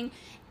exciting.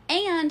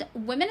 And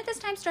women at this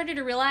time started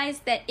to realize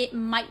that it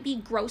might be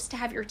gross to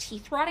have your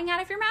teeth rotting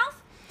out of your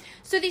mouth.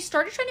 So they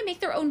started trying to make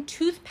their own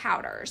tooth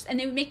powders, and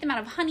they would make them out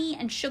of honey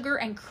and sugar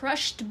and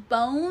crushed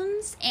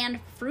bones and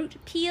fruit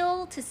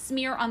peel to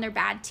smear on their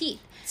bad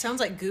teeth. Sounds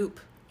like goop.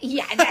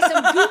 Yeah, that's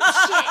some goop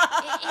shit.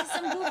 It is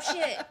some goop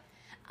shit.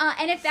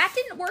 And if that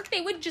didn't work,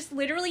 they would just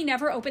literally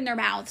never open their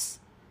mouths.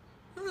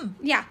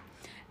 Yeah.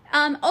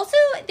 Also,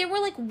 there were,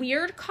 like,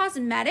 weird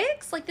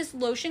cosmetics, like this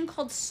lotion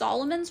called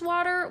Solomon's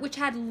Water, which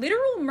had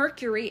literal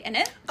mercury in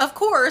it. Of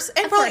course.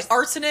 And probably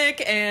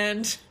arsenic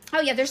and... Oh,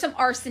 yeah, there's some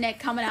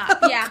arsenic coming up.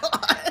 Yeah.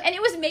 God. And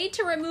it was made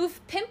to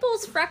remove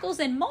pimples, freckles,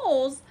 and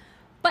moles.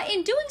 But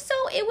in doing so,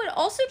 it would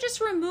also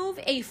just remove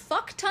a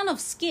fuck ton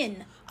of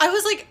skin. I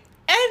was like,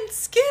 and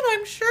skin,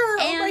 I'm sure.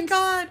 Oh, my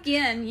God.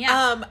 Skin,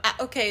 yeah.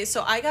 Okay,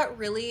 so I got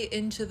really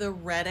into the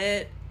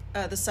Reddit,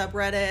 the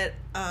subreddit,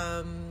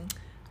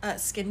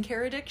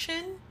 skincare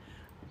addiction.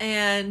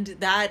 And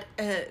that,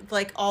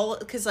 like, all...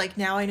 Because, like,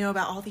 now I know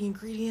about all the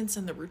ingredients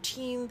and the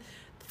routine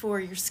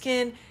for your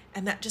skin.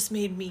 And that just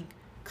made me...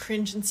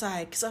 cringe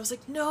inside because I was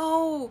like,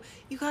 no,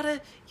 you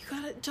gotta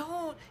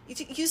don't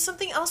use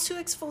something else to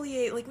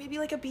exfoliate, like maybe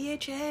like a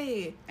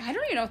BHA. I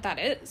don't even know what that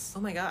is.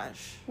 Oh my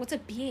gosh, what's a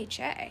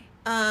BHA?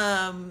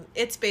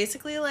 It's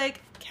basically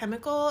like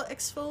chemical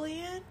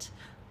exfoliant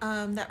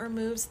that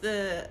removes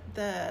the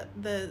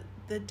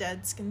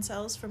dead skin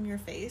cells from your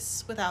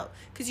face without,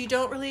 because you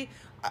don't really...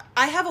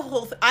 I have a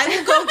whole I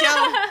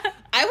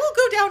will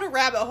go down a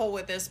rabbit hole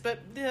with this, but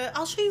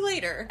I'll show you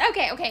later.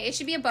 Okay, it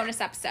should be a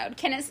bonus episode.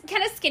 Can a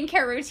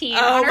skincare routine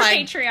on our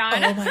Patreon.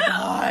 Oh my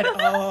God.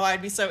 Oh,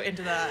 I'd be so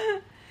into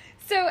that.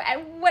 So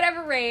at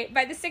whatever rate,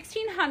 by the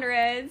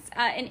 1600s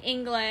in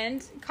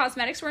England,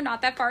 cosmetics were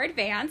not that far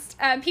advanced.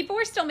 People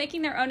were still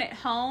making their own at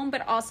home,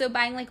 but also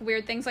buying like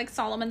weird things like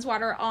Solomon's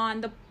Water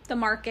on the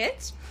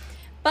market.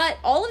 But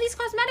all of these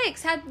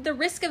cosmetics had the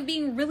risk of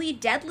being really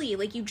deadly.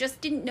 Like, you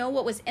just didn't know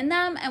what was in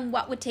them and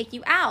what would take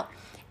you out.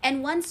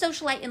 And one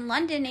socialite in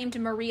London named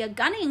Maria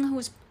Gunning, who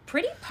was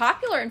pretty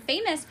popular and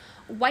famous,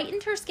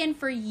 whitened her skin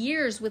for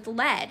years with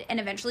lead and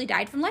eventually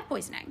died from lead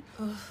poisoning.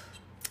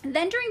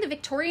 Then during the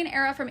Victorian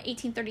era from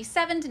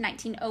 1837 to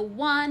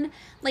 1901,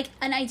 like,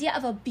 an idea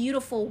of a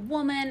beautiful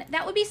woman,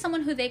 that would be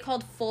someone who they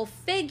called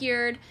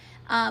full-figured,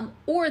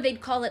 or they'd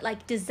call it,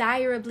 like,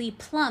 desirably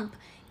plump,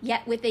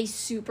 yet with a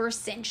super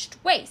cinched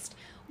waist.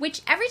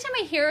 Which every time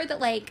I hear that,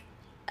 like,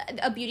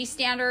 a beauty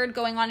standard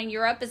going on in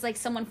Europe is like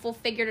someone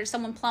full-figured or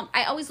someone plump,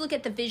 I always look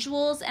at the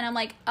visuals and I'm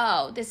like,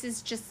 oh, this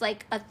is just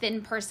like a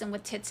thin person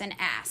with tits and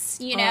ass,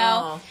 you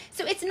know? Oh.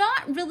 So it's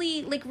not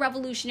really like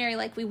revolutionary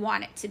like we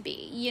want it to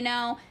be, you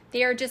know?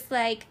 They are just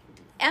like,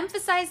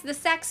 emphasize the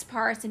sex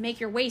parts and make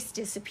your waist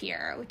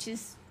disappear, which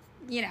is,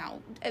 you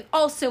know,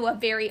 also a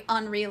very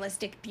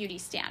unrealistic beauty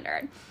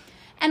standard.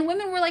 And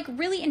women were, like,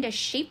 really into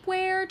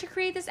shapewear to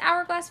create this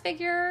hourglass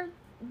figure,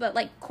 but,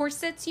 like,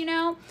 corsets, you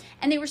know?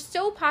 And they were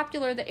so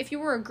popular that if you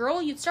were a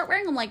girl, you'd start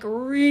wearing them, like,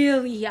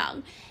 really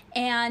young.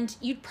 And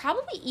you'd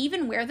probably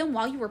even wear them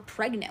while you were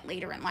pregnant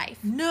later in life.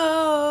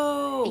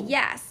 No!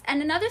 Yes.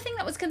 And another thing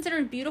that was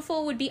considered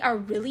beautiful would be a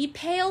really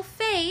pale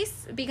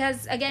face,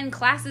 because, again,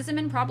 classism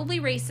and probably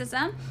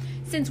racism.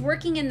 since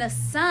working in the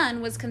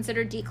sun was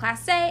considered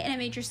déclassé and it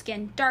made your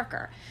skin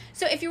darker.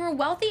 So if you were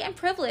wealthy and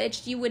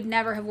privileged, you would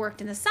never have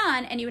worked in the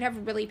sun and you would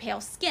have really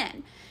pale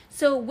skin.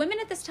 So women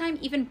at this time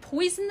even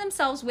poisoned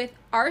themselves with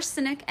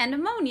arsenic and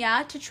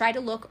ammonia to try to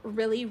look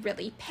really,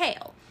 really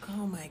pale.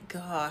 Oh my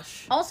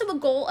gosh. Also, a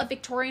goal of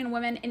Victorian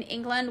women in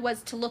England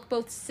was to look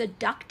both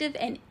seductive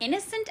and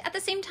innocent at the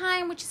same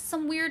time, which is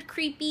some weird,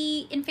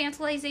 creepy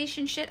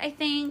infantilization shit, I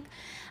think.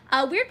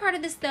 A weird part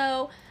of this,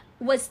 though,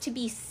 was to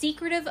be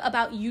secretive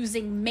about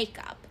using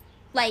makeup.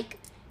 Like,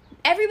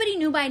 everybody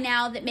knew by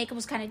now that makeup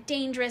was kind of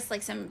dangerous.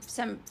 Like, some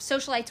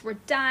socialites were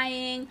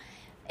dying.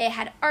 It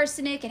had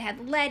arsenic. It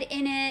had lead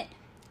in it.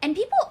 And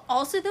people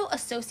also, though,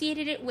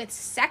 associated it with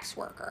sex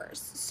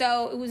workers.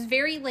 So it was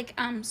very, like,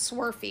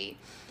 swerfy.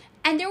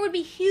 And there would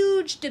be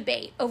huge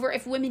debate over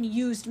if women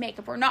used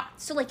makeup or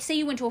not. So, like, say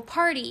you went to a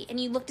party and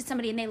you looked at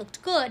somebody and they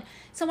looked good.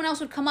 Someone else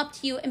would come up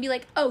to you and be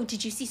like, oh,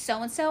 did you see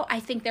so-and-so?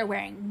 I think they're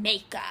wearing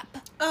makeup.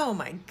 Oh,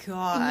 my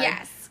God.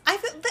 Yes.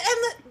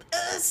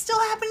 Still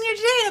happening here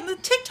today on the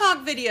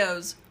TikTok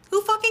videos.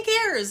 Who fucking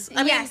cares?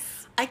 I mean,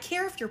 I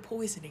care if you're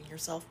poisoning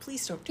yourself.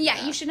 Please don't do that.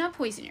 Yeah, you should not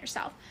poison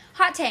yourself.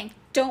 Hot take,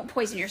 don't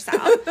poison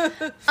yourself.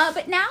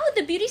 But now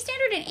the beauty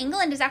standard in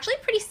England is actually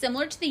pretty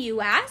similar to the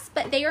US,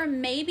 but they are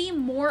maybe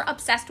more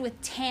obsessed with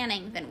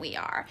tanning than we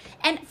are.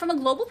 And from a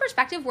global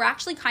perspective, we're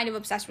actually kind of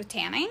obsessed with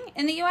tanning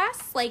in the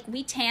US. Like,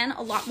 we tan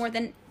a lot more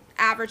than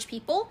average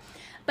people.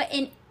 But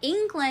in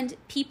England,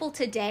 people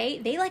today,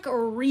 they like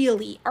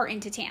really are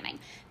into tanning.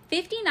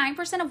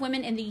 59% of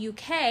women in the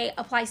UK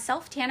apply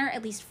self-tanner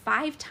at least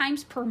 5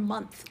 times per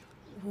month.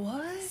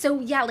 What? So,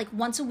 yeah, like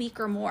once a week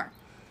or more.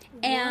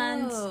 Whoa.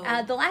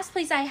 And the last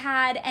place I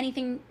had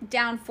anything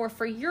down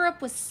for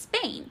Europe was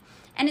Spain.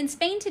 And in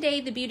Spain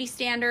today, the beauty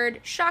standard,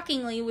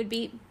 shockingly, would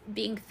be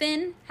being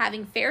thin,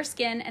 having fair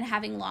skin, and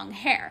having long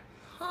hair.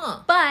 Huh.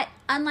 But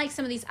unlike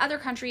some of these other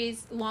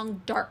countries,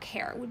 long dark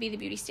hair would be the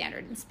beauty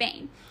standard in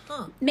Spain.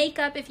 Huh.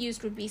 Makeup, if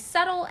used, would be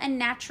subtle and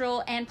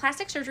natural, and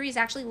plastic surgery is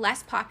actually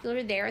less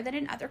popular there than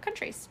in other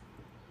countries.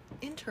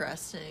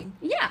 Interesting.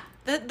 Yeah.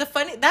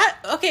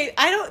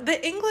 The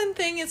England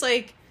thing is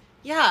like,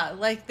 yeah,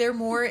 like they're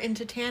more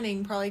into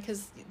tanning probably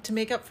because to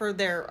make up for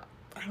their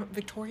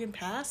Victorian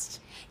past.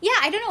 Yeah,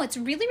 I don't know. It's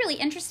really, really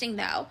interesting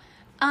though.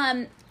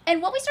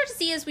 And what we start to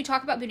see as we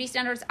talk about beauty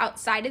standards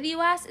outside of the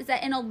US is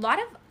that in a lot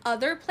of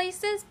other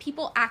places,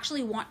 people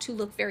actually want to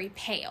look very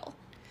pale.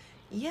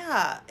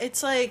 Yeah,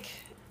 it's like,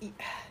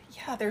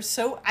 yeah,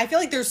 I feel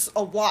like there's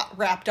a lot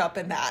wrapped up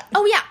in that.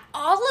 Oh yeah,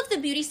 all of the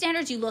beauty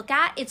standards you look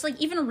at, it's like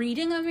even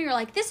reading them, you're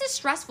like, this is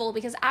stressful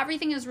because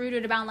everything is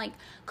rooted about like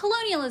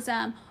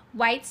colonialism,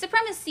 white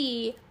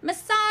supremacy,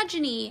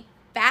 misogyny,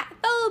 fat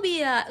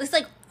phobia. It's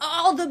like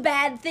all the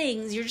bad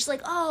things. You're just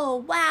like,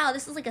 oh wow,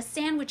 this is like a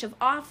sandwich of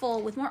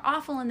awful with more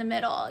awful in the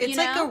middle. It's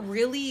like a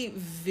really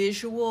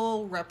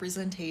visual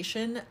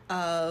representation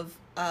of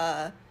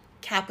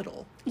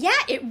capital. Yeah,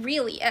 it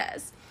really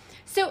is.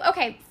 So,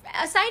 okay,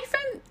 aside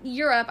from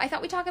Europe, I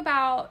thought we'd talk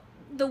about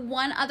the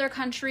one other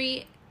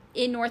country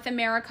in North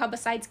America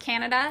besides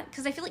Canada,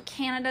 because I feel like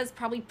Canada is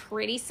probably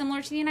pretty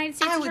similar to the United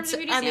States in terms of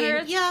beauty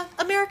standards. Yeah,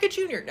 America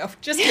Junior. No,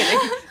 just kidding.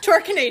 To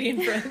our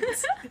Canadian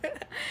friends.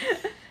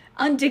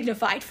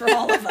 Undignified for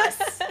all of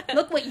us.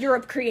 Look what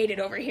Europe created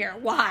over here.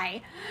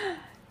 Why?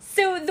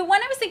 So the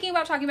one I was thinking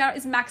about talking about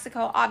is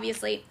Mexico,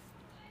 obviously.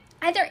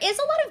 And there is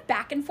a lot of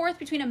back and forth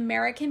between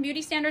American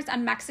beauty standards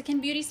and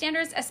Mexican beauty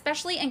standards,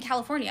 especially in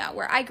California,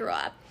 where I grew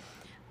up.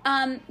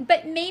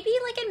 But maybe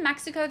like in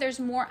Mexico, there's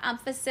more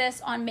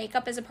emphasis on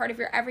makeup as a part of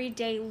your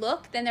everyday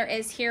look than there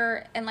is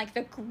here in like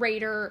the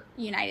greater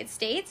United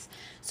States.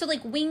 So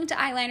like winged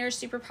eyeliner is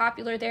super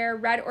popular there,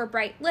 red or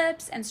bright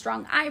lips and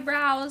strong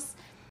eyebrows.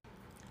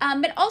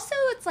 But also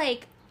it's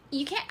like,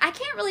 I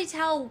can't really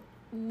tell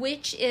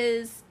which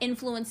is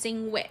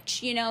influencing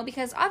which, you know,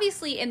 because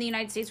obviously in the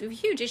United States we have a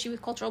huge issue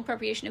with cultural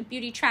appropriation of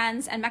beauty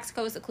trends, and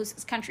Mexico is the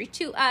closest country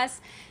to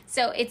us.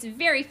 So it's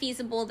very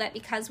feasible that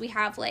because we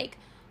have like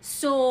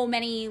so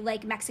many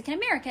like Mexican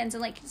Americans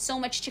and like so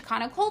much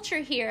Chicano culture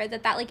here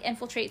that like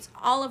infiltrates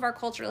all of our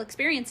cultural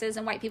experiences,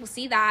 and white people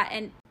see that,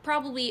 and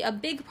probably a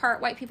big part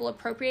white people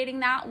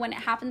appropriating that when it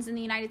happens in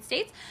the United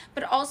States.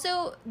 But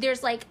also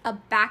there's like a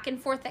back and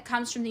forth that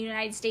comes from the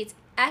United States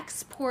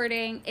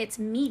exporting its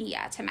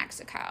media to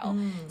Mexico.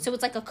 So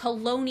it's like a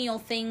colonial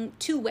thing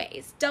 2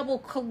 ways, double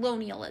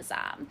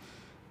colonialism.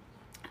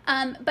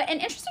 But an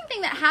interesting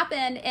thing that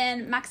happened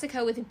in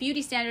Mexico with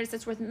beauty standards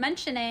that's worth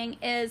mentioning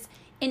is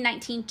in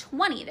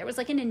 1920, there was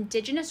like an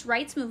indigenous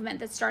rights movement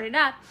that started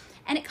up,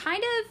 and it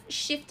kind of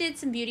shifted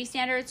some beauty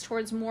standards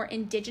towards more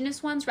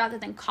indigenous ones rather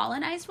than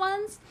colonized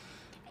ones.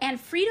 And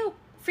Frida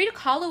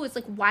Kahlo is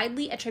like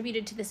widely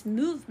attributed to this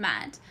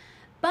movement.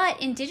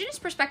 But indigenous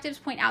perspectives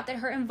point out that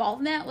her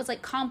involvement was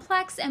like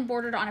complex and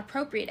bordered on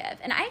appropriative.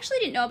 And I actually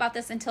didn't know about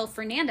this until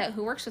Fernanda,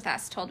 who works with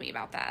us, told me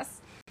about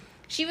this.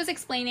 She was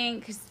explaining,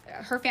 because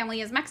her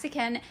family is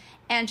Mexican,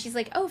 and she's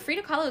like, oh,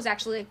 Frida Kahlo is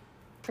actually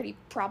pretty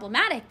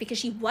problematic because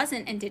she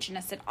wasn't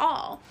indigenous at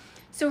all.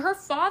 So her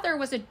father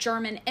was a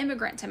German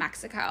immigrant to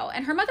Mexico,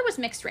 and her mother was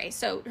mixed race.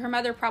 So her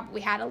mother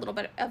probably had a little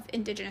bit of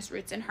indigenous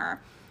roots in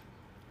her.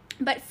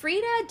 But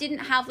Frida didn't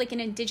have like an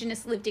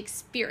indigenous lived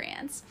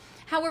experience.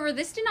 However,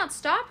 this did not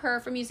stop her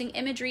from using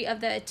imagery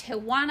of the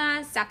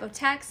Tehuana,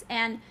 Zapotecs,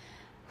 and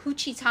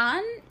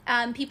Juchitan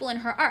people in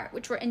her art,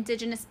 which were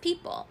indigenous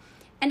people.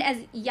 And as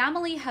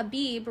Yamali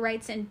Habib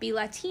writes in Be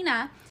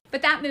Latina,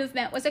 but that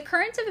movement was a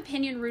current of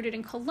opinion rooted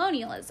in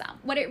colonialism.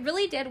 What it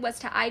really did was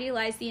to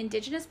idealize the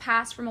indigenous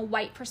past from a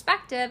white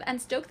perspective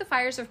and stoke the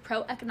fires of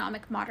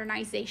pro-economic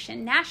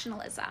modernization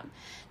nationalism.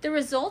 The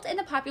result in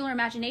the popular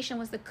imagination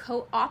was the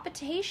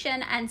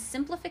co-optation and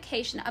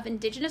simplification of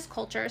indigenous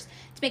cultures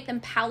to make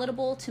them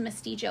palatable to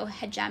mestizo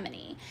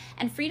hegemony.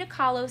 And Frida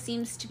Kahlo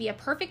seems to be a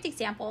perfect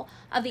example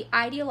of the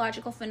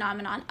ideological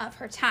phenomenon of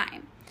her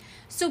time.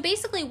 So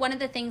basically, one of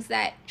the things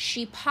that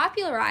she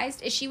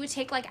popularized is she would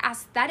take like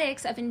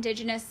aesthetics of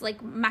indigenous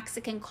like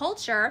Mexican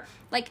culture,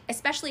 like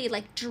especially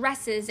like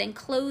dresses and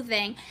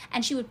clothing,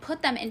 and she would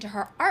put them into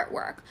her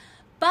artwork.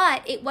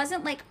 But it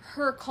wasn't like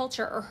her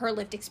culture or her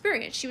lived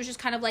experience. She was just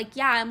kind of like,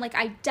 yeah, I'm like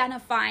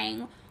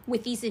identifying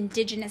with these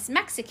indigenous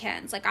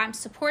Mexicans, like I'm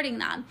supporting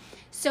them.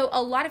 So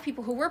a lot of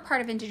people who were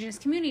part of indigenous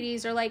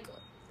communities are like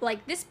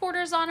this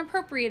borders on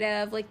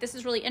appropriative, like this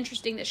is really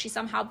interesting that she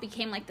somehow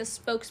became like the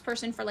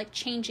spokesperson for like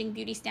changing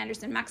beauty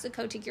standards in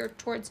Mexico to gear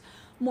towards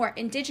more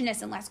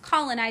indigenous and less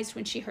colonized,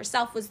 when she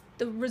herself was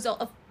the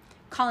result of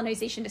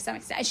colonization to some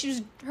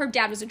extent. Her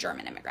dad was a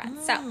German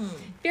immigrant. So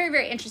very,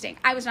 very interesting.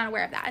 I was not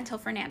aware of that until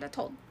Fernanda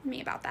told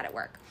me about that at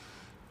work.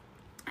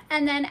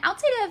 And then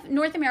outside of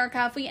North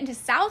America, if we get into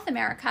South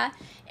America,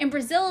 in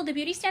Brazil, the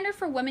beauty standard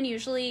for women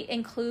usually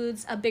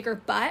includes a bigger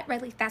butt,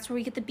 right? Like that's where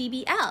we get the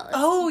BBL.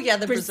 Oh, yeah,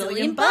 the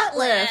Brazilian butt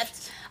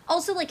lift.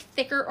 Also like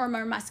thicker or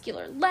more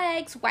muscular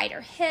legs,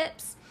 wider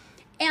hips.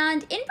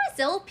 And in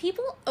Brazil,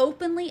 people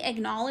openly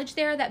acknowledge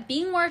there that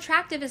being more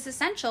attractive is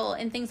essential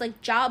in things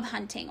like job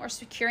hunting or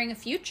securing a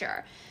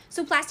future.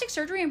 So plastic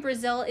surgery in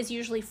Brazil is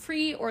usually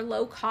free or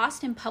low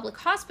cost in public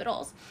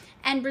hospitals.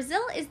 And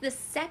Brazil is the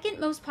second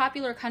most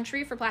popular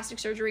country for plastic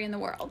surgery in the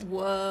world.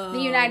 Whoa. The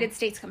United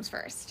States comes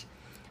first.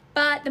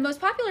 But the most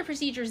popular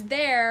procedures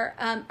there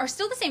are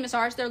still the same as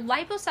ours. They're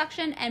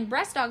liposuction and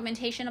breast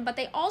augmentation, but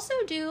they also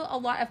do a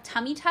lot of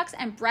tummy tucks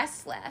and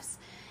breast lifts.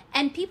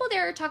 And people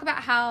there talk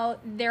about how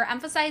they're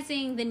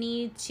emphasizing the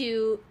need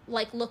to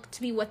like look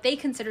to be what they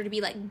consider to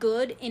be like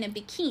good in a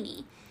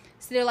bikini.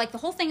 So they're like, the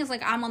whole thing is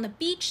like, I'm on the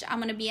beach, I'm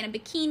going to be in a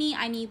bikini.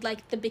 I need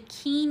like the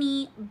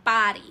bikini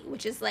body,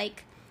 which is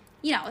like,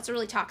 you know, it's a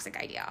really toxic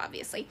idea,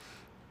 obviously.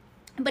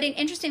 But an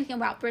interesting thing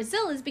about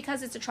Brazil is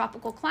because it's a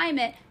tropical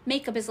climate,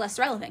 makeup is less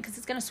relevant because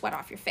it's going to sweat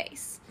off your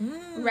face,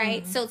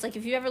 right? So it's like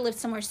if you ever lived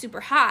somewhere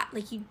super hot,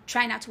 like you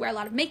try not to wear a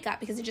lot of makeup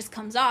because it just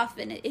comes off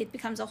and it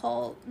becomes a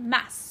whole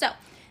mess. So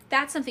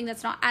that's something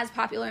that's not as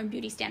popular in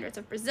beauty standards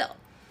of Brazil.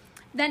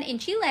 Then in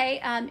Chile,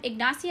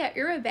 Ignacia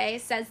Uribe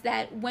says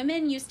that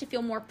women used to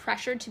feel more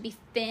pressured to be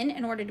thin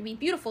in order to be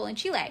beautiful in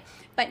Chile.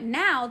 But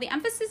now the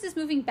emphasis is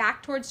moving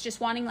back towards just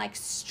wanting like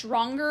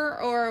stronger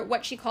or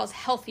what she calls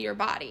healthier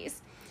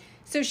bodies.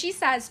 So she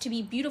says to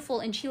be beautiful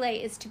in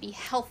Chile is to be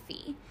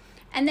healthy.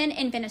 And then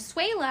in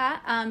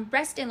Venezuela,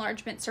 breast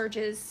enlargement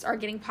surgeries are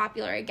getting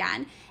popular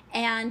again.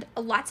 And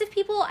lots of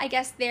people, I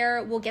guess,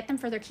 there will get them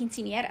for their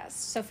quinceañeras,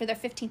 so for their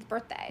 15th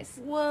birthdays.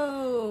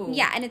 Whoa.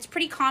 Yeah, and it's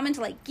pretty common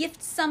to, like,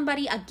 gift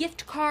somebody a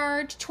gift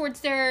card towards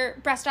their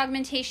breast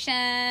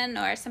augmentation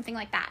or something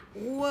like that.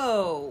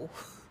 Whoa.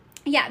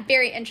 Yeah,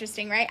 very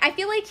interesting, right? I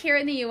feel like here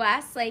in the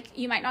U.S., like,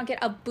 you might not get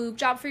a boob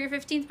job for your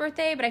 15th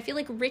birthday, but I feel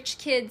like rich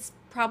kids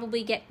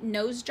probably get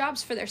nose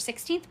jobs for their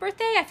 16th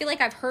birthday. I feel like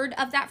I've heard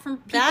of that from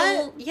people.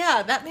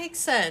 That makes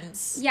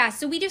sense. Yeah,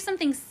 so we do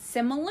something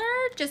similar,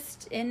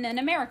 just in an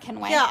American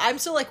way. Yeah, I'm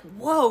still like,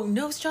 whoa,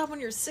 nose job when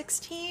you're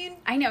 16?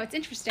 I know, it's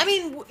interesting. I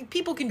mean,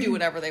 people can do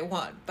whatever they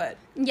want, but...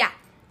 Yeah.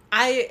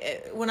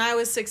 When I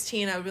was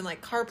 16, I would have been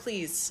like, car,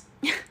 please.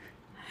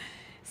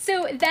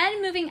 So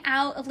then moving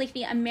out of like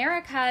the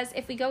Americas,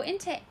 if we go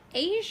into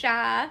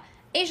Asia,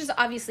 Asia's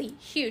obviously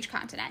a huge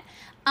continent.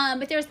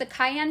 But there's the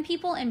Kayan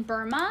people in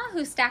Burma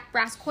who stack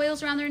brass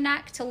coils around their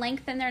neck to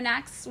lengthen their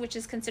necks, which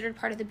is considered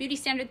part of the beauty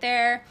standard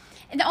there.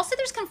 And also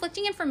there's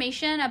conflicting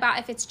information about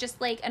if it's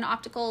just like an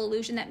optical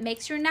illusion that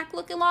makes your neck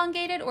look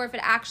elongated or if it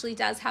actually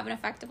does have an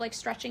effect of like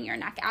stretching your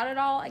neck out at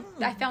all.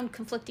 I found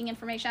conflicting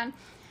information.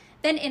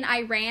 Then in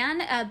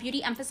Iran,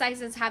 beauty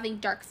emphasizes having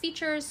dark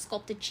features,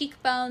 sculpted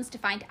cheekbones,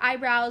 defined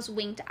eyebrows,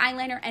 winged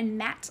eyeliner, and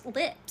matte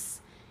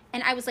lips.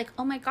 And I was like,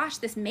 oh my gosh,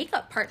 this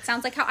makeup part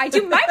sounds like how I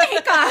do my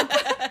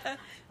makeup.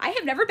 I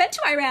have never been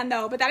to Iran,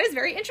 though, but that is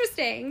very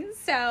interesting.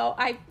 So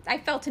I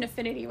felt an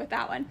affinity with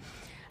that one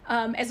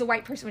as a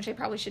white person, which I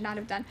probably should not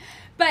have done.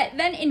 But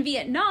then in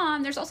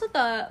Vietnam, there's also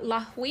the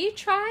La Hui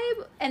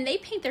tribe, and they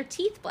paint their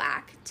teeth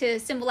black to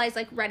symbolize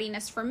like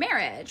readiness for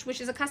marriage,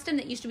 which is a custom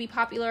that used to be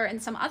popular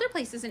in some other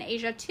places in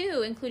Asia,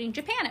 too, including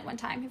Japan at one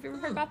time. Have you ever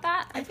heard about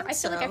that? I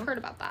feel like I've heard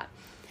about that.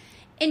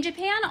 In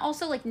Japan,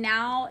 also, like,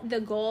 now the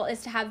goal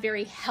is to have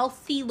very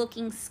healthy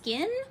looking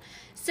skin.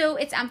 So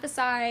it's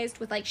emphasized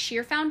with, like,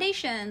 sheer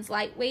foundations,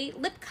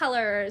 lightweight lip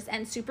colors,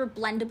 and super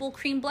blendable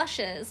cream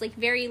blushes. Like,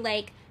 very,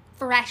 like,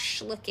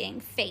 fresh looking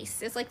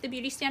face is, like, the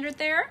beauty standard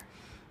there.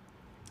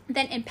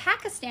 Then in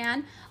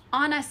Pakistan,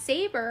 Anna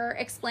Saber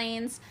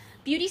explains,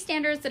 beauty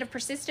standards that have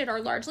persisted are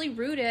largely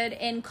rooted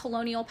in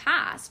colonial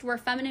past, where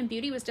feminine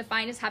beauty was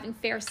defined as having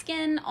fair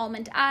skin,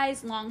 almond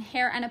eyes, long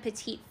hair, and a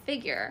petite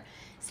figure.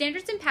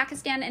 Standards in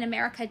Pakistan and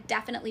America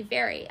definitely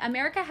vary.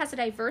 America has a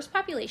diverse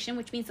population,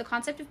 which means the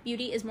concept of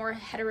beauty is more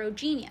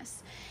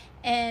heterogeneous.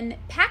 In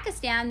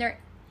Pakistan,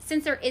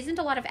 since there isn't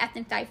a lot of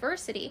ethnic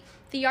diversity,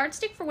 the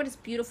yardstick for what is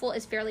beautiful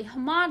is fairly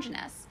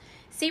homogenous.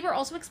 Saber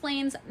also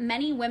explains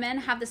many women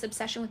have this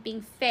obsession with being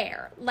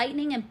fair.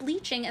 Lightening and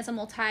bleaching is a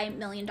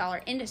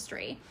multi-million-dollar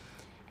industry.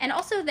 And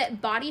also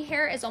that body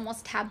hair is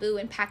almost taboo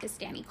in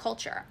Pakistani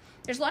culture.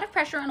 There's a lot of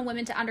pressure on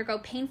women to undergo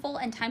painful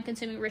and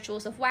time-consuming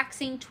rituals of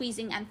waxing,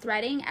 tweezing, and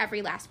threading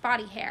every last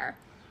body hair.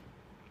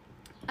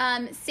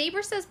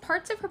 Saber says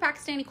parts of her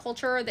Pakistani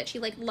culture that she,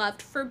 like,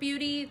 loved for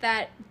beauty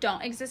that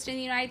don't exist in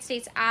the United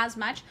States as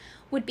much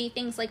would be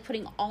things like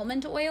putting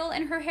almond oil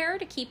in her hair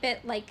to keep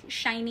it, like,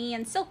 shiny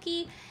and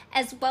silky,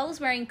 as well as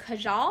wearing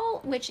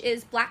kajal, which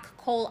is black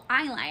kohl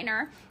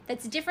eyeliner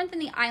that's different than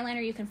the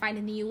eyeliner you can find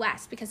in the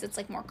US because it's,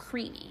 like, more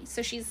creamy.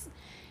 So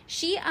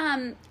she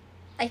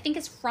I think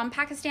is from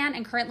Pakistan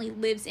and currently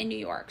lives in New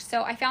York.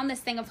 So I found this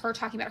thing of her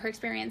talking about her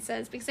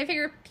experiences because I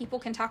figure people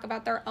can talk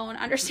about their own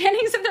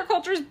understandings of their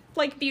culture's,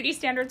 like, beauty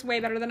standards way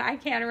better than I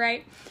can,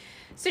 right?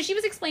 So she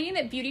was explaining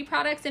that beauty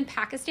products in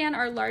Pakistan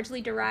are largely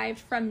derived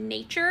from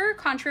nature,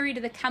 contrary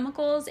to the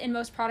chemicals in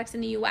most products in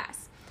the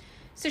US.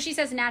 So she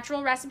says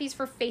natural recipes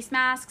for face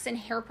masks and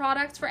hair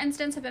products, for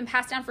instance, have been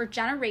passed down for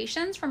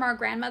generations from our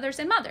grandmothers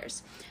and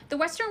mothers. The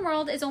Western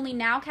world is only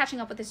now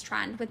catching up with this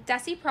trend, with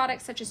desi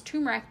products such as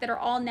turmeric that are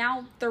all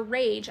now the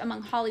rage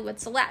among Hollywood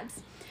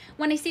celebs.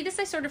 When I see this,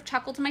 I sort of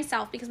chuckle to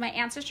myself because my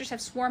ancestors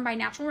have sworn by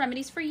natural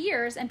remedies for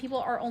years and people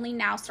are only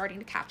now starting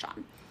to catch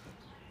on.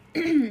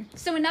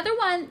 So another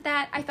one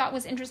that I thought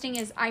was interesting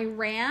is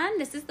Iran.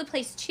 This is the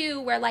place, too,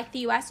 where, like the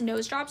US,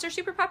 nose jobs are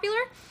super popular.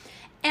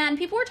 And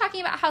people were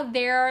talking about how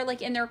they're,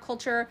 like, in their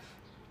culture,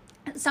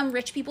 some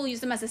rich people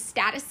use them as a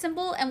status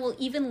symbol and will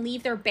even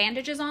leave their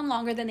bandages on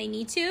longer than they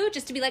need to,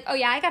 just to be like, oh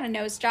yeah, I got a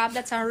nose job.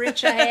 That's how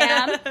rich I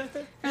am.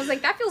 And I was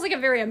like, that feels like a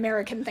very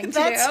American thing to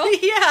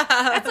do. Yeah.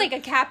 That's like a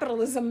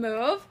capitalism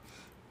move.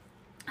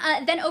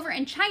 Then over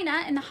in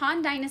China, in the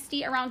Han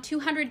Dynasty, around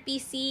 200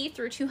 BC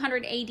through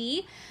 200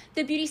 AD,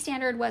 the beauty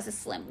standard was a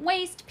slim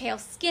waist, pale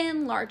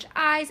skin, large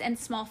eyes, and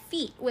small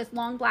feet with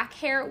long black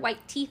hair,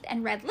 white teeth,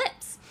 and red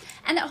lips.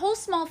 And that whole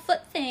small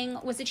foot thing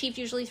was achieved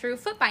usually through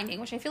foot binding,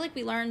 which I feel like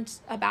we learned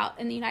about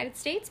in the United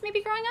States,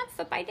 maybe growing up,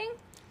 foot binding.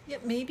 Yeah,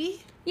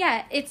 maybe.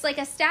 Yeah, it's like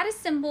a status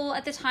symbol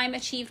at the time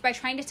achieved by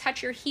trying to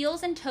touch your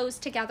heels and toes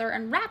together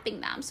and wrapping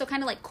them. So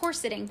kind of like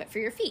corseting, but for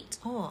your feet.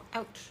 Oh,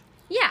 ouch.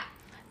 Yeah.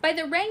 By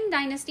the Reng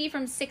Dynasty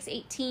from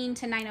 618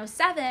 to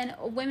 907,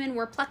 women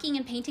were plucking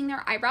and painting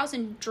their eyebrows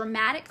in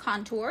dramatic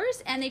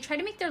contours, and they tried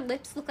to make their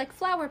lips look like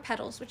flower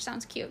petals, which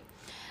sounds cute.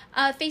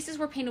 Faces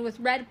were painted with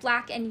red,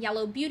 black, and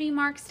yellow beauty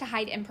marks to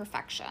hide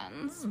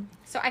imperfections.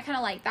 So I kind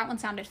of liked that one.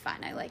 Sounded fun.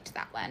 I liked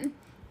that one.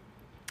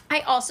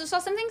 I also saw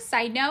something,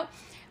 side note,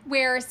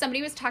 where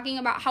somebody was talking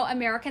about how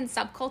American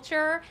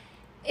subculture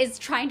is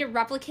trying to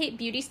replicate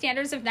beauty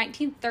standards of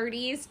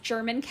 1930s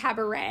German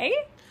cabaret.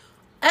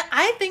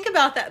 I think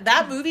about that.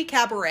 That movie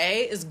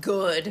Cabaret is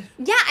good.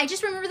 Yeah, I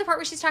just remember the part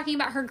where she's talking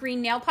about her green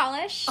nail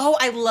polish. Oh,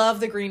 I love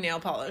the green nail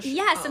polish.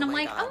 Yes, and I'm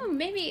like, God. oh,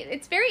 maybe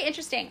it's very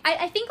interesting.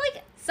 I think,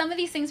 like, some of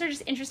these things are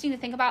just interesting to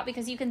think about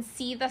because you can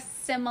see the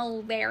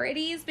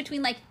similarities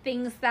between, like,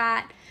 things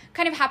that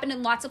kind of happen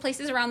in lots of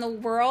places around the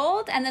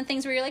world and then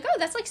things where you're like, oh,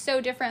 that's, like,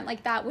 so different.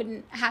 Like, that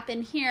wouldn't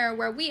happen here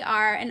where we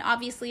are. And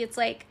obviously it's,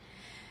 like,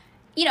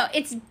 you know,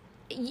 it's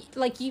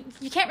like you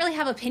can't really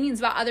have opinions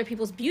about other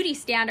people's beauty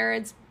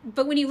standards,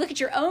 but when you look at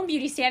your own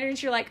beauty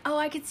standards, you're like, oh,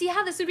 I could see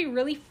how this would be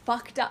really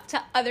fucked up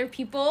to other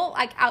people,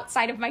 like,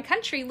 outside of my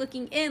country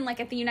looking in, like,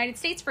 at the United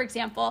States, for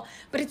example,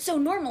 but it's so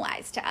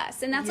normalized to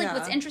us. And that's, like,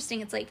 what's interesting.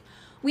 It's like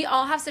we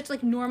all have such,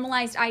 like,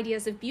 normalized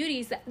ideas of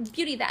beauty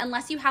that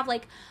unless you have,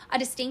 like, a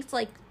distinct,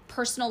 like,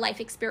 personal life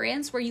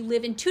experience where you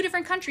live in two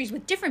different countries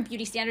with different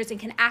beauty standards and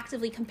can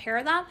actively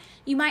compare them,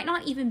 you might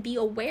not even be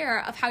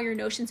aware of how your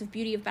notions of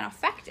beauty have been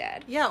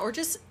affected. Yeah, or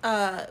just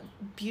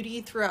beauty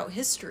throughout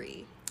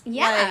history.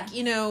 Yeah. Like,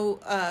 you know,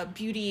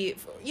 beauty,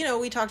 you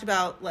know, you talked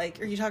about,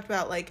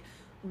 like,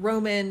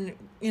 Roman,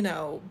 you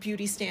know,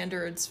 beauty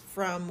standards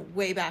from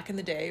way back in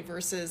the day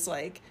versus,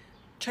 like,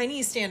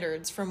 Chinese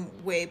standards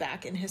from way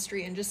back in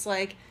history. And just,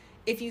 like,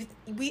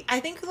 I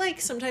think,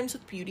 like, sometimes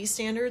with beauty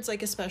standards,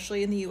 like,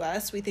 especially in the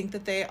US, we think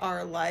that they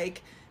are,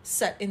 like,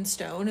 set in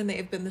stone and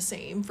they've been the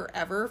same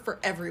forever for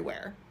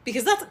everywhere.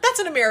 Because that's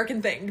an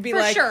American thing to be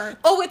like, sure.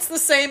 Oh, it's the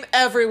same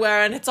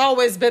everywhere and it's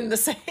always been the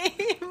same.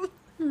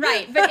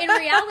 Right. But in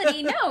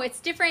reality, no, it's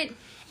different.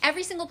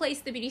 Every single place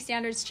the beauty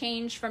standards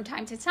change from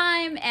time to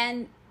time.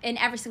 And in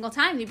every single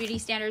time the beauty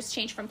standards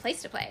change from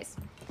place to place.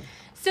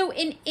 So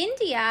in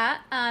India,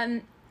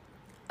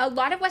 a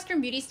lot of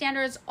Western beauty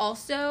standards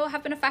also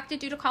have been affected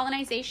due to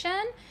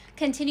colonization,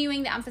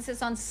 continuing the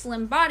emphasis on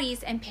slim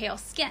bodies and pale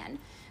skin.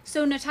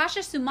 So Natasha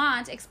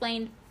Sumant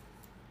explained,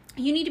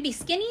 you need to be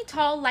skinny,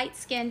 tall,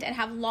 light-skinned, and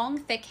have long,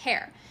 thick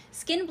hair.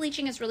 Skin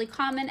bleaching is really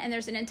common, and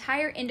there's an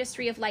entire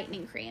industry of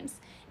lightening creams.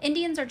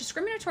 Indians are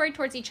discriminatory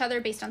towards each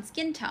other based on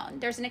skin tone.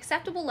 There's an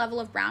acceptable level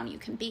of brown you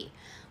can be.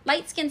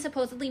 Light skin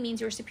supposedly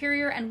means you're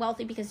superior and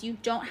wealthy because you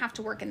don't have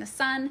to work in the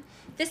sun.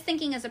 This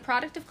thinking is a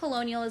product of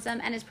colonialism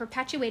and is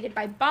perpetuated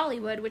by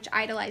Bollywood, which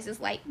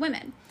idolizes light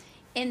women.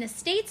 In the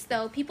States,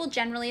 though, people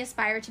generally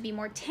aspire to be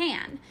more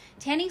tan.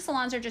 Tanning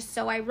salons are just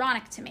so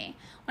ironic to me.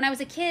 When I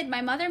was a kid,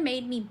 my mother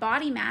made me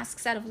body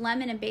masks out of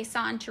lemon and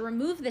besan to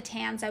remove the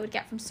tans I would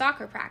get from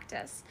soccer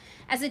practice.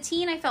 As a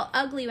teen, I felt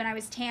ugly when I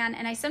was tan,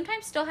 and I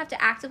sometimes still have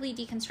to actively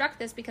deconstruct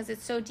this because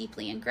it's so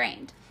deeply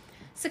ingrained.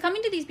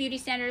 Succumbing to these beauty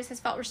standards has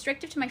felt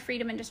restrictive to my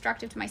freedom and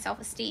destructive to my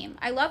self-esteem.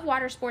 I love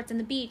water sports and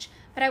the beach,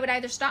 but I would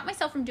either stop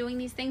myself from doing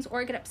these things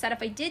or get upset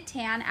if I did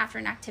tan after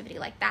an activity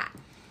like that.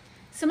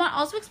 Sumant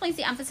also explains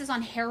the emphasis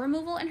on hair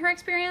removal in her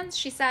experience.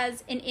 She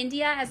says, in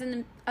India, as in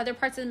the other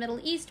parts of the Middle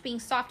East,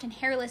 being soft and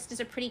hairless is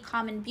a pretty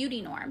common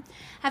beauty norm.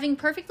 Having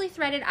perfectly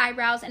threaded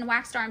eyebrows and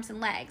waxed arms and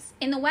legs.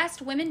 In the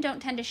West, women don't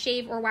tend to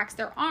shave or wax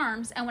their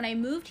arms, and when I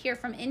moved here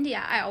from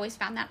India, I always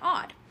found that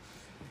odd.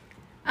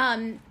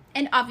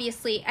 And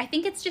obviously, I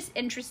think it's just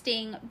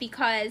interesting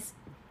because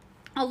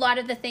a lot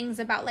of the things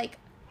about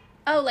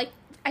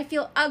I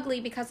feel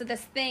ugly because of this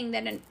thing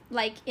that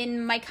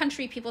in my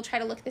country, people try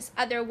to look this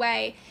other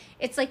way.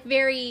 It's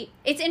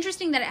it's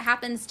interesting that it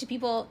happens to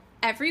people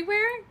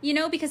everywhere,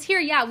 because here,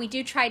 yeah, we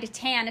do try to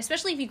tan,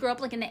 especially if you grew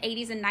up in the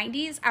 80s and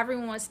 90s,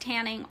 everyone was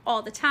tanning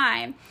all the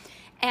time.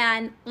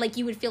 And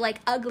you would feel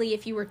ugly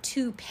if you were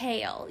too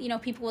pale.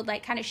 People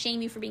would kind of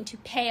shame you for being too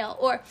pale.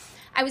 Or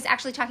I was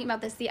actually talking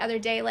about this the other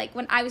day.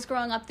 When I was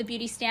growing up, the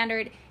beauty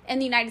standard in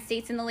the United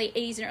States in the late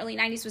 80s and early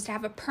 90s was to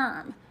have a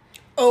perm.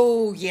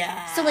 Oh,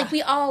 yeah. So,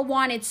 we all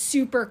wanted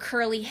super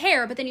curly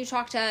hair, but then you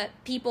talk to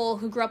people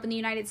who grew up in the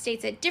United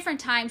States at different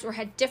times or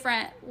had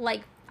different,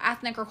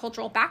 ethnic or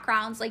cultural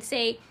backgrounds.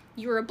 Say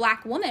you were a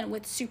black woman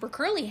with super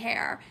curly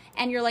hair,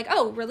 and you're like,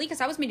 oh, really?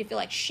 Because I was made to feel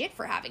like shit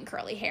for having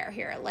curly hair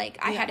here.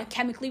 I had to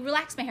chemically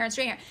relax my hair and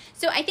straighten hair.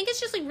 So, I think it's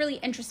just, really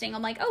interesting.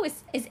 I'm like, oh,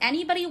 is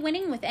anybody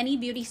winning with any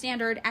beauty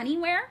standard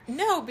anywhere?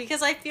 No,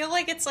 because I feel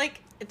like it's,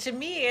 to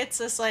me, it's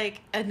just,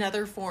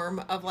 another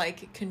form of,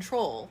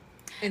 control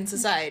in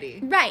society.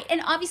 Right.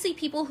 And obviously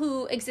people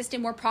who exist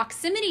in more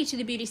proximity to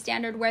the beauty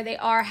standard where they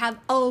are have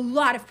a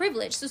lot of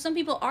privilege. So some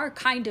people are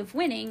kind of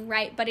winning,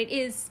 right? But it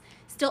is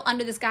still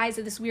under this guise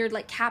of this weird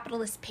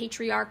capitalist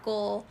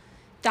patriarchal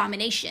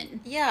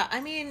domination. Yeah,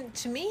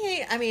 to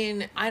me,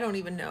 I don't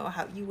even know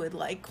how you would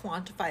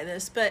quantify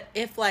this, but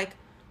if like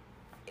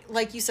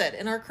you said,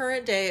 in our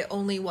current day,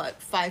 only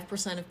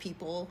 5% of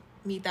people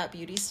meet that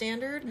beauty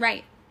standard.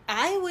 Right.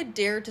 I would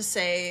dare to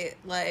say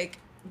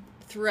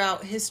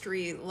throughout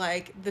history,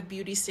 the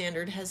beauty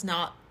standard has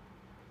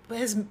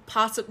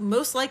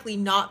most likely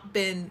not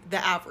been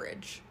the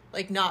average.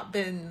 Not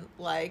been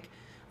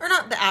or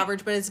not the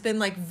average, but it's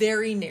been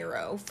very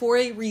narrow for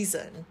a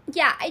reason.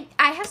 Yeah,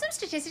 I have some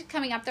statistics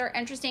coming up that are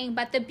interesting,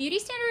 but the beauty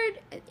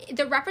standard,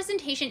 the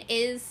representation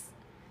is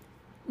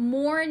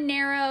more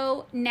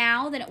narrow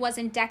now than it was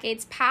in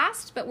decades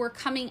past, but we're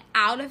coming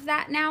out of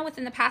that now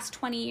within the past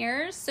 20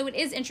 years. So it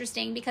is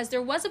interesting because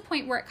there was a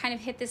point where it kind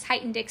of hit this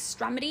heightened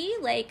extremity,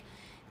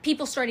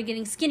 people started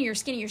getting skinnier,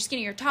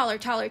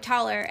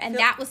 taller, and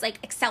that was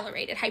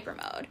accelerated hyper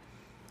mode.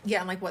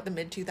 Yeah, in the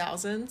mid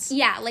 2000s.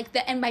 Yeah,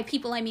 and by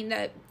people I mean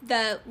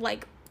the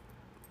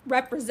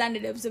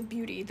representatives of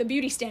beauty, the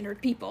beauty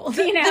standard people,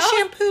 the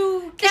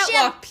shampoo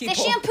catwalk people.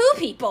 The shampoo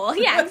people.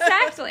 Yeah,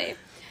 exactly.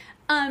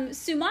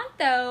 Sumant,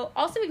 though,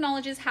 also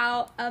acknowledges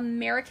how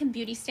American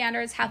beauty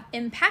standards have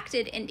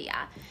impacted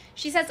India.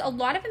 She says a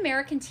lot of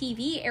American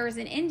TV airs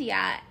in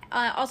India.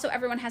 Also,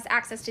 everyone has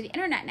access to the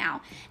internet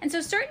now. And so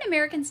certain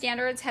American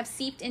standards have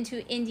seeped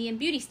into Indian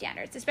beauty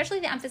standards, especially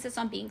the emphasis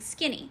on being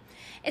skinny.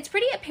 It's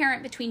pretty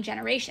apparent between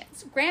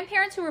generations.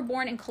 Grandparents who were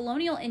born in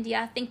colonial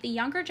India think the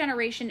younger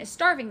generation is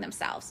starving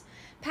themselves.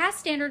 Past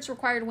standards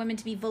required women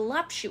to be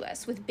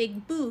voluptuous with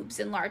big boobs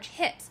and large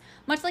hips,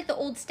 much like the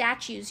old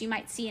statues you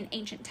might see in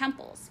ancient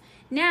temples.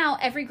 Now,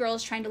 every girl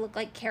is trying to look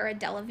like Cara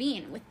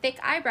Delevingne with thick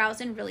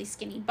eyebrows and really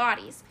skinny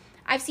bodies.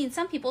 I've seen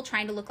some people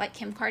trying to look like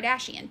Kim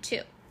Kardashian,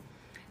 too.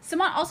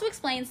 Sumant also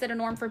explains that a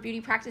norm for beauty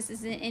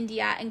practices in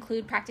India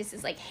include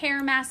practices like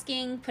hair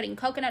masking, putting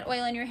coconut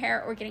oil in your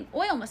hair, or getting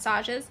oil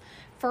massages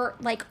for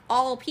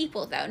all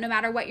people, though, no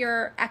matter what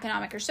your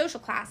economic or social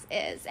class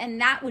is. And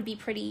that would be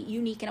pretty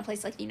unique in a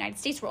place like the United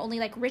States where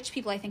only rich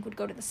people, I think, would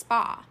go to the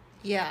spa.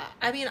 Yeah.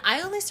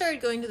 I only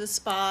started going to the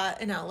spa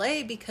in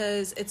LA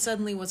because it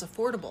suddenly was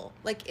affordable.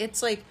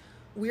 It's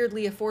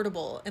weirdly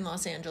affordable in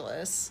Los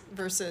Angeles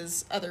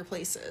versus other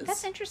places.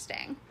 That's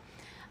interesting.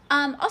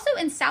 Also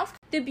in South,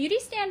 the beauty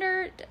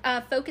standard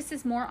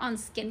focuses more on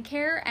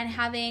skincare and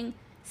having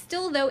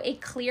still though a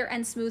clear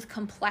and smooth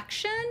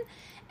complexion,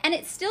 and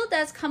it still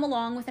does come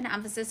along with an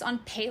emphasis on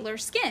paler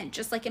skin,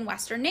 just like in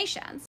Western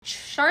nations.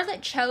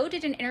 Charlotte Cho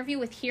did an interview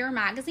with Here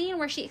magazine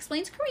where she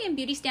explains Korean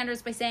beauty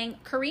standards by saying,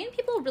 Korean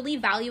people really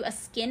value a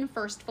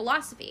skin-first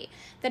philosophy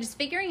that is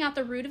figuring out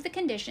the root of the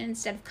condition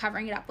instead of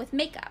covering it up with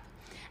makeup.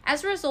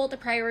 As a result, the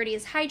priority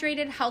is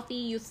hydrated, healthy,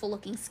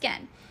 youthful-looking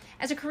skin.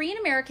 As a Korean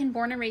American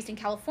born and raised in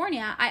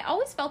California, I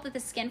always felt that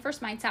the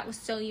skin-first mindset was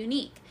so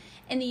unique.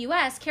 In the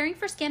US, caring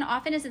for skin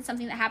often isn't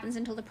something that happens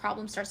until the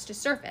problem starts to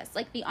surface,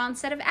 like the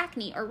onset of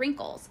acne or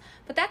wrinkles.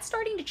 But that's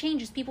starting to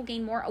change as people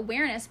gain more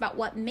awareness about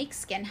what makes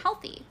skin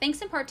healthy,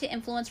 thanks in part to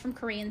influence from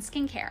Korean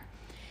skincare.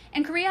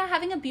 In Korea,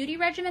 having a beauty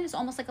regimen is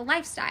almost like a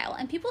lifestyle,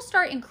 and people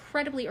start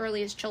incredibly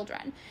early as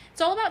children.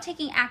 It's all about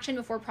taking action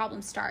before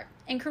problems start.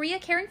 In Korea,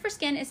 caring for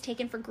skin is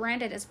taken for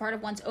granted as part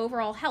of one's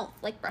overall health,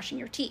 like brushing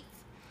your teeth.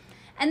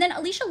 And then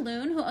Alicia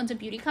Loon, who owns a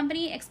beauty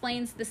company,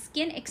 explains the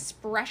skin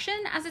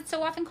expression, as it's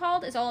so often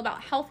called, is all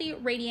about healthy,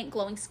 radiant,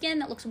 glowing skin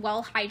that looks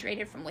well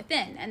hydrated from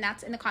within. And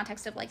that's in the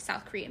context of like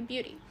South Korean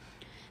beauty.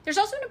 There's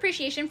also an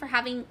appreciation for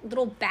having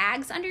little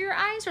bags under your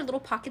eyes or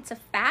little pockets of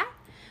fat,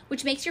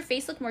 which makes your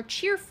face look more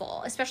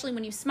cheerful, especially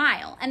when you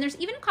smile. And there's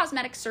even a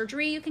cosmetic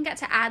surgery you can get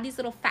to add these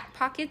little fat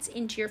pockets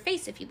into your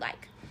face if you'd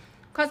like.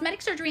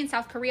 Cosmetic surgery in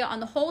South Korea on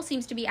the whole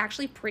seems to be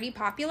actually pretty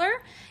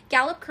popular.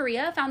 Gallup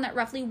Korea found that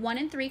roughly 1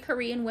 in 3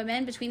 Korean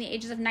women between the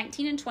ages of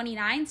 19 and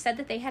 29 said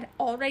that they had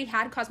already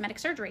had cosmetic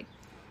surgery.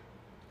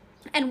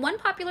 And one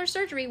popular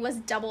surgery was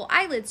double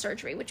eyelid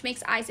surgery, which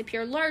makes eyes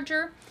appear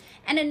larger,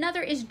 and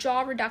another is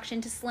jaw reduction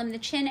to slim the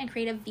chin and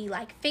create a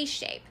V-like face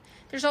shape.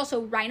 There's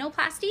also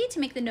rhinoplasty to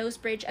make the nose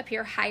bridge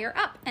appear higher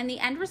up, and the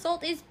end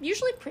result is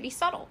usually pretty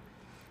subtle.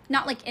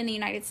 Not like in the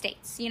United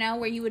States, you know,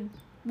 where you would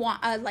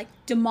want a like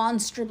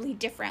demonstrably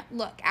different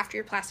look after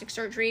your plastic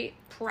surgery,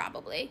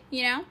 probably,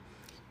 you know?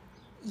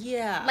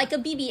 Yeah. Like a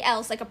BBL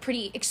is like a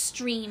pretty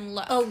extreme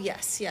look. Oh,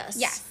 yes.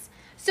 Yes.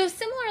 So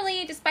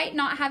similarly, despite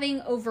not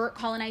having overt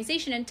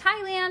colonization in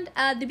Thailand,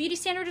 the beauty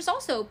standard is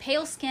also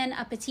pale skin,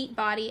 a petite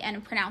body,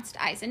 and pronounced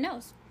eyes and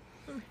nose.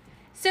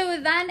 So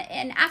then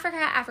in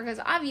Africa is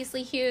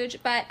obviously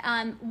huge, but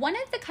one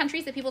of the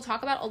countries that people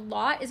talk about a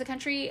lot is a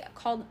country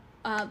called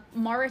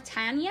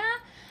Mauritania.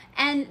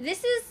 And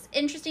this is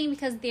interesting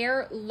because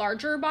their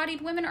larger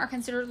bodied women are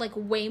considered like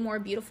way more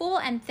beautiful,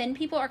 and thin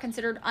people are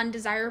considered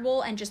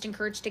undesirable and just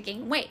encouraged to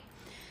gain weight.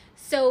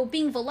 So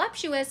being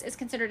voluptuous is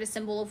considered a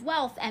symbol of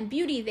wealth and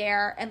beauty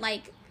there. And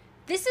like,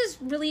 this is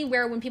really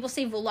where when people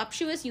say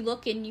voluptuous, you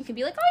look and you can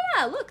be like, oh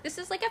yeah, look, this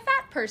is like a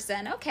fat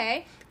person.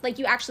 Okay. Like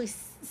you actually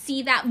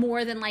see that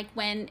more than like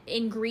when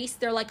in Greece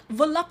they're like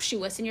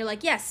voluptuous and you're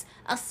like, yes,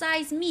 a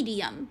size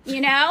medium, you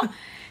know?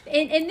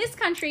 In this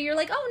country, you're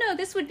like, oh no,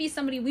 this would be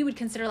somebody we would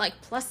consider like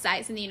plus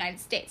size in the United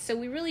States. So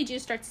we really do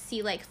start to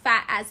see like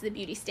fat as the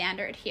beauty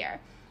standard here.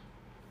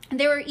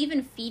 There were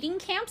even feeding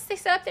camps they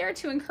set up there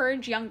to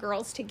encourage young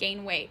girls to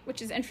gain weight,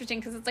 which is interesting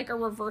because it's like a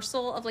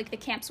reversal of like the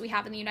camps we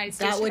have in the United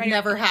States. That would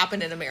never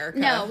happen in America.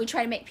 No, we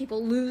try to make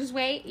people lose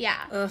weight. Yeah.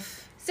 Ugh.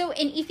 So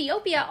in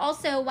Ethiopia,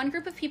 also, one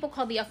group of people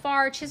called the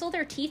Afar chisel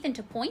their teeth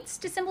into points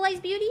to symbolize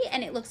beauty,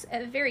 and it looks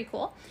very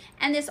cool.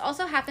 And this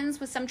also happens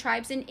with some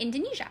tribes in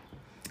Indonesia.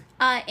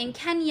 In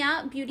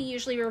Kenya, beauty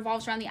usually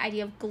revolves around the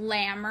idea of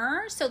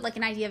glamour, so like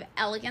an idea of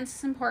elegance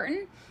is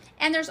important.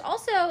 And there's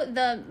also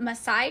the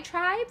Maasai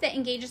tribe that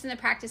engages in the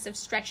practice of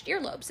stretched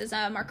earlobes as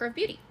a marker of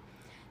beauty.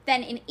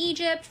 Then in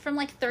Egypt, from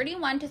like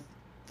 31 to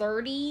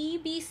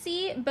 30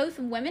 BC, both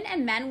women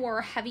and men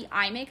wore heavy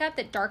eye makeup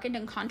that darkened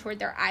and contoured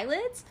their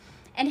eyelids,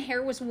 and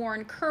hair was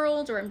worn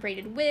curled or in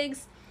braided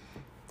wigs.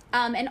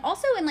 And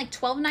also in like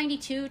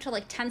 1292 to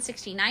like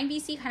 1069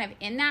 BC, kind of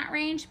in that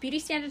range, beauty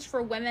standards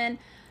for women,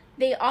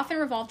 they often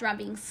revolved around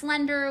being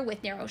slender,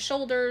 with narrow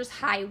shoulders,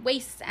 high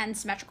waists, and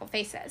symmetrical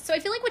faces. So I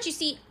feel like what you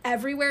see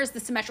everywhere is the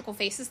symmetrical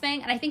faces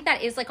thing, and I think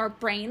that is like our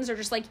brains are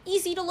just like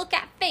easy to look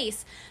at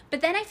face.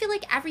 But then I feel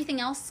like everything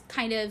else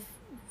kind of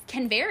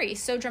can vary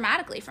so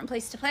dramatically from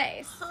place to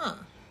place. Huh.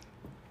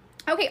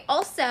 Okay,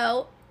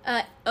 also,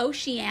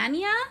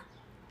 Oceania.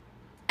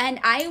 And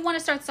I want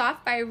to start this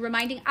off by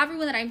reminding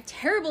everyone that I'm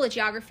terrible at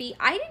geography.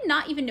 I did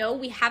not even know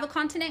we have a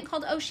continent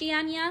called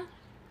Oceania.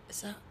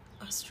 Is that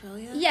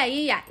Australia?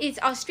 Yeah. It's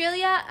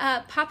Australia,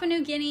 Papua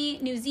New Guinea,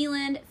 New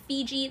Zealand,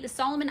 Fiji, the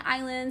Solomon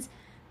Islands,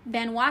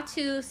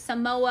 Vanuatu,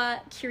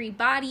 Samoa,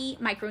 Kiribati,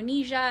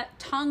 Micronesia,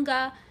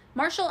 Tonga,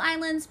 Marshall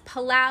Islands,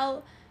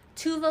 Palau,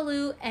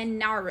 Tuvalu, and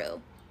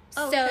Nauru.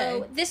 Okay.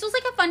 So this was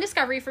like a fun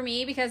discovery for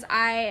me because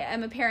I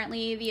am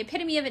apparently the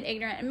epitome of an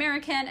ignorant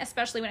American,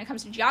 especially when it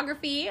comes to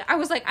geography. I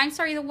was like, I'm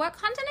sorry, the what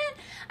continent?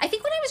 I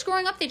think when I was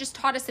growing up, they just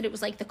taught us that it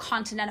was like the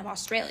continent of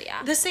Australia.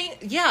 The same,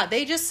 yeah,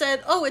 they just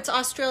said, oh, it's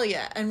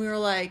Australia. And we were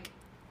like,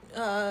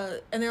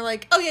 and they're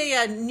like, oh,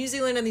 yeah, New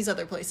Zealand and these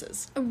other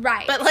places.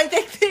 Right. But like,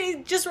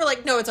 they just were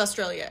like, no, it's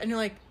Australia. And you're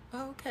like,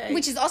 oh, okay.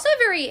 Which is also a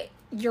very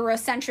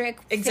Eurocentric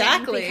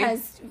exactly. thing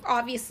because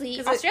obviously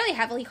Australia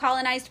heavily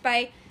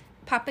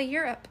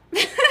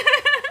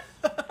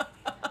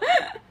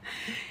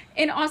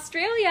In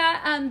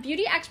Australia,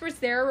 beauty experts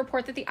there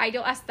report that the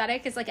ideal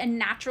aesthetic is like a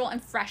natural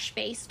and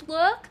fresh-faced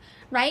look,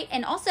 right?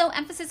 And also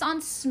emphasis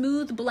on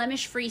smooth,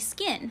 blemish-free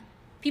skin.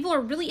 People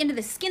are really into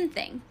the skin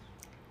thing.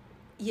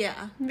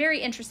 Yeah.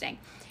 Very interesting.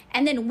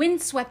 And then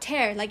windswept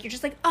hair, like you're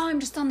just like, oh, I'm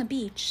just on the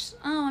beach.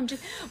 Oh, I'm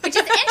just, which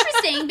is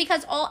interesting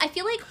because I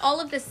feel like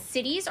all of the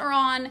cities are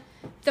on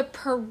the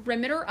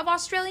perimeter of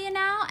Australia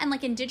now, and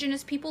like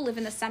Indigenous people live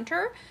in the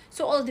center.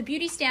 So all of the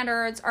beauty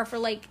standards are for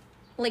like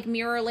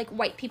mirror like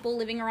white people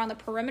living around the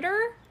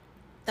perimeter.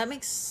 That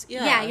makes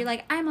yeah. Yeah, you're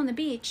like, I'm on the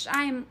beach.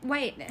 I'm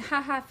white.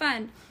 Haha,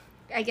 fun.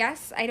 I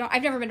guess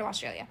I've never been to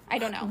Australia. I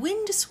don't know.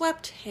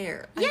 Windswept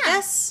hair. Yeah. I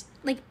guess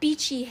like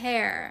beachy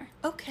hair.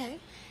 Okay.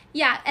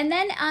 Yeah, and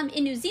then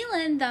in New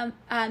Zealand, the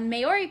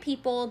Maori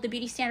people, the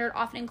beauty standard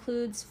often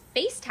includes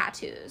face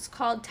tattoos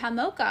called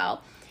tamoko.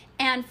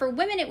 And for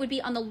women, it would be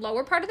on the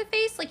lower part of the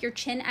face, like your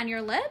chin and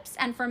your lips.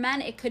 And for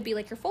men, it could be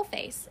like your full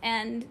face.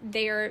 And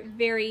they are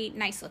very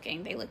nice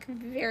looking. They look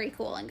very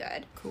cool and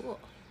good. Cool.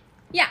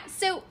 Yeah,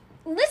 so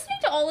listening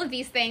to all of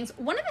these things,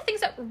 one of the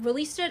things that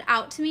really stood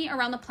out to me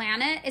around the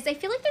planet is I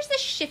feel like there's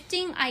this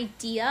shifting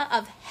idea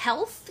of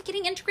health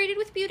getting integrated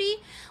with beauty.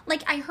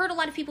 Like I heard a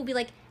lot of people be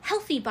like,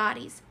 healthy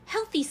bodies,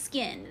 healthy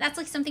skin. That's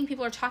like something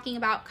people are talking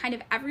about kind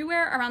of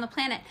everywhere around the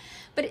planet.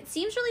 But it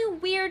seems really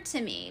weird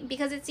to me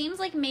because it seems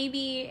like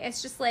maybe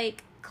it's just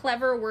like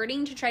clever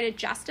wording to try to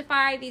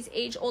justify these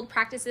age-old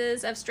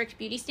practices of strict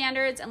beauty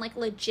standards and like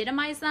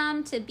legitimize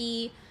them to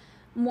be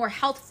more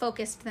health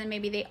focused than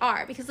maybe they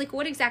are, because like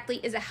what exactly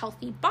is a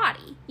healthy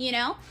body, you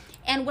know?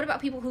 And what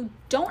about people who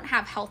don't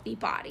have healthy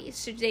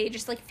bodies? Should they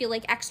just like feel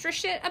like extra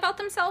shit about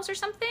themselves or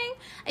something?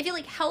 I feel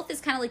like health is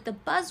kind of like the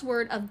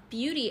buzzword of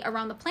beauty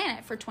around the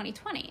planet for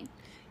 2020.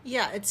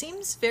 Yeah, it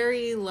seems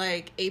very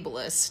like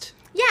ableist.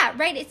 Yeah,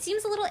 right. It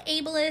seems a little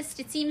ableist.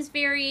 It seems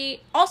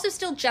very also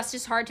still just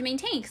as hard to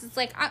maintain, because it's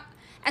like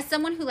as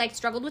someone who like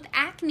struggled with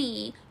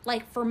acne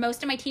like for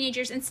most of my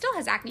teenagers and still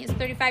has acne as a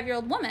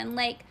 35-year-old woman,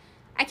 like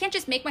I can't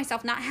just make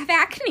myself not have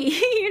acne,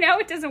 you know?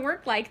 It doesn't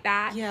work like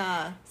that.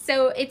 Yeah.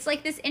 So it's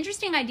like this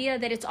interesting idea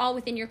that it's all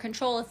within your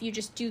control if you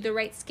just do the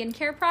right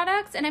skincare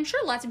products. And I'm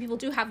sure lots of people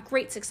do have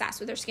great success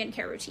with their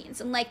skincare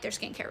routines and like their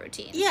skincare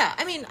routines. Yeah,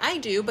 I mean, I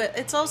do, but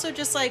it's also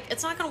just like,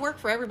 it's not going to work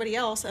for everybody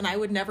else. And I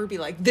would never be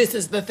like, this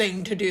is the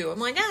thing to do. I'm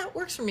like, yeah, it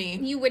works for me.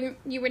 You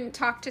wouldn't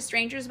talk to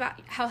strangers about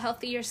how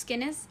healthy your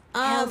skin is?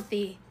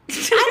 Healthy. I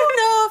don't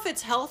know if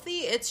it's healthy.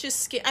 It's just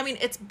skin. I mean,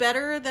 it's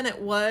better than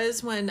it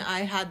was when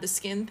I had the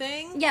skin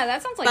thing. Yeah,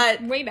 that sounds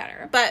like way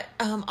better. But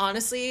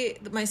honestly,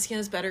 my skin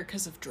is better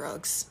because of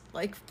drugs,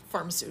 like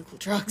pharmaceutical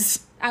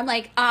drugs. I'm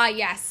like,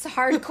 yes,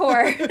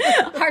 hardcore,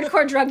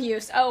 hardcore drug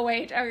use. Oh,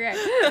 wait, okay.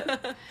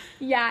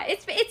 Yeah,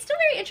 it's still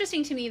very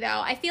interesting to me, though.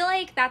 I feel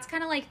like that's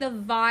kind of like the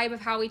vibe of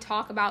how we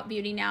talk about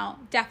beauty now,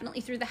 definitely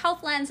through the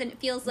health lens, and it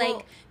feels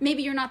like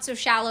maybe you're not so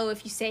shallow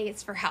if you say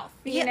it's for health,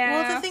 you know?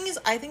 Well, the thing is,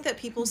 I think that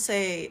people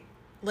say,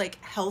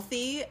 like,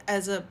 healthy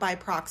as by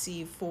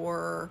proxy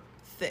for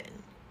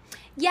thin.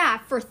 Yeah,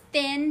 for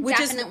thin,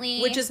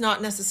 definitely. Which is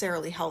not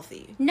necessarily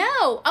healthy.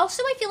 No.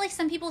 Also, I feel like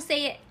some people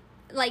say it,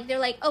 like, they're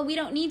like, oh, we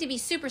don't need to be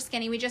super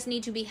skinny, we just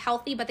need to be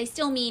healthy, but they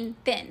still mean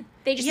thin.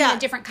 They just mean a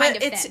different kind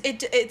of thin.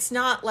 It's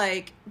not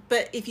like,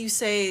 but if you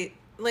say,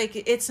 like,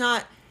 it's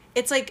not,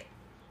 it's like,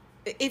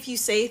 if you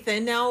say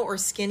thin now or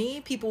skinny,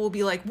 people will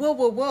be like,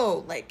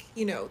 whoa, like,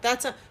 you know,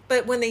 that's a,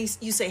 but when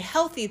you say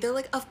healthy, they're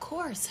like, of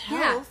course,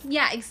 health.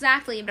 Yeah,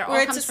 exactly. But it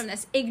all comes from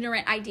this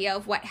ignorant idea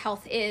of what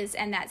health is,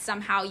 and that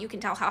somehow you can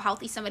tell how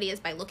healthy somebody is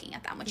by looking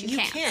at them, which you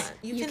can't.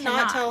 You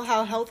cannot tell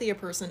how healthy a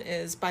person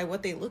is by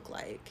what they look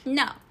like.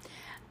 No.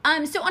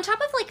 So on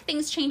top of like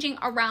things changing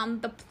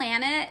around the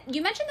planet,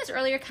 you mentioned this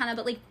earlier kind of,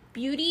 but like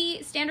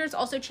beauty standards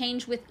also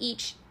change with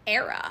each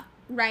era,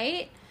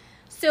 right?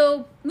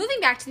 So moving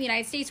back to the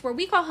United States, where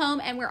we call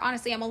home, and where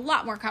honestly I'm a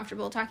lot more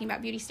comfortable talking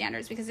about beauty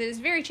standards, because it is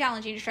very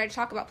challenging to try to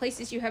talk about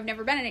places you have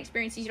never been and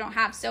experiences you don't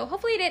have. So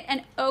hopefully I did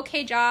an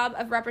okay job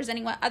of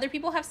representing what other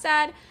people have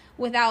said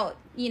without,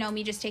 you know,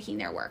 me just taking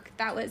their work.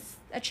 That was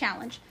a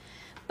challenge.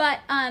 But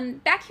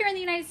back here in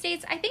the United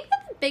States, I think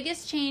that the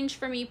biggest change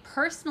for me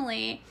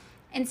personally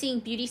and seeing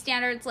beauty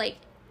standards like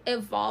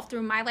evolve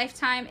through my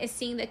lifetime is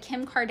seeing the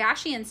Kim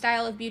Kardashian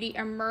style of beauty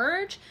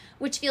emerge,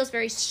 which feels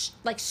very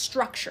like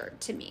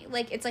structured to me.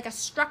 Like it's like a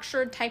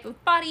structured type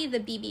of body, the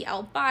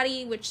BBL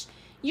body, which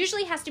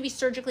usually has to be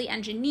surgically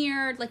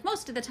engineered, like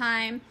most of the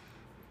time.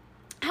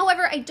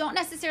 However, I don't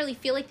necessarily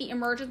feel like the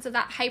emergence of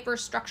that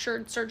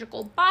hyper-structured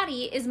surgical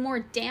body is more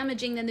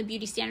damaging than the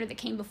beauty standard that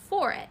came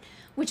before it,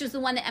 which was the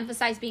one that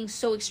emphasized being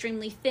so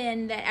extremely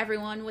thin that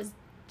everyone was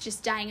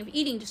just dying of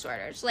eating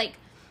disorders. Like,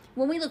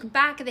 when we look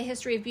back at the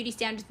history of beauty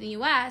standards in the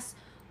U.S.,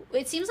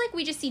 it seems like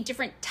we just see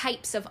different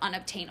types of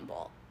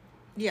unobtainable.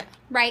 Yeah.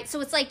 Right?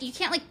 So it's like you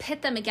can't like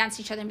pit them against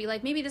each other and be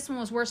like, maybe this one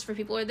was worse for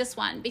people or this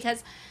one,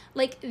 because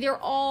like they're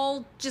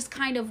all just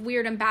kind of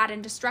weird and bad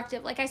and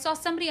destructive. Like I saw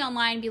somebody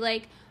online be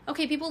like,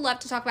 okay, people love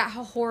to talk about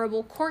how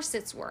horrible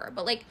corsets were,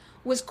 but like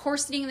was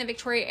corseting in the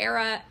Victoria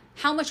era,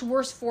 how much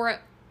worse for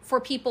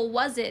people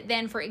was it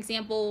than, for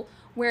example,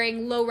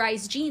 wearing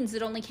low-rise jeans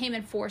that only came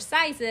in 4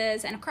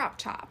 sizes and a crop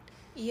top.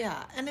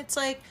 Yeah, and it's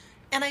like,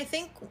 and I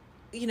think,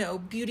 you know,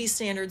 beauty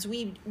standards,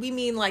 we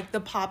mean like the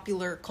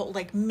popular cult,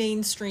 like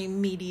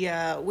mainstream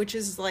media, which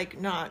is like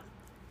not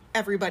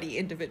everybody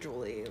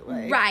individually.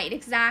 Like. Right,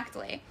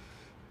 exactly.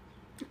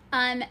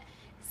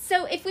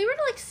 So if we were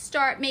to like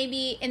start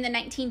maybe in the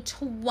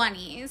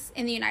 1920s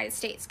in the United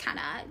States, kind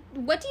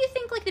of, what do you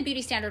think like the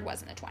beauty standard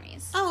was in the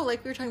 20s? Oh,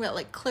 like we were talking about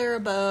like Clara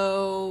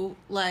Bow,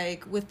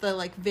 like with the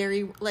like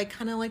very like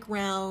kind of like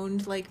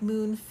round like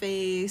moon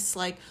face,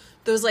 like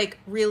those like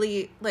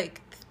really like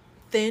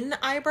thin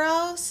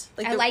eyebrows.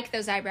 Like I like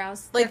those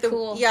eyebrows. Like They're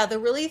cool. Yeah, the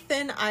really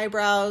thin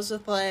eyebrows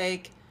with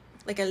like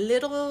a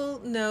little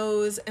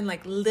nose and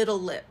like little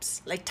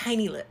lips, like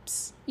tiny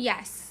lips.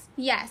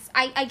 Yes,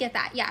 I get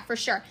that. Yeah, for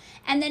sure.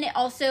 And then it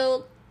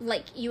also,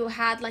 like, you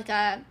had like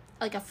a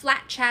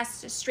flat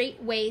chest, a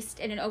straight waist,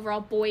 and an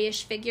overall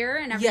boyish figure,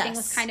 and everything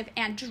was kind of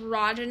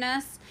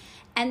androgynous.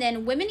 And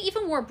then women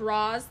even wore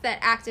bras that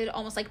acted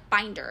almost like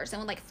binders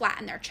and would like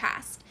flatten their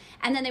chest.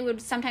 And then they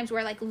would sometimes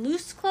wear like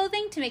loose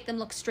clothing to make them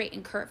look straight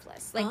and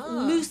curveless, like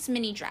loose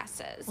mini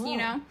dresses, you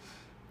know?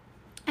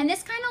 And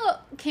this kind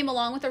of came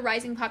along with the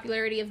rising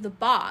popularity of the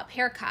bob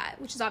haircut,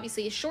 which is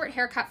obviously a short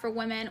haircut for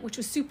women, which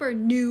was super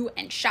new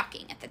and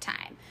shocking at the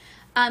time.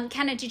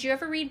 Kenna, did you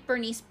ever read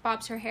Bernice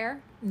Bobs Her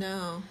Hair?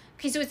 No.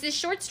 Okay, so it's this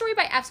short story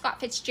by F. Scott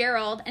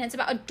Fitzgerald, and it's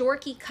about a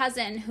dorky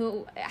cousin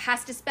who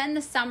has to spend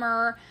the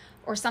summer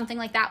or something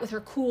like that with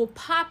her cool,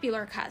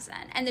 popular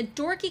cousin. And the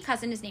dorky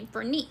cousin is named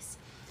Bernice.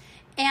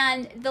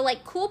 And the,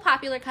 like, cool,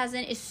 popular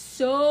cousin is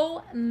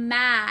so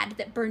mad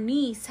that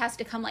Bernice has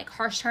to come, like,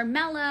 harsh her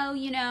mellow,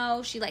 you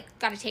know. She, like,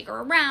 got to take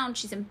her around.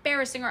 She's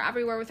embarrassing her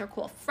everywhere with her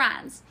cool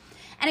friends.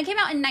 And it came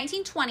out in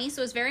 1920,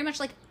 so it was very much,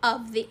 like,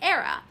 of the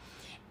era.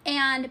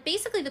 And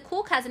basically the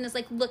cool cousin is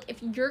like, look,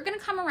 if you're going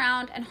to come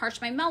around and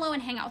harsh my mellow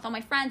and hang out with all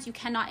my friends, you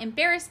cannot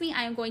embarrass me.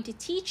 I am going to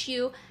teach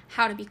you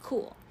how to be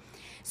cool.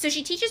 So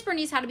she teaches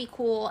Bernice how to be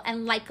cool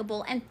and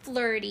likable and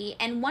flirty.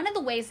 And one of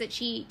the ways that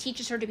she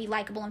teaches her to be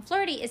likable and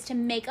flirty is to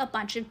make a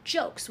bunch of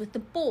jokes with the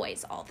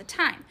boys all the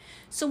time.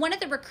 So one of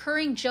the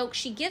recurring jokes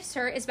she gives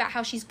her is about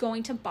how she's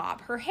going to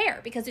bob her hair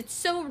because it's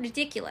so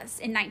ridiculous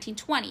in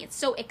 1920. It's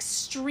so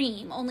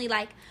extreme. Only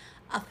like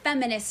a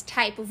feminist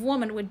type of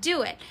woman would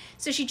do it.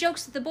 So she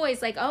jokes with the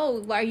boys like,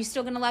 oh, are you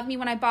still going to love me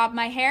when I bob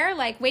my hair?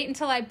 Like, wait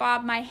until I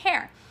bob my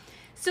hair.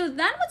 So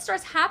then what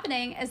starts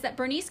happening is that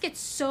Bernice gets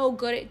so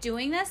good at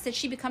doing this that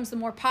she becomes the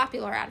more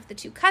popular out of the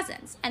two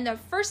cousins. And the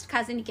first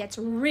cousin gets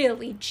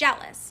really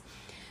jealous.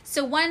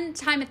 So one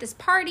time at this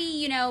party,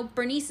 you know,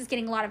 Bernice is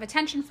getting a lot of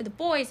attention for the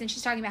boys and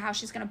she's talking about how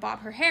she's going to bob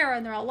her hair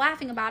and they're all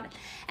laughing about it.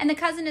 And the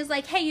cousin is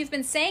like, hey, you've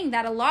been saying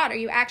that a lot. Are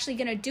you actually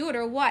going to do it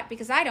or what?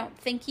 Because I don't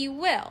think you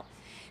will.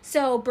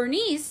 So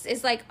Bernice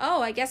is like,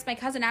 oh, I guess my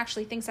cousin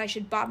actually thinks I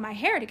should bob my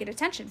hair to get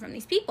attention from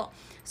these people.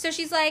 So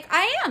she's like,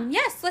 I am.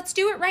 Yes, let's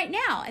do it right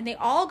now. And they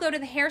all go to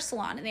the hair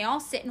salon and they all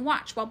sit and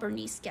watch while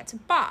Bernice gets a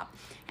bob.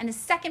 And the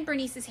second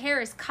Bernice's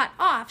hair is cut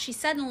off, she's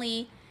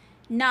suddenly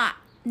not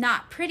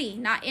pretty,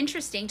 not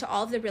interesting to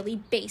all of the really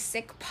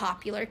basic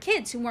popular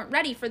kids who weren't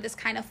ready for this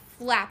kind of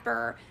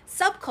flapper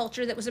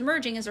subculture that was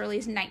emerging as early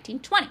as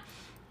 1920.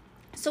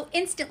 So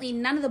instantly,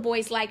 none of the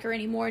boys like her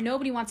anymore.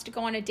 Nobody wants to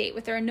go on a date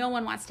with her. No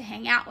one wants to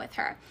hang out with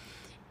her.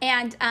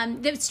 And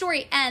the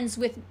story ends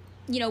with,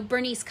 you know,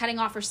 Bernice cutting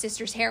off her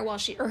sister's hair or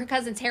her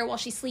cousin's hair while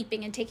she's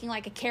sleeping and taking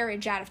like a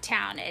carriage out of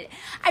town.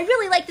 I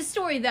really like the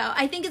story though.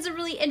 I think it's a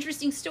really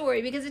interesting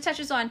story because it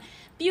touches on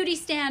beauty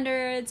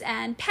standards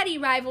and petty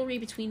rivalry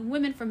between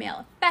women for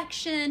male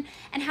affection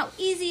and how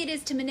easy it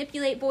is to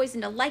manipulate boys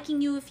into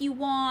liking you if you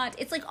want.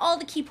 It's like all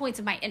the key points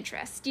of my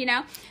interest, you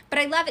know? But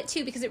I love it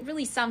too because it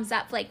really sums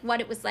up like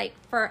what it was like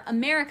for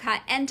America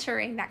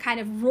entering that kind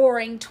of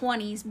roaring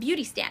 20s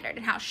beauty standard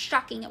and how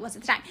shocking it was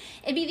at the time.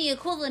 It'd be the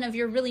equivalent of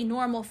your really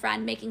normal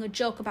friend making a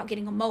joke about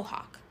getting a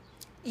mohawk.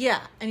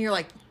 Yeah, and you're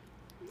like,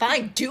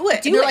 fine, do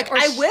it. And they're like,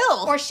 I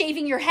will. Or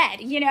shaving your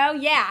head, you know?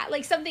 Yeah,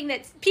 like something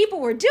that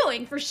people were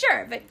doing for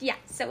sure. But yeah,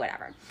 so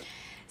whatever.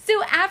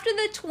 So after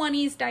the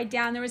 20s died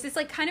down, there was this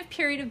like kind of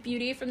period of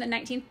beauty from the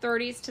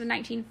 1930s to the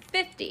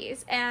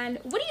 1950s. And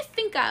what do you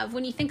think of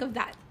when you think of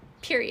that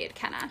period,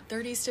 Kenna?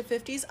 30s to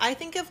 50s? I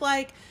think of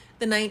like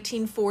the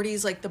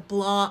 1940s, like the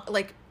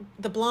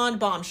blonde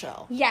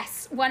bombshell.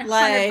 Yes,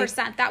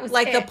 100%. That was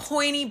like it. The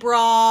pointy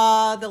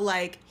bra, the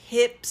like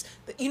hips,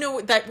 you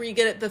know, that where you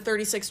get it, the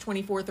 36,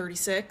 24,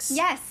 36.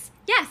 Yes,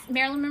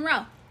 Marilyn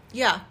Monroe.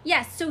 Yeah.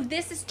 Yes, so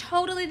this is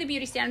totally the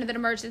beauty standard that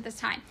emerged at this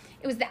time.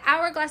 It was the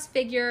hourglass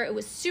figure, it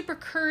was super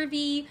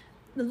curvy,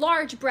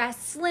 large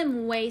breasts,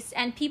 slim waist,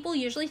 and people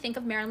usually think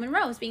of Marilyn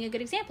Monroe as being a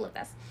good example of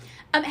this.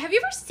 Have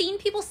you ever seen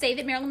people say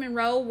that Marilyn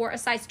Monroe wore a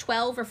size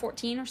 12 or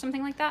 14 or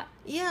something like that?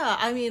 Yeah,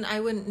 I mean, I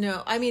wouldn't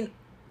know. I mean,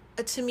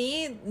 to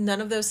me,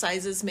 none of those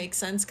sizes make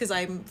sense because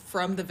I'm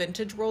from the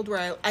vintage world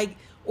where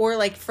or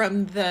like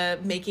from the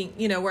making,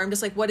 you know, where I'm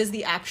just like, what is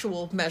the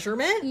actual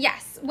measurement?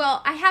 Yes.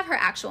 Well, I have her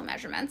actual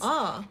measurements.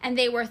 Ah. And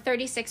they were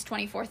 36,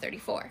 24,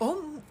 34.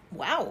 Oh,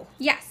 wow.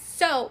 Yes.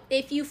 So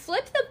if you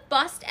flip the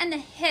bust and the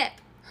hip,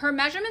 her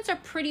measurements are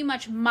pretty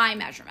much my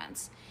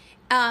measurements.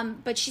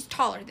 But she's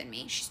taller than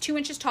me. She's 2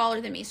 inches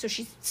taller than me. So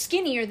she's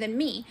skinnier than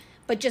me,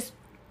 but just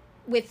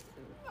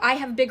I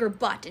have bigger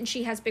butt and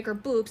she has bigger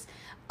boobs.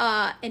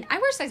 And I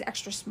wear a size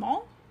extra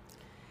small.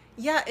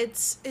 Yeah,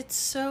 it's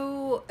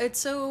so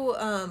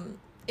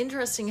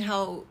interesting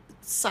how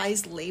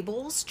size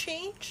labels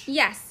change.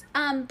 Yes.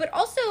 But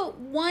also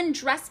one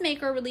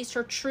dressmaker released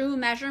her true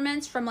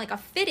measurements from like a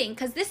fitting,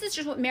 because this is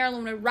just what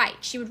Marilyn would write.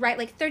 She would write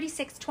like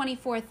 36,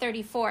 24,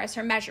 34 as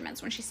her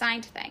measurements when she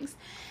signed things.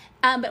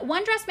 But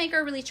one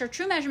dressmaker released her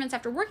true measurements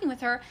after working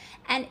with her,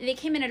 and they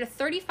came in at a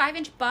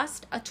 35-inch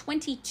bust, a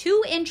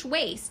 22-inch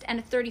waist, and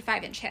a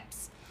 35-inch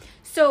hips.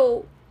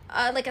 So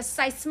like a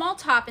size small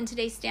top in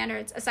today's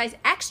standards, a size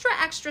extra,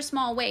 extra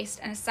small waist,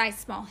 and a size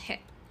small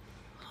hip.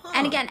 Huh.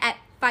 And again, at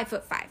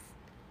 5'5".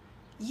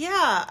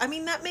 Yeah, I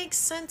mean, that makes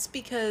sense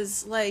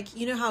because, like,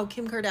 you know how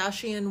Kim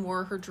Kardashian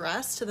wore her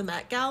dress to the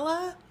Met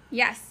Gala?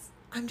 Yes.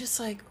 I'm just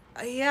like,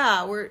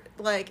 yeah, we're,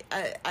 like,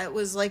 I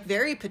was, like,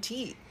 very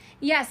petite.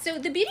 Yeah, so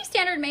the beauty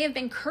standard may have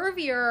been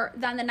curvier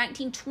than the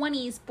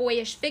 1920s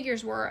boyish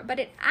figures were, but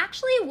it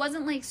actually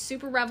wasn't, like,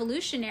 super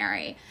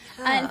revolutionary.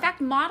 Yeah. In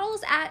fact,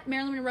 models at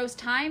Marilyn Monroe's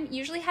time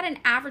usually had an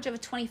average of a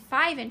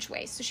 25-inch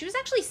waist, so she was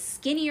actually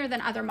skinnier than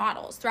other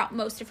models throughout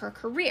most of her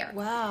career.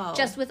 Wow.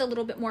 Just with a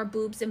little bit more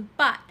boobs and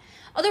butt.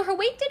 Although her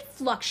weight did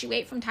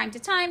fluctuate from time to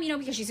time, you know,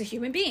 because she's a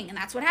human being, and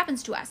that's what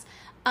happens to us.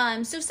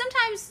 So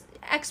sometimes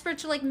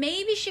experts are like,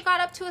 maybe she got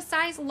up to a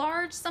size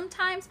large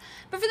sometimes,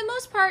 but for the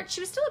most part, she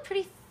was still a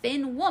pretty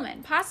thin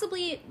woman,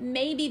 possibly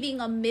maybe being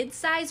a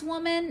mid-sized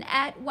woman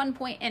at one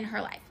point in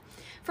her life.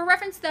 For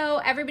reference, though,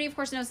 everybody, of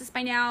course, knows this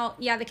by now.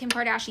 Yeah, the Kim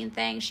Kardashian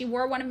thing. She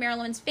wore one of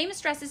Marilyn's famous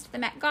dresses to the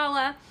Met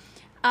Gala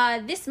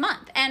this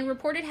month and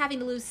reported having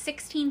to lose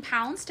 16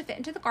 pounds to fit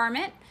into the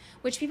garment,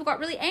 which people got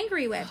really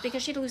angry with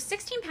because she had to lose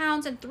 16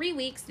 pounds in 3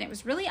 weeks, and it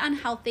was really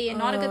unhealthy and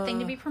not a good thing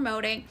to be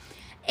promoting.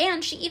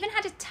 And she even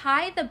had to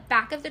tie the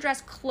back of the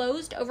dress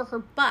closed over her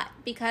butt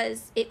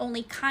because it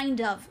only kind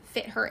of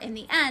fit her in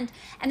the end.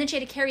 And then she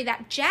had to carry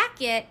that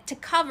jacket to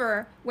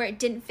cover where it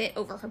didn't fit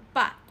over her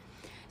butt.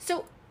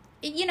 So,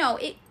 you know,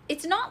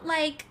 it's not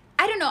like,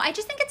 I don't know, I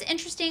just think it's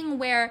interesting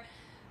where,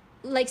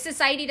 like,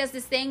 society does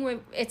this thing where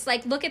it's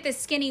like, look at this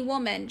skinny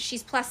woman,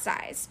 she's plus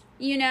sized,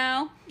 you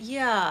know?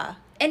 Yeah.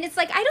 And it's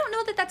like, I don't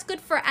know that that's good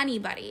for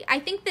anybody. I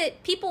think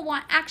that people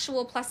want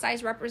actual plus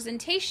size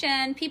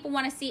representation. People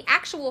want to see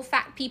actual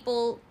fat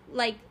people,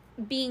 like,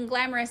 being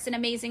glamorous and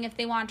amazing if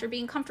they want, or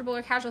being comfortable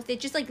or casual if they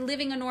just like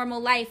living a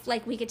normal life.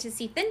 Like, we get to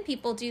see thin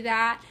people do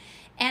that.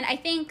 And I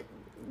think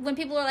when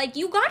people are like,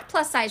 you got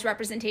plus size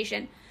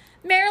representation,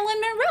 Marilyn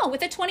Monroe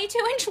with a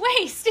 22-inch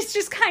waist, it's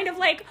just kind of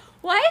like,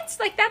 what?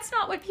 Like, that's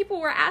not what people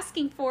were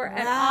asking for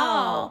at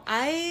all.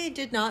 I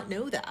did not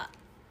know that.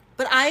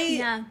 But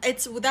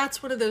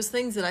that's one of those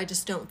things that I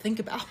just don't think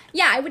about.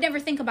 Yeah, I would never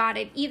think about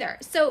it either.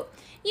 So,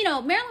 you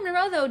know, Marilyn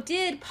Monroe, though,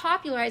 did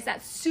popularize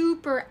that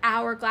super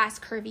hourglass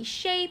curvy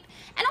shape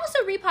and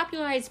also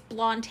repopularized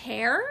blonde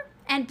hair,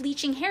 and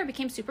bleaching hair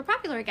became super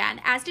popular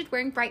again, as did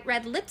wearing bright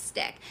red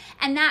lipstick.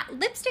 And that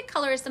lipstick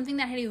color is something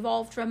that had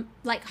evolved from,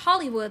 like,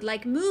 Hollywood,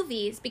 like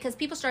movies, because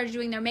people started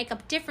doing their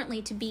makeup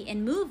differently to be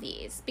in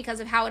movies because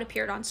of how it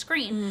appeared on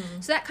screen.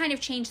 So that kind of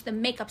changed the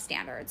makeup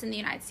standards in the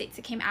United States.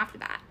 It came after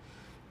that.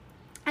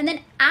 And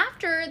then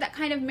after that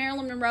kind of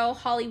Marilyn Monroe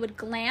Hollywood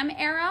glam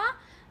era,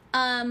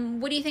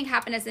 what do you think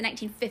happened as the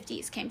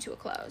 1950s came to a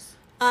close?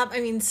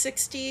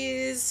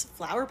 60s,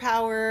 flower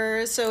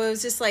power. So it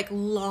was just like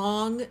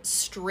long,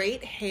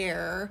 straight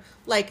hair,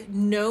 like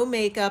no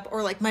makeup,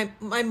 or like my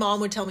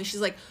mom would tell me,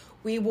 she's like,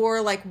 we wore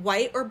like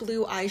white or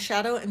blue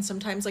eyeshadow and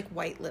sometimes like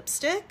white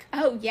lipstick.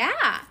 Oh,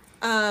 yeah.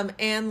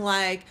 And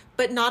like,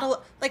 but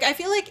not like, I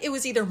feel like it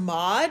was either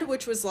Maude,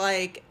 which was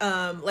like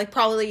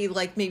probably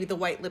like maybe the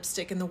white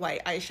lipstick and the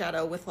white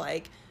eyeshadow with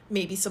like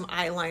maybe some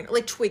eyeliner,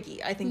 like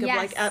Twiggy. I think of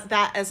like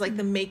that as like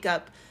the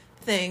makeup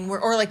thing,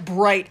 or like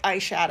bright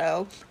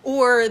eyeshadow,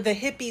 or the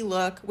hippie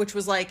look, which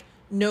was like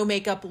no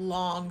makeup,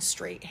 long,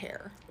 straight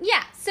hair.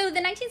 Yeah, so the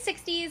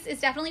 1960s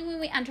is definitely when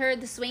we entered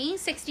the swinging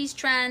 60s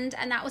trend,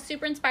 and that was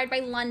super inspired by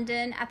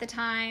London at the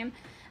time.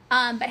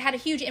 But had a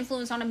huge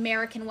influence on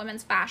American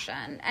women's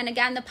fashion. And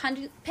again,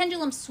 the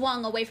pendulum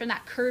swung away from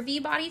that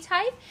curvy body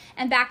type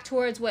and back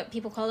towards what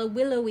people call a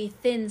willowy,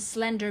 thin,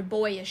 slender,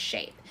 boyish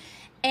shape.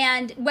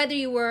 And whether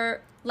you were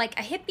like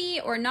a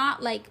hippie or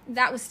not, like,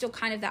 that was still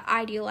kind of the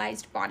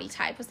idealized body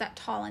type, was that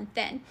tall and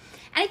thin.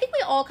 And I think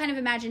we all kind of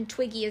imagine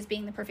Twiggy as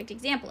being the perfect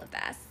example of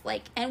this.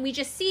 Like, and we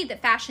just see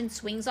that fashion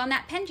swings on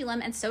that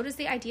pendulum, and so does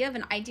the idea of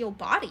an ideal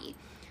body.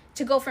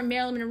 To go from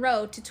Marilyn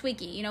Monroe to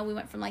Twiggy. You know, we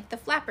went from like the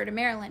flapper to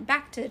Marilyn,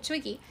 back to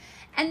Twiggy.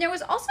 And there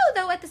was also,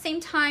 though, at the same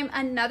time,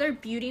 another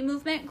beauty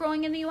movement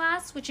growing in the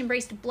U.S., which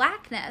embraced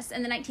blackness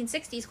in the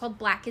 1960s, called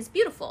Black is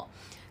Beautiful.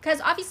 Because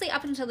obviously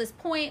up until this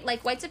point,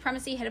 like, white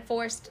supremacy had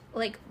forced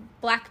like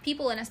black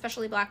people, and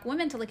especially black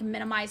women, to like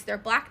minimize their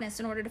blackness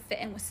in order to fit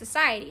in with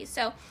society.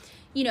 So,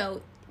 you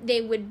know, they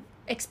would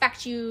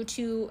expect you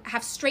to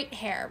have straight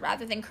hair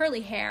rather than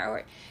curly hair,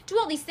 or do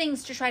all these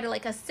things to try to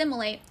like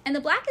assimilate. And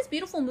the Black is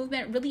Beautiful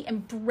movement really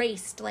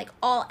embraced like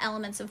all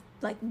elements of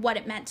like what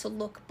it meant to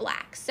look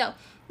Black. So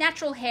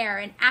natural hair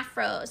and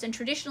afros and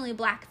traditionally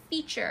Black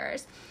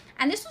features.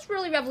 And this was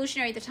really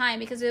revolutionary at the time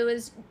because it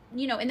was,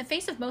 you know, in the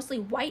face of mostly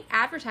white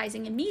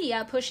advertising and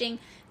media pushing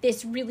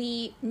this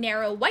really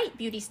narrow white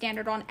beauty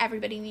standard on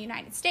everybody in the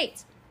United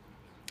States.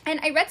 And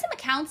I read some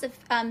accounts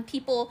of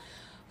people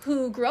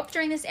who grew up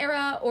during this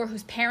era or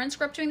whose parents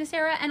grew up during this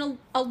era, and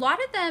a lot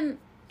of them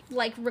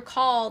like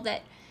recall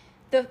that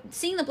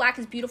seeing the Black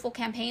is Beautiful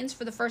campaigns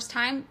for the first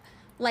time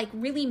like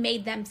really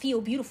made them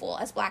feel beautiful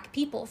as Black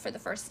people for the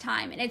first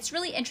time. And it's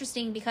really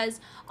interesting because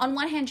on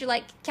one hand you're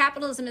like,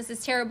 capitalism is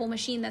this terrible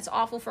machine that's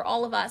awful for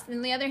all of us, and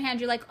on the other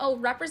hand you're like, oh,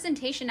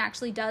 representation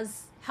actually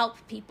does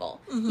help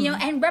people. You know,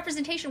 and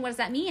representation, what does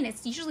that mean?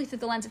 It's usually through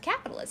the lens of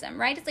capitalism,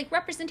 right? It's like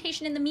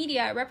representation in the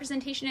media,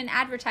 representation in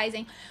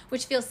advertising,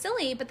 which feels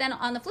silly, but then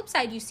on the flip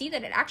side you see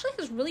that it actually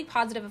has really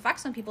positive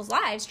effects on people's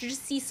lives to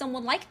just see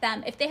someone like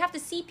them. If they have to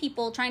see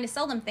people trying to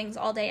sell them things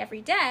all day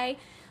every day,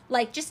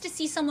 like just to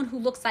see someone who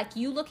looks like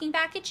you looking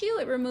back at you,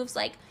 it removes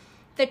like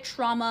the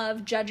trauma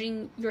of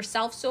judging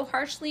yourself so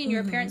harshly and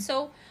your appearance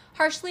so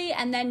harshly,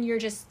 and then you're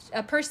just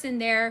a person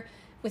there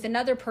with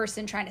another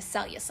person trying to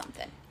sell you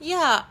something.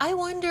 Yeah, I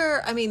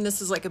wonder, I mean,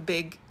 this is like a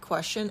big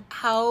question,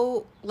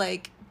 how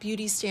like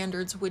beauty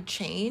standards would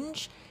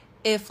change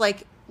if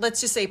like, let's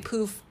just say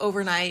poof,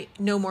 overnight,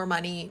 no more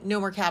money,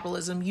 no more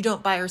capitalism, you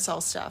don't buy or sell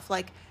stuff.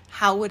 Like,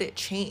 how would it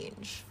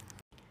change?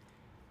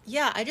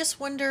 Yeah, I just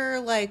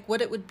wonder like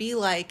what it would be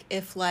like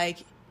if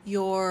like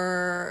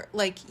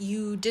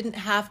you didn't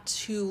have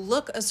to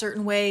look a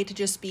certain way to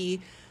just be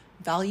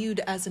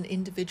valued as an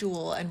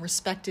individual and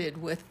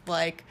respected with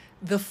like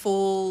the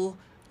full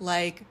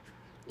like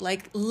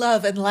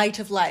love and light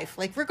of life,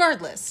 like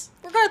regardless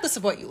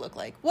of what you look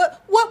like.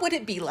 What would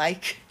it be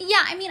like?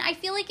 Yeah, I mean, I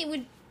feel like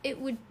it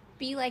would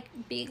be like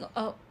being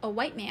a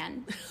white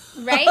man,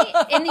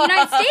 right? In the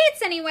United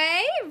States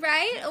anyway,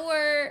 right?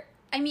 Or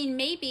I mean,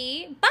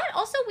 maybe, but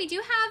also we do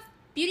have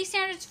beauty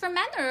standards for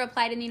men that are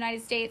applied in the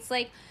United States.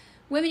 Like,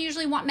 women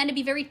usually want men to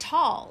be very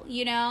tall,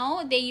 you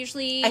know? They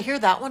usually... I hear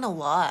that one a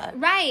lot.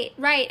 Right.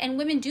 And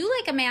women do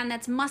like a man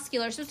that's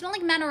muscular. So it's not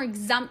like men are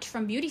exempt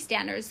from beauty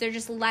standards. They're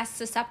just less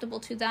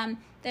susceptible to them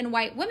than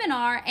white women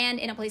are. And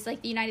in a place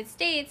like the United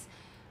States,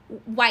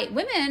 white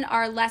women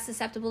are less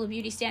susceptible to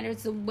beauty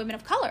standards than women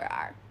of color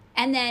are.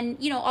 And then,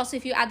 you know, also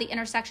if you add the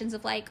intersections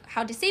of like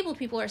how disabled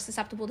people are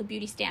susceptible to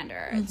beauty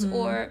standards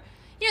or,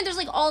 you know, there's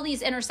like all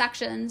these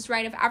intersections,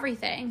 right, of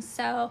everything.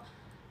 So...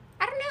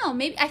 I don't know.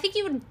 Maybe I think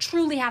you would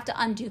truly have to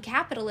undo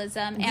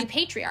capitalism and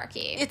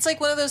patriarchy. It's like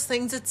one of those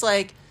things. It's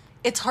like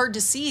it's hard to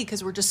see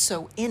because we're just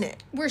so in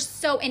it. We're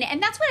so in it, and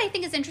that's what I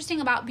think is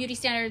interesting about beauty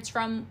standards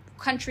from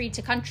country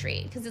to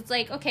country. Because it's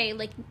like, okay,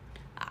 like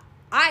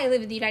I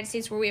live in the United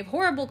States where we have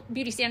horrible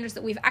beauty standards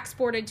that we've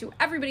exported to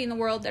everybody in the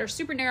world that are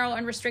super narrow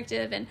and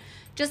restrictive, and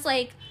just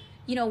like,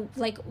 you know,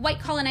 like white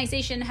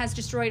colonization has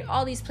destroyed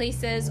all these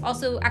places.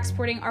 Also,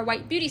 exporting our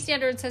white beauty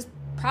standards has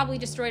probably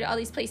destroyed all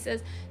these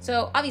places.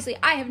 So obviously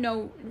I have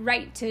no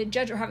right to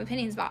judge or have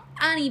opinions about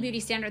any beauty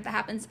standard that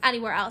happens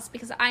anywhere else,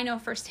 because I know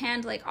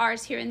firsthand like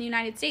ours here in the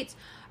United States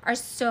are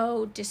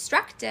so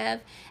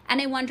destructive.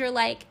 And I wonder,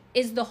 like,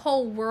 is the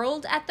whole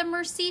world at the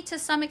mercy to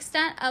some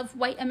extent of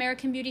white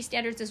American beauty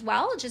standards as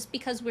well, just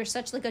because we're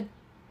such like a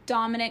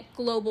dominant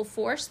global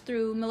force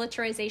through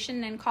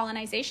militarization and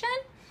colonization?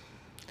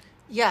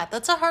 Yeah,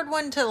 that's a hard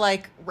one to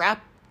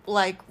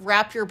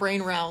wrap your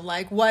brain around,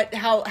 like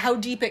how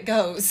deep it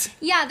goes.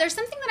 Yeah, there's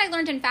something that I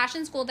learned in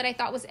fashion school that I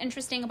thought was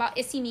interesting about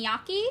Issey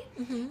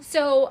Miyake.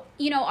 So,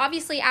 you know,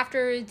 obviously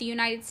after the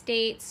United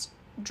States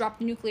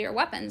dropped nuclear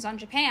weapons on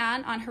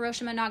Japan, on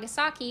Hiroshima and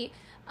Nagasaki,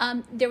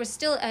 there was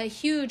still a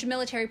huge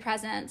military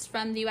presence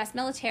from the U.S.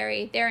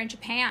 military there in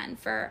Japan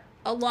for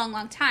a long,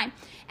 long time.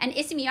 And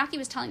Issey Miyake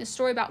was telling a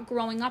story about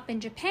growing up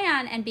in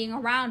Japan and being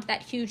around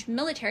that huge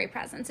military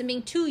presence and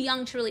being too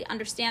young to really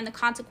understand the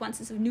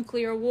consequences of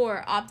nuclear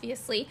war,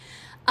 obviously,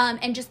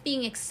 and just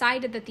being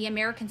excited that the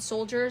American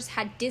soldiers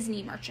had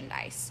Disney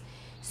merchandise.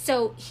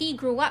 So he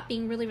grew up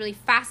being really, really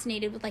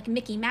fascinated with like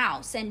Mickey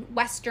Mouse and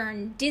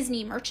Western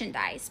Disney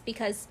merchandise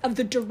because of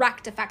the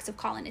direct effects of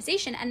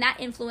colonization. And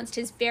that influenced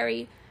his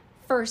very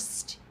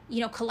first,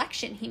 you know,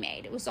 collection he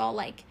made. It was all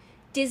like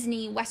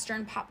Disney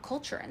Western pop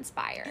culture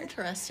inspired.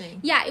 Interesting.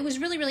 Yeah, it was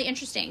really, really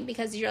interesting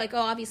because you're like, oh,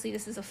 obviously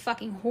this is a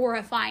fucking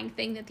horrifying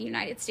thing that the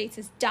United States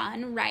has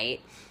done, right?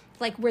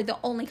 Like, we're the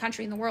only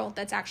country in the world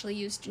that's actually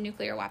used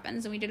nuclear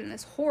weapons, and we did it in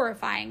this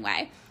horrifying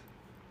way.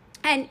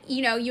 And,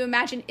 you know, you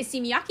imagine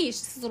Issey Miyake is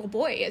just this little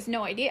boy. He has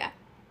no idea.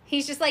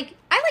 He's just like,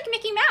 I like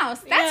Mickey Mouse.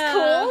 That's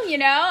cool, you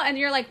know? And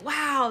you're like,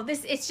 wow,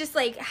 it's just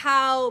like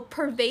how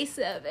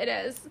pervasive it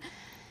is.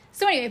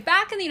 So anyway,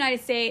 back in the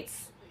United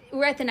States,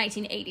 we're at the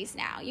 1980s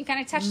now. You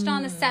kind of touched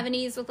on the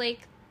 70s with like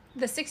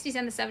the 60s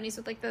and the 70s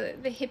with like the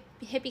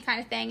hippie kind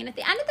of thing. And at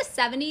the end of the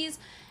 70s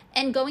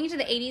and going into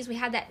the 80s, we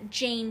had that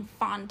Jane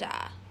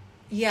Fonda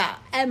Yeah.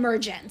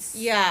 emergence.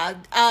 Yeah.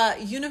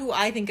 You know who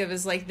I think of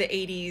as like the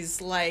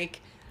 80s like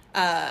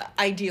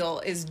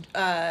ideal is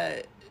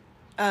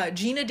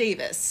Gina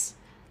Davis.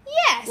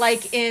 Yes.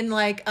 Like in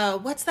like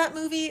what's that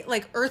movie?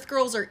 Like Earth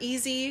Girls Are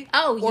Easy.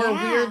 Oh, Or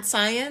yeah. Weird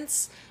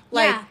Science.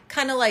 Like Yeah.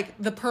 kind of like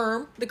the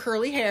perm, the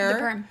curly hair. The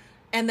perm.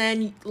 And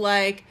then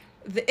like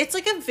it's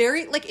like a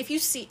very like if you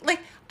see like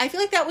I feel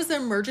like that was the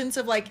emergence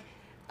of like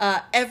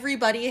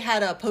everybody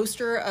had a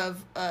poster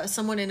of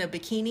someone in a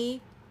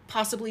bikini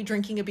possibly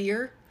drinking a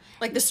beer.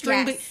 Like the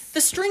string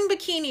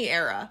bikini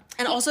era,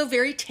 and also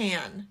very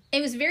tan.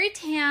 It was very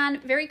tan,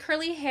 very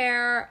curly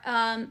hair,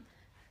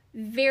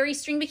 very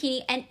string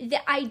bikini, and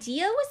the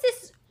idea was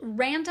this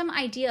random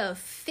idea of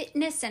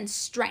fitness and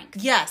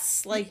strength.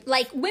 Yes, like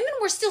women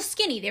were still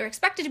skinny. They were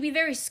expected to be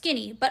very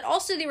skinny, but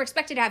also they were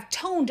expected to have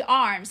toned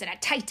arms and a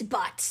tight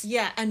butt.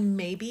 yeah, and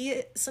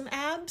maybe some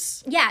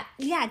abs. Yeah,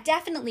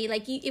 definitely.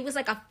 Like it was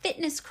like a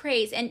fitness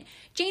craze, and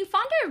Jane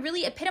Fonda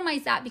really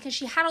epitomized that because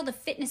she had all the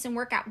fitness and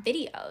workout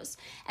videos.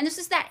 And this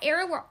is that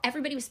era where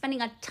everybody was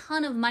spending a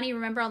ton of money,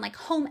 remember, on like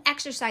home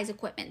exercise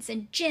equipments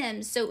and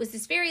gyms. So it was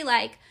this very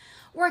like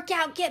work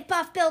out, get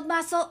buff, build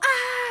muscle,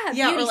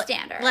 beauty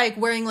standard. Like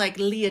wearing like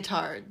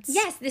leotards.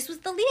 Yes, this was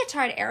the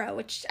leotard era,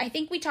 which I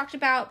think we talked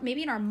about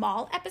maybe in our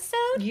mall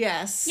episode.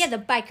 Yes. Yeah, the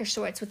biker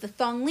shorts with the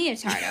thong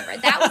leotard over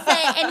it. That was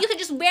it. And you could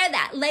just wear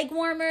that. Leg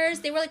warmers,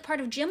 they were like part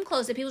of gym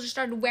clothes that people just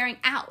started wearing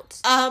out.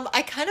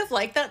 I kind of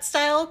like that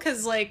style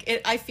because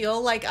like I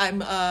feel like I'm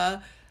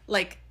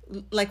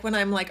like when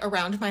I'm like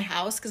around my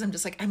house because I'm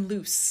just like I'm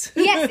loose.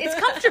 Yes, it's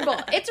comfortable.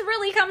 It's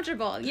really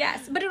comfortable.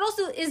 Yes, but it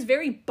also is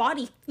very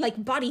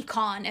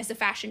bodycon as a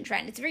fashion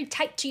trend. It's very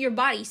tight to your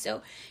body,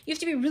 so you have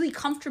to be really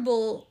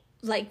comfortable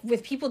like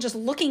with people just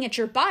looking at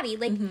your body.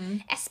 Like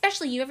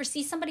especially you ever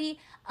see somebody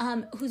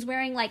who's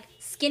wearing like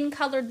skin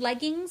colored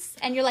leggings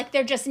and you're like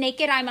they're just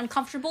naked, I'm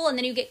uncomfortable, and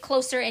then you get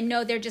closer and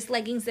no, they're just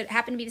leggings that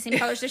happen to be the same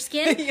color as their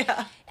skin.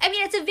 Yeah. I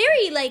mean, it's a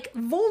very like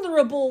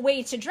vulnerable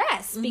way to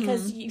dress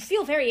because you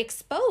feel very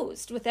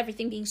exposed with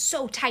everything being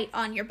so tight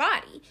on your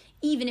body.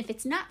 Even if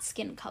it's not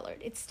skin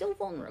colored, it's still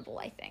vulnerable,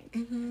 I think.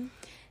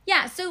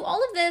 Yeah, so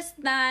all of this,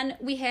 then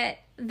we hit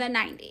the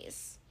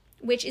 90s,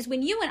 which is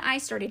when you and I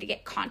started to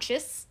get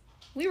conscious.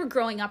 We were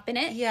growing up in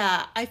it.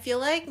 Yeah, I feel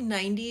like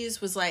 90s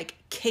was like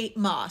Kate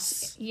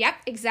Moss. Yep,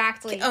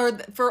 exactly.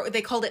 Or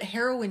they called it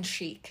heroin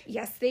chic.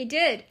 Yes, they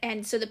did.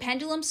 And so the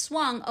pendulum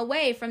swung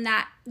away from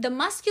that. The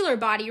muscular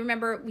body,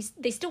 remember,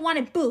 they still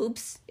wanted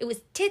boobs. It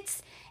was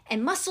tits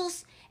and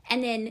muscles.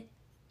 And then,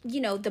 you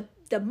know,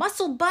 the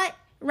muscle butt,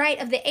 right,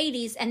 of the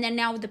 80s. And then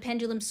now the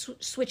pendulum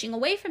switching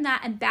away from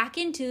that and back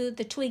into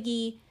the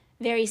twiggy,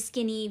 very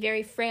skinny,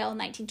 very frail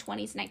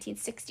 1920s,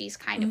 1960s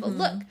kind of a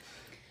look.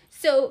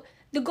 So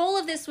the goal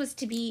of this was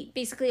to be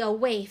basically a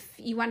waif.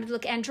 You wanted to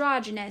look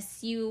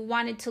androgynous. You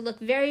wanted to look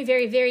very,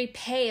 very, very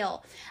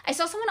pale. I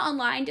saw someone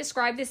online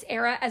describe this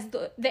era as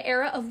the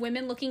era of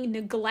women looking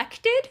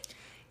neglected.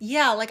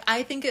 Yeah, like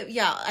I think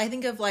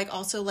of like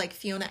also like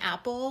Fiona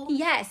Apple.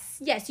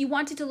 Yes. You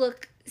wanted to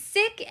look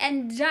sick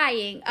and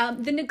dying.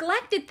 The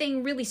neglected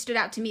thing really stood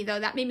out to me, though.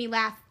 That made me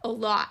laugh a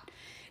lot.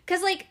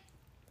 Because, like,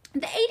 the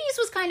 80s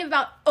was kind of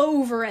about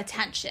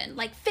over-attention,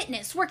 like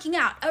fitness, working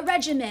out, a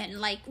regimen,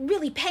 like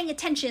really paying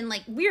attention,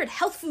 like weird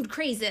health food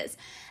crazes.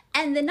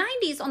 And the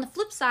 90s, on the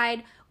flip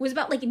side, was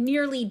about like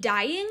nearly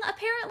dying,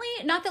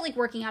 apparently. Not that like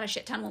working out a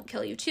shit ton won't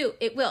kill you too.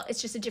 It will.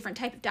 It's just a different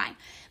type of dying.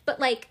 But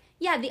like,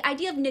 yeah, the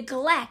idea of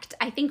neglect,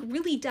 I think,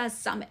 really does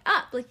sum it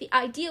up. Like the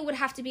idea would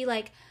have to be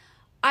like,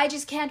 I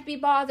just can't be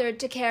bothered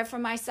to care for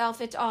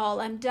myself at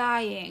all. I'm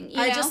dying. You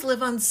know? I just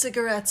live on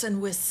cigarettes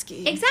and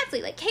whiskey.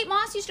 Exactly. Like Kate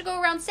Moss used to go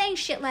around saying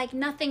shit like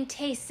nothing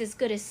tastes as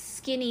good as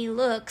skinny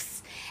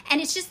looks. And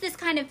it's just this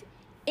kind of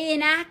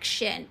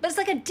inaction. But it's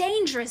like a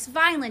dangerous,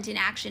 violent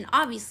inaction,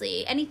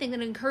 obviously. Anything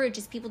that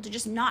encourages people to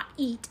just not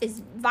eat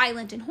is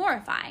violent and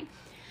horrifying.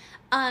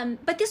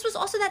 But this was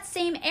also that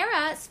same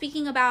era,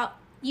 speaking about,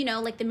 you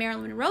know, like the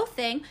Marilyn Monroe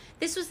thing.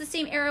 This was the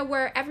same era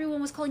where everyone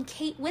was calling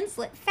Kate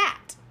Winslet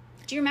fat.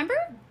 Do you remember?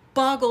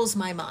 Boggles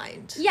my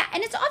mind. Yeah,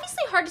 and it's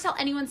obviously hard to tell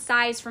anyone's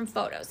size from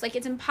photos. Like,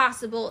 it's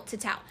impossible to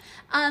tell.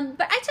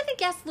 But I took a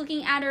guess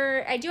looking at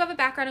her. I do have a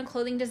background in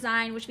clothing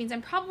design, which means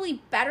I'm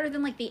probably better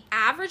than, like, the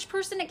average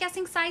person at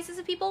guessing sizes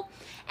of people.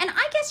 And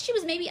I guessed she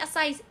was maybe a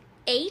size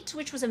 8,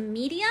 which was a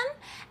medium.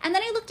 And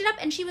then I looked it up,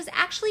 and she was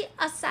actually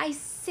a size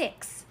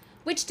 6,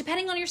 which,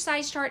 depending on your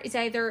size chart, is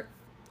either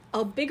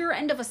a bigger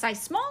end of a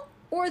size small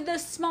or the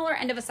smaller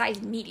end of a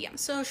size medium.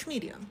 So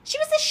schmedium. She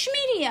was a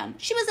schmedium.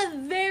 She was a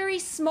very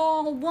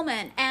small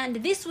woman. And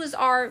this was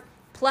our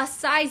plus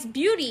size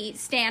beauty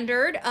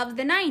standard of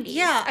the 90s.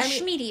 Yeah. A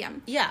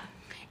schmedium. Yeah.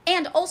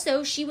 And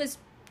also she was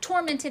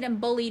tormented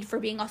and bullied for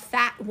being a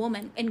fat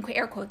woman, in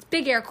air quotes,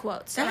 big air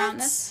quotes around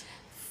this. That's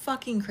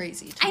fucking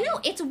crazy. I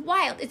know, it's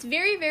wild. It's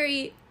very,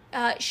 very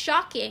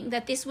shocking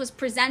that this was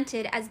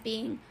presented as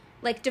being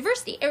like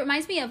diversity. It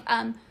reminds me of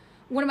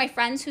one of my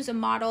friends who's a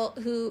model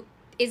who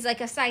is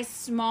like a size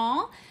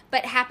small,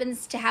 but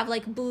happens to have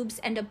like boobs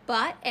and a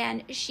butt.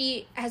 And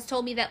she has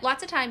told me that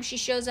lots of times she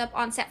shows up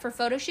on set for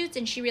photo shoots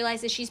and she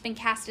realizes she's been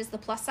cast as the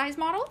plus size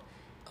model.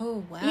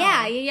 Oh, wow.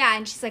 Yeah.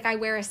 And she's like, I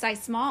wear a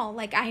size small.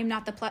 Like, I am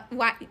not the plus.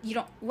 What? You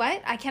don't,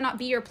 what? I cannot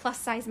be your plus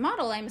size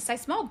model. I'm a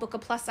size small. Book a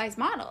plus size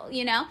model,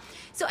 you know?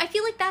 So I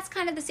feel like that's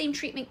kind of the same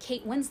treatment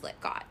Kate Winslet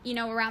got, you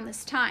know, around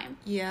this time.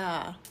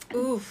 Yeah.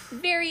 Oof.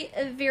 Very,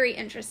 very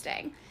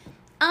interesting.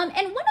 And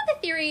one of the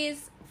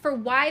theories for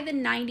why the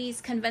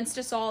 90s convinced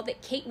us all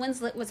that Kate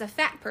Winslet was a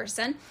fat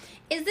person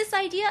is this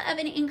idea of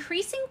an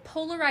increasing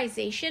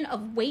polarization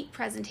of weight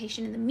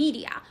presentation in the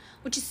media,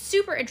 which is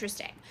super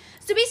interesting.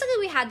 So basically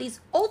we had these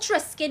ultra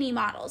skinny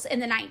models in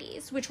the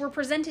 90s, which were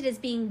presented as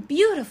being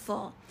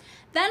beautiful.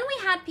 Then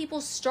we had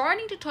people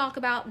starting to talk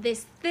about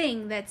this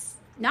thing that's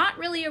not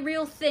really a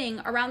real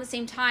thing around the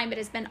same time, but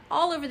has been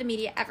all over the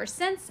media ever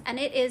since, and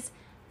it is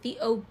the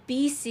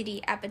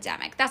obesity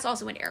epidemic. That's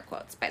also in air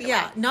quotes, by the way.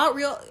 Yeah, not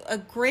real. A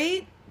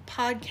great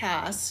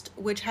podcast,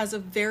 which has a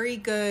very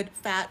good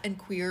fat and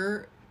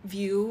queer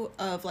view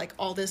of like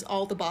all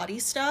the body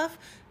stuff.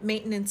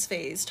 Maintenance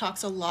Phase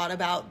talks a lot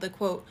about the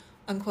quote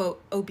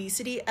unquote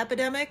obesity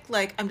epidemic.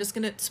 Like, I'm just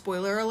gonna,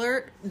 spoiler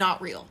alert,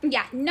 not real.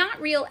 Yeah, not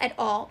real at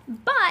all.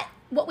 But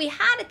what we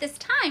had at this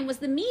time was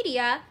the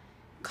media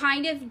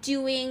kind of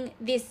doing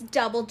this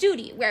double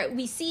duty where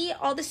we see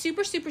all the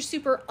super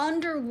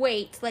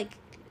underweight, like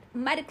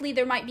medically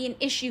there might be an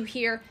issue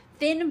here,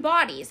 thin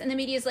bodies, and the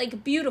media is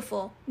like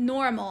beautiful,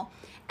 normal.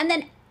 And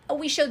then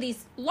we show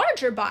these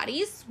larger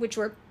bodies, which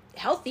were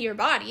healthier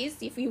bodies,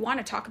 if you want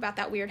to talk about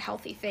that weird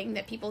healthy thing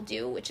that people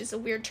do, which is a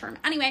weird term.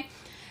 Anyway,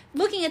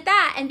 looking at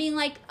that and being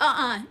like,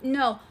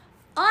 no,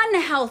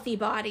 unhealthy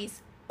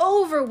bodies,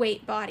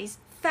 overweight bodies,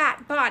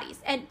 fat bodies.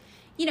 And,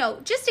 you know,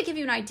 just to give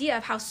you an idea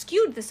of how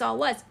skewed this all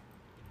was,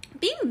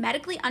 being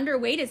medically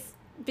underweight is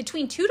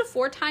between 2 to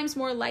 4 times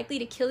more likely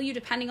to kill you,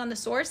 depending on the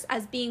source,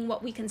 as being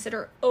what we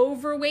consider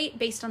overweight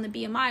based on the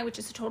BMI, which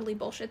is a totally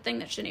bullshit thing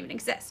that shouldn't even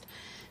exist.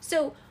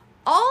 So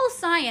all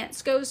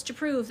science goes to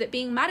prove that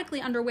being medically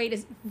underweight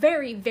is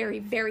very, very,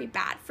 very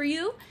bad for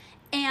you.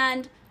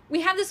 And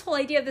we have this whole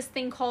idea of this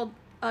thing called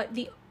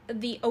the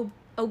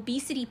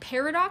obesity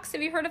paradox.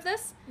 Have you heard of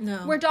this? No.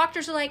 Where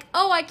doctors are like,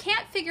 oh, I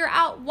can't figure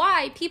out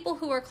why people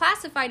who are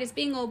classified as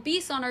being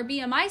obese on our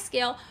BMI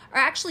scale are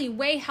actually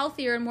way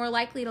healthier and more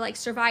likely to like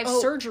survive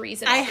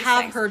surgeries. And all I these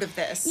have things. heard of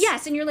this.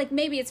 Yes, and you're like,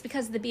 maybe it's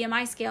because the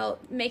BMI scale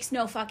makes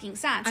no fucking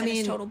sense. I mean,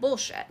 it's total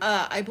bullshit.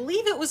 I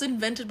believe it was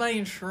invented by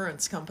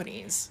insurance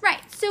companies.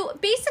 Right. So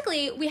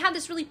basically, we had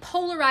this really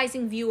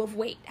polarizing view of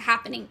weight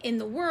happening in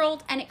the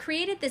world, and it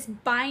created this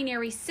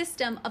binary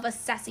system of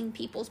assessing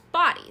people's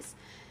bodies.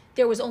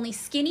 There was only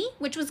skinny,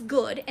 which was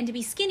good, and to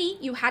be skinny,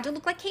 you had to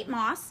look like Kate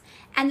Moss,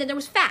 and then there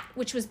was fat,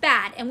 which was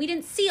bad, and we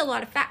didn't see a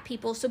lot of fat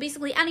people, so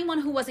basically anyone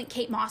who wasn't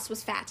Kate Moss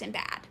was fat and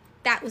bad.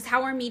 That was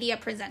how our media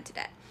presented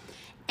it.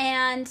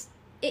 And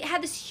it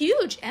had this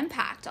huge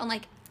impact on,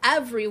 like,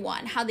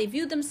 everyone, how they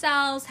viewed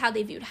themselves, how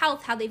they viewed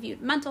health, how they viewed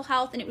mental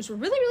health, and it was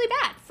really, really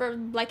bad for,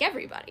 like,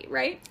 everybody,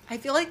 right? I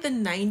feel like the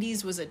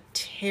 90s was a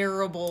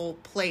terrible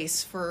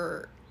place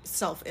for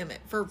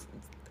self-image, for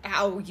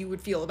how you would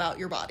feel about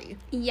your body.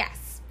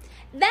 Yes.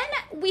 Then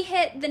we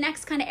hit the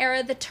next kind of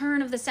era, the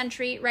turn of the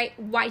century, right?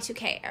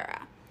 Y2K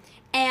era.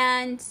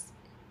 And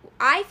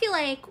I feel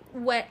like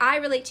what I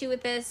relate to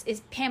with this is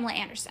Pamela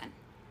Anderson.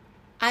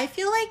 I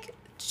feel like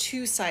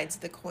two sides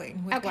of the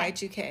coin with Okay.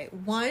 Y2K.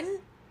 One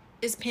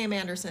is Pam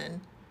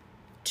Anderson.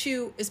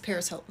 2 is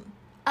Paris Hilton.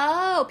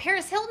 Oh,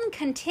 Paris Hilton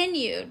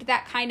continued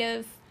that kind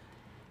of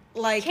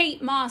Like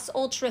Kate Moss,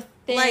 ultra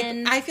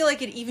thin. Like, I feel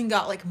like it even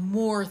got like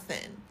more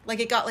thin. Like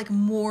it got like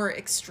more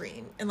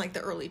extreme in like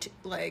the early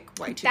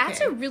Y2K. That's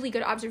a really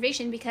good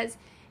observation because,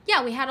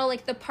 yeah, we had all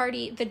like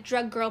the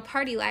drug girl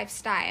party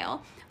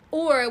lifestyle,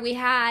 or we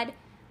had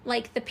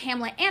like the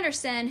Pamela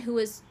Anderson who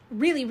was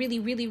really, really,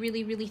 really,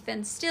 really, really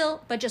thin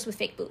still, but just with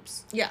fake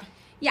boobs. Yeah.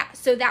 Yeah,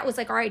 so that was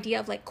like our idea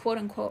of like quote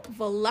unquote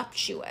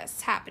voluptuous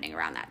happening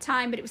around that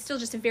time, but it was still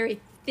just a very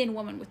thin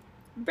woman with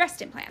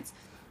breast implants.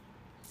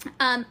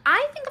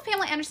 I think of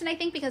Pamela Anderson,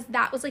 because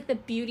that was like the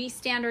beauty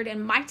standard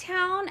in my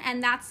town,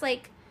 and that's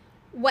like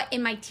what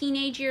in my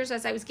teenage years,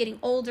 as I was getting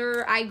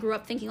older, I grew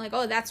up thinking like,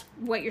 oh, that's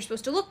what you're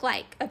supposed to look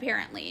like,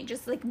 apparently.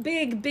 Just like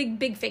big, big,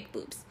 big fake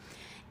boobs.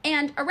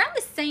 And around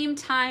the same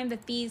time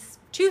that these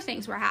two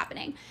things were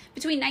happening,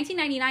 between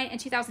 1999 and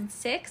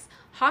 2006,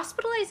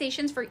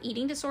 hospitalizations for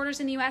eating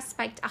disorders in the U.S.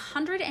 spiked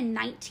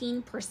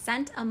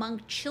 119%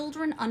 among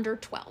children under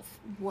 12.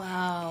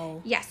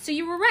 Wow. Yes, so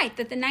you were right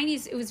that the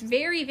 90s, it was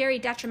very, very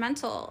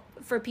detrimental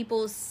for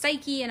people's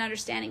psyche and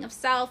understanding of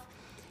self.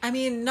 I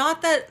mean,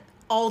 not that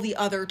all the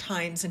other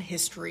times in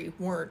history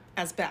weren't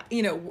as bad.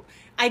 You know,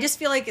 I just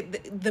feel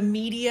like the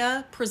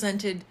media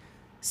presented,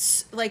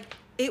 like,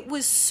 it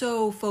was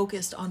so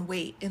focused on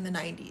weight in the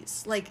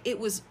 90s. Like, it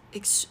was,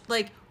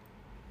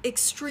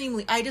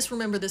 extremely, I just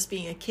remember this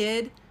being a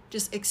kid,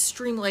 just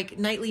extreme, like,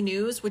 nightly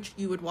news, which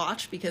you would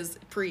watch because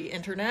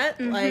pre-internet,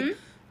 like,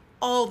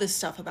 all this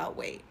stuff about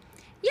weight.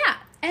 Yeah,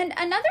 And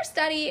another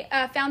study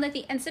found that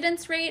the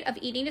incidence rate of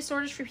eating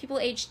disorders for people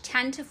aged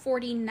 10 to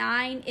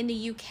 49 in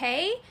the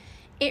UK,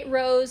 it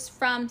rose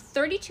from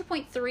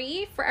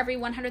 32.3 for every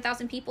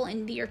 100,000 people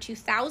in the year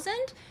 2000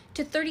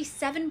 to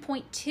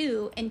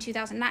 37.2 in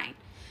 2009.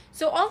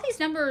 So all these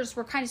numbers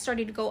were kind of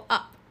starting to go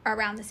up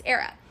around this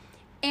era.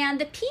 And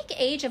the peak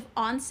age of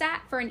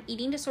onset for an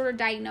eating disorder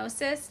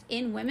diagnosis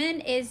in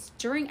women is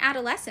during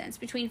adolescence,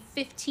 between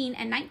 15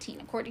 and 19,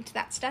 according to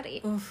that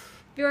study.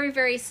 Oof. Very,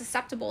 very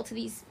susceptible to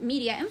these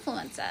media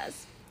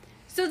influences.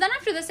 So then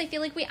after this, I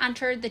feel like we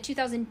entered the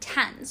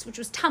 2010s, which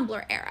was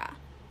Tumblr era.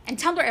 And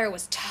Tumblr era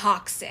was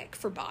toxic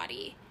for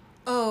body.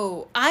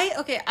 Oh, I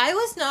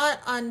was not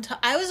on,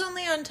 I was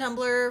only on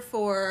Tumblr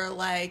for,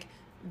 like,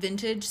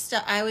 vintage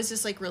stuff. I was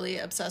just, like, really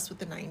obsessed with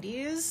the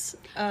 90s.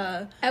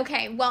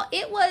 Okay, well,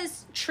 it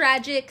was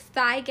tragic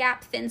thigh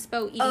gap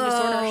thinspo eating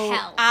disorder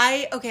hell.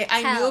 I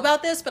knew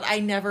about this, but I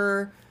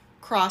never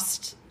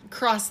crossed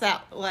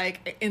that,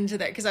 like, into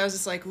that, because I was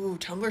just like, ooh,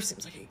 Tumblr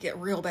seems like it could get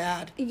real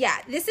bad. Yeah,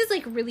 this is,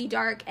 like, really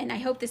dark, and I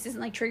hope this isn't,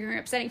 like, triggering or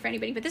upsetting for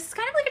anybody, but this is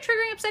kind of like a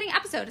triggering, upsetting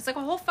episode. It's like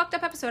a whole fucked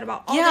up episode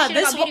about all the shit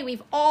about beauty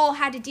we've all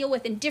had to deal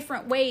with in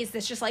different ways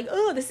that's just like,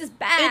 oh, this is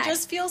bad. It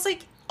just feels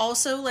like,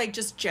 also, like,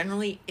 just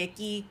generally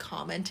icky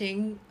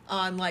commenting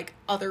on, like,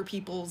 other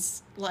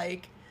people's,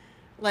 like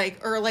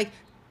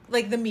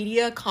the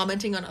media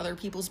commenting on other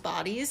people's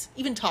bodies.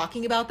 Even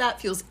talking about that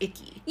feels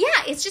icky. Yeah,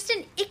 it's just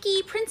an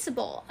icky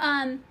principle.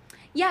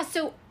 Yeah,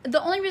 so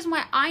the only reason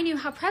why I knew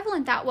how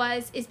prevalent that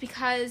was is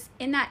because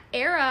in that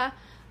era,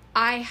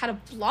 I had a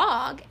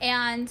blog,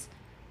 and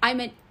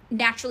I'm a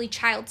naturally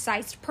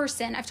child-sized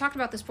person. I've talked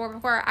about this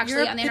before,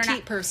 actually, on the internet. You're a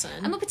petite person.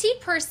 I'm a petite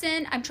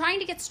person. I'm trying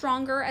to get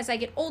stronger as I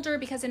get older,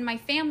 because in my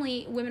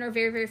family, women are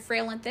very, very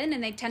frail and thin,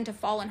 and they tend to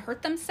fall and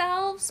hurt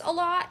themselves a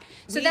lot.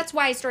 So that's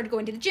why I started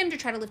going to the gym to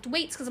try to lift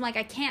weights, because I'm like,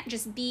 I can't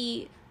just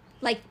be,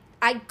 like,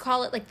 I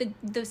call it, like,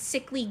 the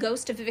sickly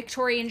ghost of a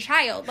Victorian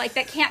child. Like,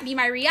 that can't be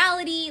my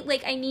reality.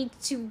 Like, I need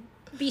to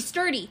be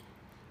sturdy.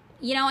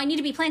 You know, I need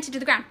to be planted to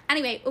the ground.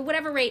 Anyway, at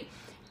whatever rate,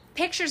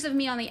 pictures of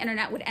me on the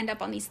internet would end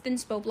up on these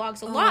thinspo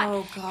blogs a lot.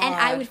 Oh, God. And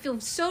I would feel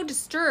so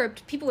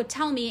disturbed. People would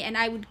tell me, and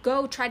I would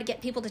go try to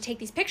get people to take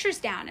these pictures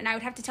down. And I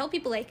would have to tell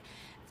people, like,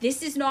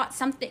 this is not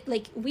something,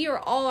 like, we are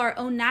all our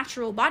own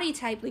natural body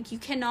type. Like, you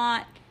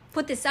cannot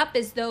put this up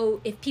as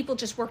though if people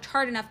just worked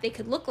hard enough, they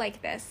could look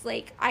like this.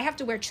 Like, I have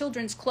to wear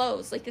children's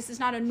clothes. Like, this is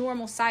not a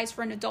normal size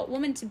for an adult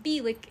woman to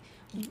be. Like,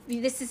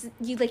 this is,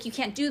 you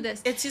can't do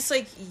this. It's just,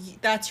 like,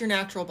 that's your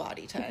natural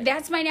body type.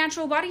 That's my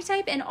natural body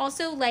type. And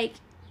also, like,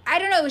 I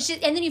don't know, it's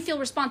just, and then you feel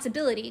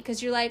responsibility,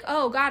 because you're like,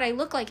 oh, God, I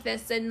look like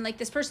this, and, like,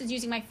 this person's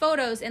using my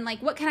photos, and,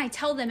 like, what can I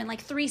tell them in,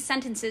 like, 3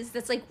 sentences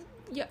that's, like,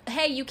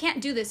 hey, you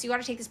can't do this, you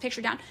gotta take this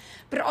picture down.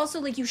 But also,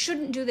 like, you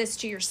shouldn't do this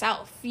to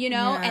yourself, you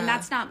know? Yeah. And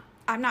that's not,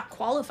 I'm not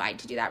qualified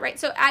to do that, right?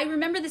 So I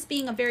remember this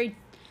being a very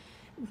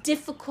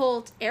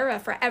difficult era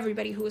for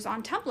everybody who was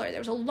on Tumblr. There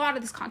was a lot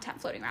of this content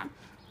floating around.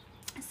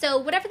 So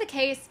whatever the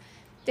case,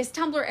 this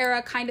Tumblr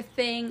era kind of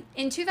thing,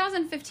 in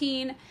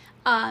 2015,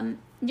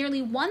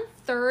 nearly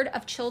 1/3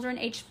 of children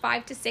aged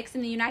 5 to 6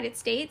 in the United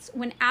States,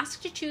 when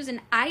asked to choose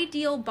an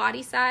ideal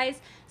body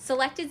size,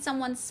 selected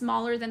someone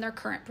smaller than their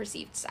current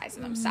perceived size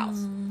of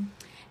themselves.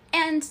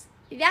 And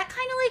that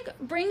kind of, like,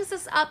 brings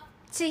us up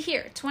to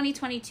here,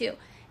 2022.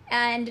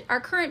 And our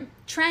current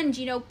trend,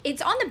 you know,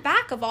 it's on the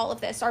back of all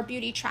of this, our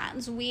beauty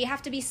trends. We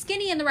have to be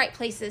skinny in the right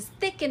places,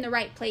 thick in the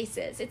right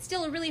places. It's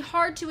still a really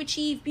hard to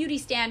achieve beauty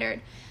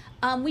standard.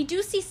 We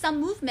do see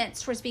some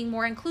movements towards being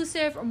more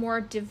inclusive or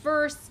more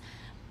diverse.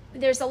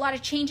 There's a lot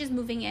of changes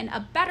moving in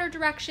a better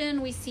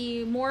direction. We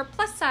see more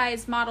plus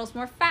size models,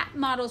 more fat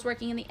models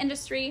working in the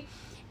industry.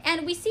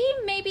 And we see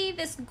maybe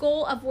this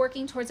goal of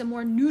working towards a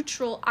more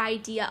neutral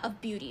idea of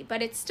beauty,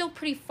 but it's still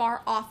pretty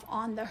far off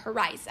on the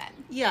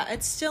horizon. Yeah,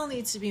 it still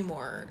needs to be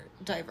more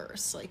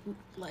diverse, like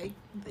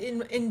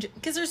in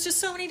because there's just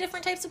so many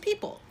different types of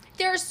people.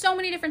 There are so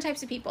many different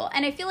types of people,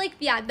 and I feel like,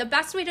 yeah, the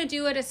best way to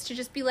do it is to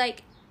just be,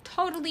 like,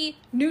 totally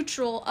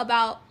neutral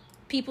about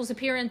people's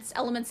appearance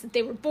elements that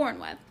they were born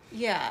with.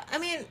 Yeah, I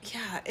mean,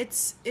 yeah,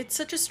 it's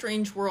such a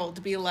strange world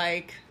to be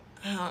like,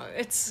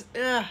 it's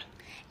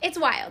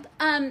wild.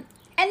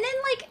 And then,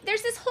 like,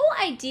 there's this whole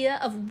idea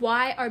of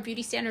why our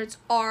beauty standards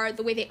are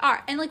the way they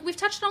are. And, like, we've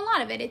touched on a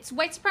lot of it. It's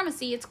white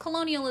supremacy, it's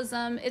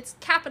colonialism, it's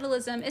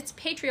capitalism, it's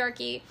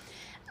patriarchy.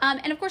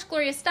 And, of course,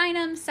 Gloria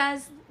Steinem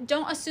says,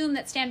 don't assume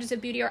that standards of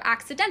beauty are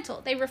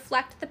accidental. They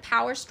reflect the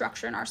power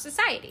structure in our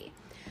society.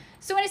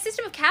 So in a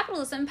system of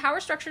capitalism,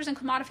 power structures and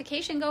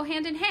commodification go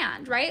hand in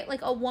hand, right?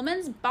 Like, a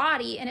woman's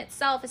body in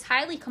itself is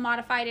highly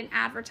commodified in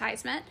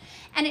advertisement.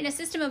 And in a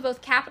system of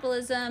both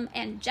capitalism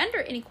and gender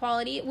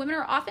inequality, women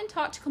are often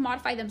taught to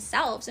commodify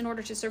themselves in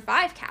order to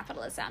survive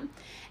capitalism.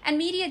 And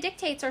media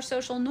dictates our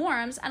social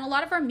norms, and a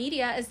lot of our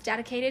media is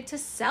dedicated to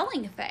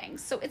selling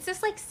things. So it's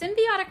this, like,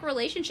 symbiotic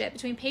relationship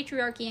between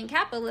patriarchy and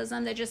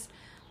capitalism that just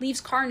leaves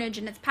carnage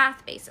in its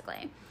path,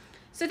 basically.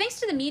 So thanks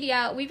to the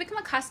media, we've become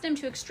accustomed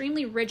to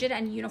extremely rigid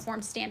and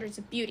uniform standards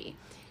of beauty.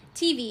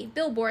 TV,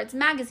 billboards,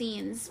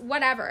 magazines,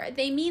 whatever.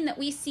 They mean that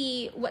we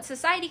see what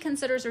society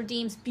considers or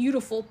deems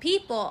beautiful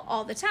people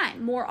all the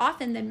time, more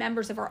often than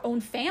members of our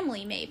own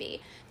family,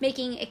 maybe,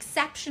 making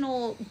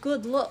exceptional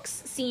good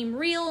looks seem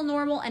real,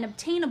 normal, and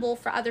obtainable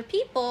for other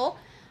people.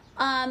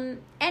 And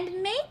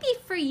maybe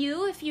for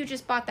you if you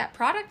just bought that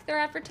product they're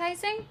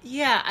advertising.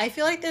 Yeah, I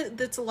feel like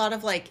that's a lot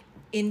of like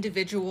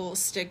individual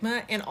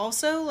stigma, and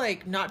also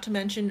like, not to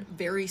mention,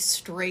 very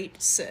straight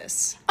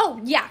cis.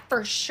 Oh, yeah,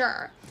 for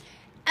sure.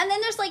 And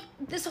then there's like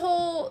this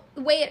whole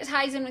way it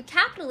ties in with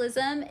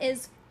capitalism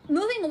is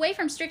moving away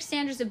from strict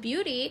standards of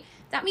beauty.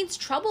 That means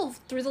trouble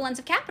through the lens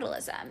of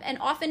capitalism, and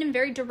often in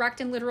very direct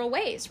and literal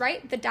ways,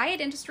 right? The diet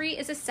industry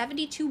is a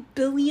 $72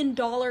 billion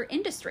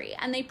industry,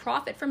 and they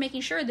profit from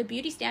making sure the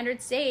beauty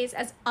standard stays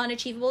as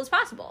unachievable as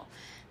possible.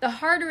 The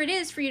harder it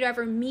is for you to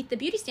ever meet the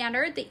beauty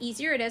standard, the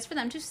easier it is for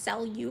them to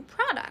sell you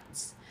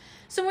products.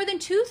 So more than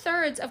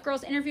 2/3 of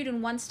girls interviewed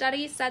in one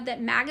study said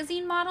that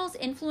magazine models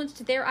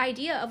influenced their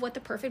idea of what the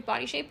perfect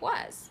body shape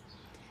was.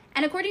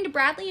 And according to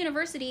Bradley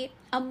University,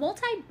 a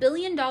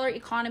multi-billion-dollar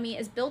economy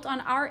is built on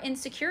our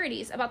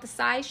insecurities about the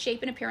size,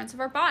 shape, and appearance of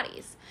our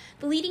bodies.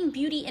 The leading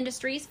beauty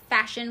industries,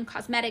 fashion,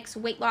 cosmetics,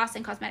 weight loss,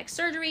 and cosmetic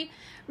surgery,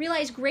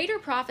 realize greater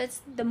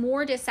profits the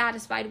more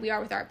dissatisfied we are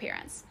with our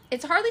appearance.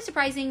 It's hardly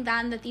surprising,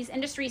 then, that these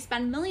industries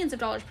spend millions of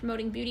dollars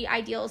promoting beauty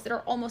ideals that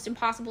are almost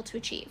impossible to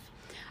achieve.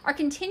 Our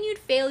continued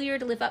failure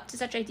to live up to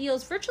such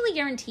ideals virtually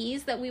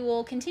guarantees that we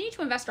will continue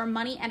to invest our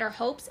money and our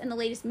hopes in the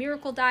latest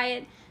miracle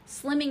diet,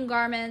 slimming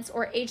garments,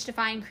 or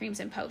age-defying creams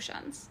and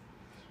potions.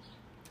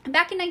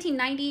 Back in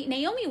 1990,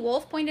 Naomi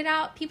Wolf pointed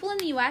out people in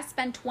the U.S.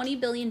 spend $20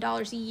 billion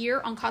a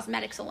year on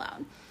cosmetics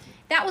alone.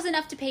 That was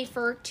enough to pay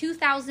for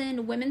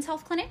 2,000 women's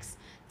health clinics,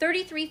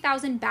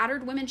 33,000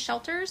 battered women's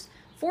shelters,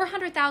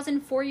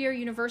 400,000 four-year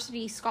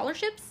university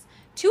scholarships,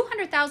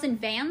 200,000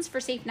 vans for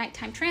safe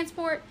nighttime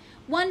transport,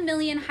 1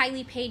 million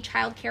highly paid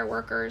childcare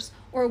workers,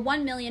 or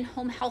 1 million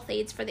home health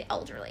aides for the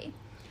elderly.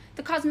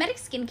 The cosmetic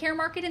skincare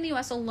market in the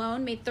U.S.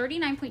 alone made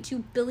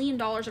 $39.2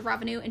 billion of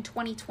revenue in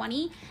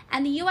 2020,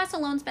 and the U.S.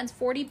 alone spends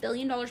 $40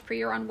 billion per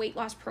year on weight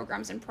loss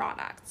programs and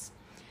products.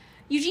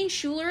 Eugene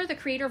Schuler, the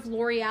creator of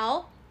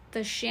L'Oreal,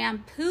 the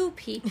shampoo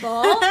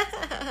people,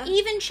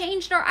 even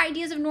changed our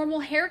ideas of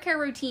normal hair care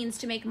routines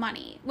to make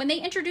money. When they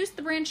introduced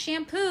the brand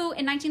shampoo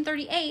in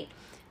 1938,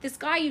 this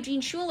guy,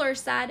 Eugene Schuler,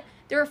 said,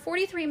 "There are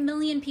 43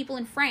 million people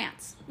in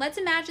France. Let's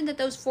imagine that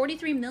those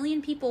 43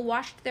 million people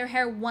washed their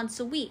hair once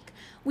a week.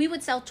 We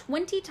would sell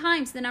 20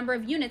 times the number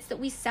of units that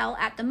we sell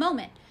at the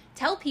moment.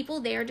 Tell people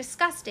they are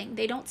disgusting,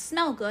 they don't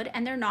smell good,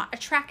 and they're not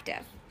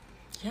attractive."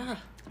 Yeah.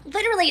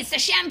 Literally, it's the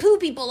shampoo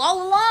people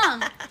all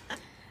along.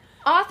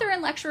 Author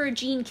and lecturer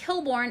Jean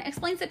Kilbourne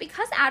explains that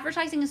because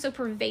advertising is so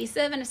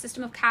pervasive in a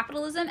system of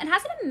capitalism, it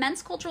has an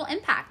immense cultural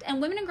impact, and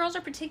women and girls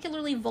are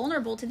particularly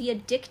vulnerable to the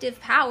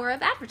addictive power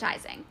of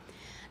advertising.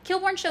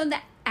 Kilbourne showed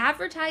that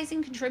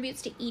advertising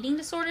contributes to eating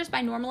disorders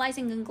by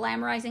normalizing and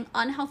glamorizing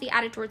unhealthy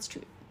attitudes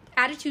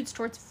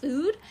towards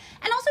food,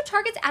 and also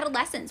targets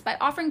adolescents by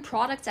offering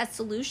products as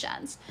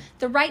solutions.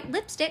 The right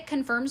lipstick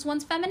confirms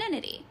one's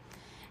femininity.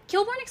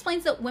 Kilbourne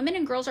explains that women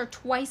and girls are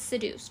twice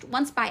seduced,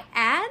 once by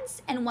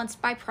ads and once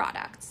by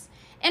products.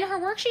 In her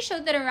work, she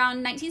showed that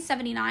around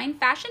 1979,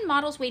 fashion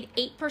models weighed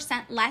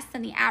 8% less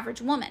than the average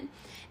woman.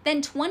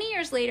 Then 20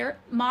 years later,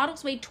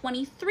 models weighed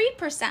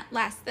 23%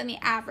 less than the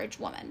average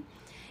woman.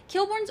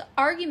 Kilbourne's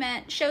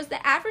argument shows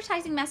that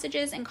advertising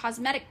messages and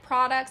cosmetic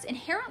products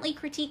inherently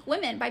critique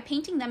women by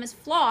painting them as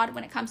flawed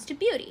when it comes to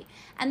beauty,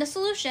 and the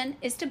solution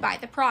is to buy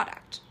the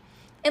product.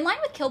 In line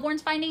with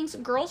Kilbourne's findings,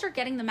 girls are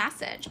getting the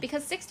message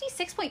because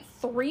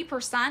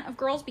 66.3% of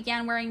girls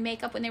began wearing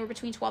makeup when they were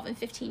between 12 and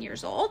 15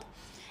 years old.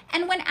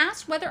 And when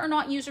asked whether or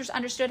not users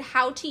understood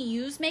how to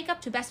use makeup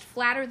to best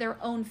flatter their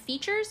own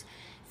features,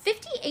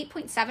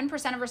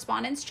 58.7% of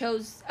respondents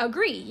chose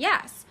agree,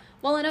 yes,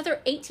 while another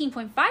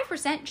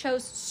 18.5%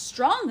 chose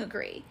strong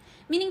agree,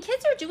 meaning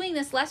kids are doing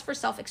this less for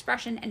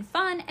self-expression and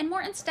fun and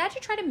more instead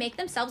to try to make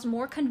themselves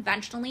more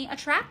conventionally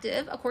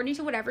attractive according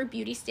to whatever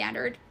beauty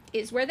standard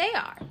is where they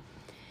are.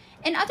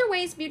 In other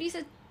ways, beauty is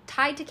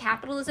tied to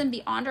capitalism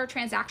beyond our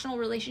transactional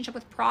relationship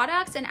with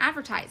products and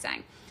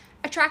advertising.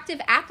 Attractive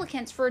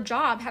applicants for a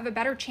job have a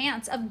better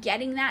chance of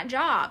getting that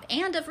job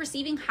and of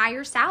receiving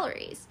higher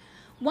salaries.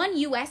 One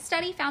U.S.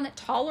 study found that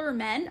taller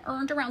men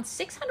earned around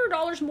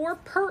 $600 more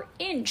per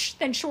inch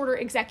than shorter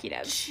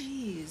executives.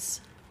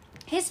 Jeez.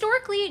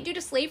 Historically, due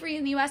to slavery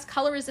in the U.S.,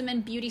 colorism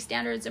and beauty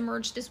standards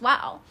emerged as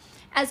well.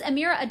 As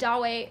Amira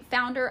Adawe,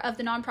 founder of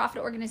the nonprofit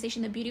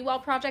organization The Beauty Well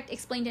Project,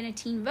 explained in a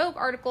Teen Vogue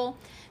article,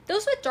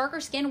 those with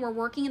darker skin were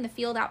working in the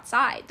field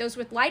outside. Those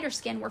with lighter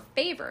skin were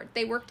favored.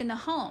 They worked in the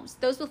homes.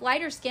 Those with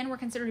lighter skin were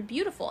considered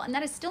beautiful, and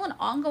that is still an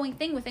ongoing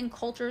thing within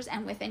cultures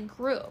and within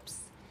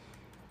groups.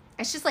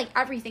 It's just like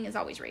everything is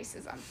always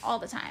racism, all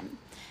the time.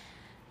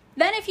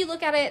 Then if you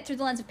look at it through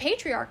the lens of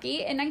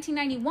patriarchy, in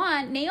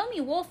 1991,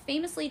 Naomi Wolf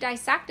famously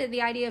dissected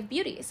the idea of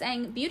beauty,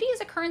 saying, beauty is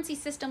a currency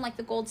system like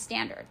the gold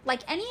standard.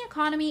 Like any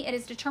economy, it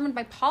is determined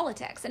by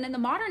politics. And in the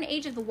modern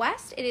age of the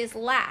West, it is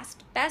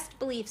last, best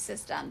belief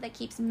system that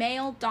keeps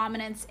male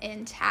dominance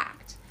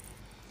intact.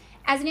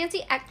 As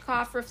Nancy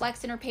Etkoff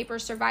reflects in her paper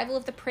Survival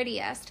of the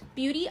Prettiest,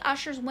 beauty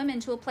ushers women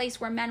to a place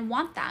where men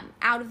want them,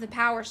 out of the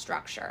power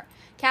structure.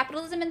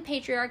 Capitalism and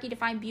patriarchy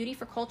define beauty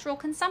for cultural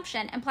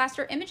consumption and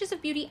plaster images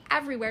of beauty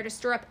everywhere to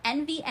stir up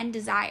envy and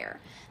desire.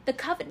 The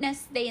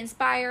covetousness they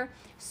inspire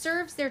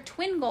serves their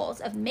twin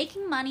goals of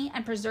making money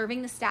and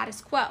preserving the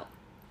status quo.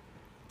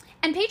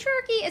 And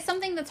patriarchy is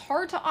something that's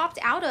hard to opt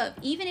out of,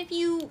 even if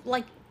you,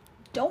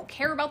 don't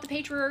care about the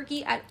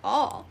patriarchy at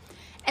all.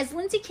 As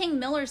Lindsay King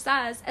Miller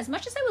says, as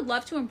much as I would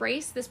love to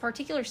embrace this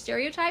particular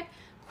stereotype,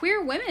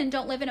 queer women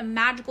don't live in a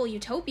magical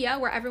utopia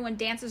where everyone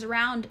dances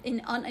around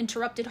in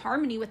uninterrupted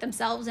harmony with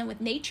themselves and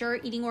with nature,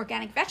 eating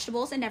organic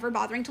vegetables and never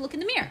bothering to look in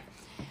the mirror.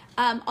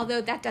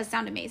 Although that does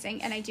sound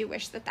amazing, and I do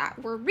wish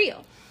that were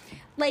real.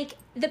 The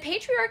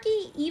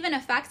patriarchy even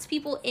affects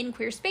people in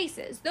queer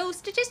spaces, though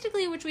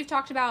statistically, which we've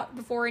talked about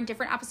before in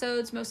different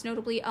episodes, most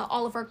notably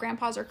All of Our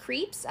Grandpas Are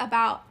Creeps,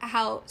 about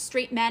how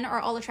straight men are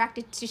all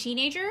attracted to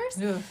teenagers.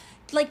 Yeah.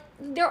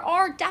 There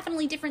are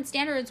definitely different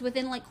standards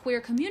within, queer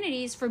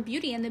communities for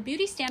beauty, and the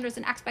beauty standards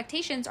and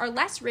expectations are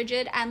less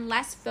rigid and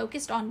less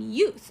focused on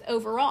youth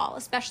overall,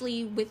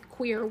 especially with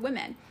queer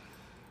women.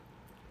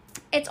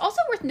 It's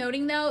also worth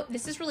noting, though,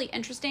 this is really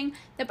interesting,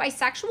 that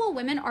bisexual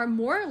women are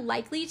more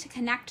likely to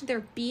connect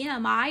their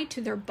BMI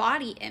to their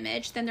body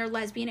image than their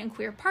lesbian and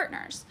queer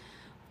partners.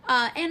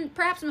 And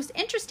perhaps most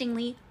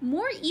interestingly,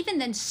 more even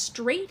than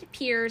straight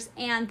peers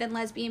and than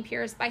lesbian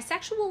peers,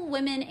 bisexual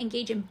women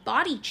engage in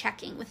body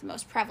checking with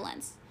most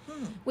prevalence,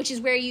 which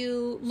is where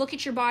you look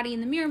at your body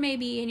in the mirror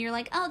maybe and you're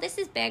like, oh, this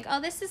is big,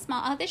 oh, this is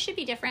small, oh, this should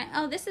be different,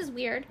 oh, this is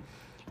weird.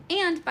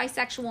 And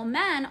bisexual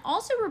men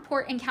also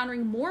report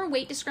encountering more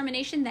weight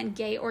discrimination than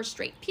gay or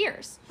straight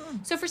peers.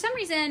 So for some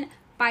reason,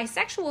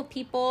 bisexual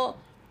people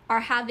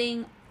are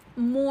having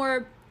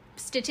more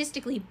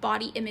statistically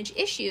body image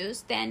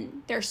issues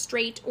than their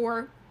straight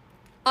or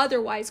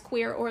otherwise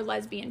queer or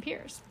lesbian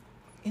peers.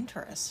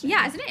 Interesting.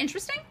 Yeah, isn't it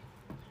interesting?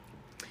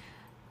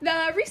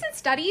 The recent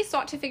study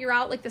sought to figure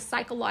out the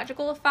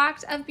psychological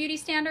effect of beauty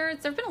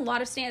standards. There have been a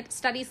lot of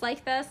studies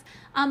like this,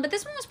 but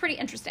this one was pretty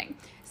interesting.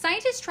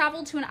 Scientists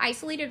traveled to an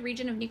isolated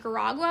region of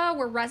Nicaragua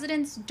where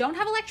residents don't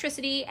have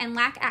electricity and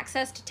lack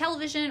access to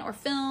television or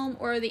film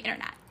or the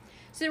internet.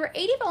 So there were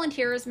 80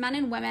 volunteers, men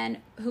and women,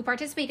 who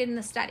participated in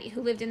the study,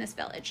 who lived in this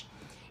village.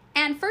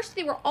 And first,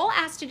 they were all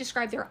asked to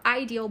describe their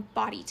ideal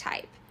body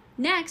type.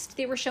 Next,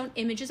 they were shown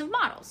images of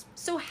models.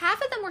 So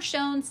half of them were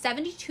shown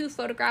 72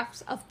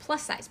 photographs of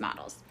plus-size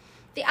models.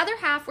 The other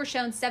half were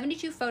shown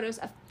 72 photos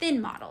of thin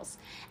models.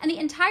 And the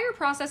entire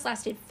process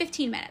lasted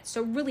 15 minutes,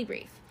 so really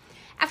brief.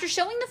 After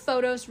showing the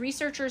photos,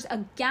 researchers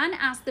again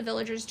asked the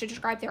villagers to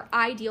describe their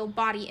ideal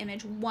body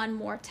image one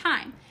more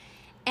time.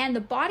 And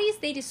the bodies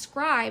they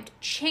described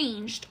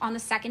changed on the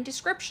second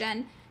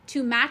description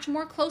to match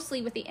more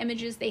closely with the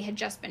images they had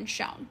just been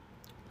shown.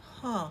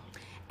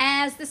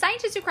 As the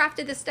scientist who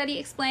crafted this study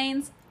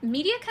explains,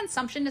 media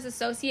consumption is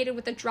associated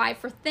with a drive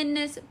for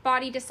thinness,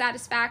 body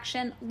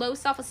dissatisfaction, low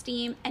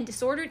self-esteem, and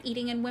disordered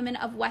eating in women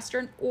of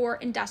Western or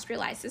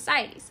industrialized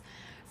societies.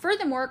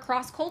 Furthermore,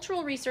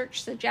 cross-cultural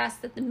research suggests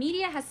that the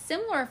media has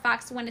similar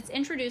effects when it's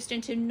introduced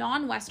into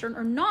non-Western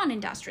or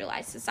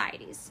non-industrialized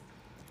societies.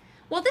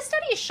 While this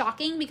study is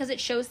shocking because it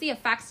shows the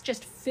effects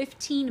just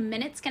 15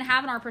 minutes can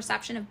have on our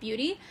perception of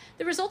beauty,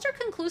 the results are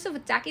conclusive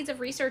with decades of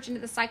research into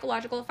the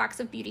psychological effects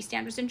of beauty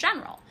standards in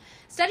general.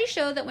 Studies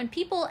show that when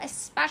people,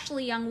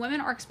 especially young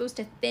women, are exposed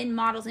to thin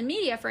models in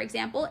media, for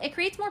example, it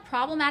creates more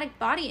problematic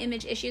body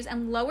image issues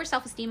and lower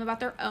self-esteem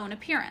about their own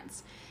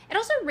appearance. It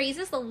also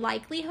raises the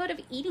likelihood of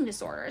eating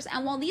disorders,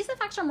 and while these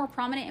effects are more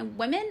prominent in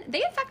women,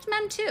 they affect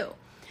men too.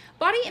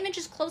 Body image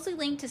is closely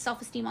linked to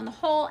self-esteem on the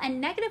whole, and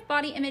negative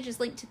body image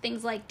is linked to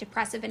things like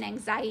depressive and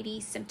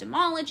anxiety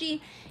symptomology,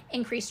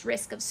 increased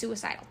risk of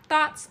suicidal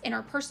thoughts,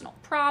 interpersonal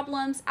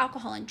problems,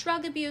 alcohol and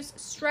drug abuse,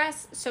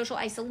 stress, social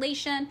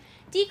isolation,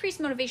 decreased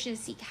motivation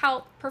to seek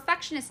help,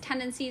 perfectionist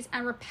tendencies,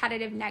 and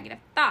repetitive negative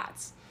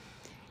thoughts.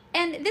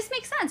 And this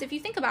makes sense if you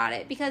think about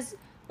it, because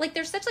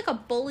there's such a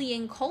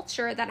bullying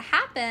culture that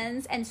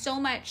happens, and so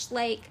much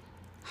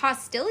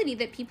hostility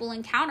that people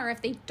encounter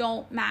if they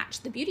don't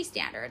match the beauty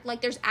standard.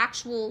 There's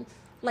actual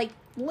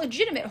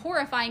legitimate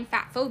horrifying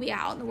fat phobia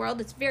out in the world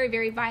that's very,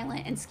 very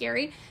violent and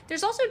scary.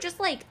 There's also just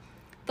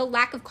the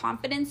lack of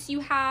confidence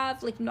you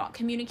have, not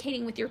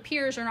communicating with your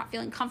peers or not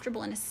feeling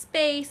comfortable in a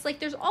space.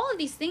 There's all of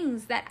these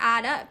things that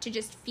add up to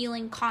just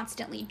feeling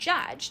constantly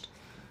judged.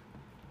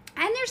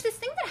 And there's this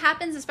thing that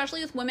happens,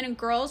 especially with women and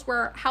girls,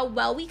 where how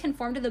well we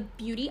conform to the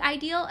beauty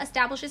ideal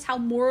establishes how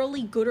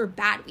morally good or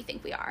bad we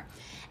think we are.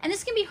 And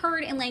this can be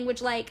heard in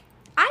language like,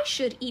 I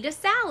should eat a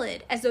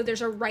salad, as though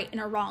there's a right and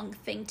a wrong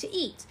thing to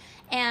eat.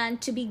 And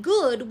to be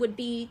good would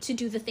be to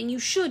do the thing you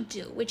should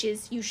do, which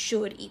is you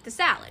should eat the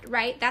salad,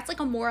 right? That's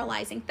a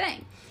moralizing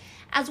thing.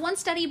 As one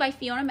study by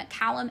Fiona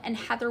McCallum and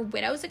Heather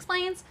Widdows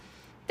explains,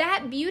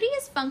 that beauty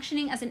is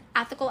functioning as an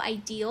ethical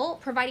ideal,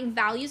 providing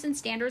values and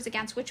standards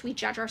against which we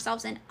judge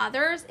ourselves and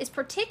others, is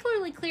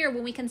particularly clear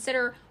when we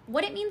consider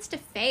what it means to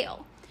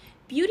fail.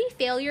 Beauty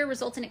failure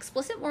results in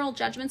explicit moral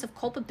judgments of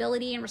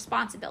culpability and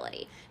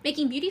responsibility,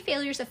 making beauty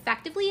failures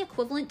effectively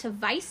equivalent to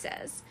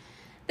vices.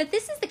 That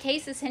this is the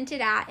case is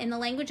hinted at in the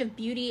language of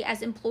beauty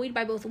as employed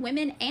by both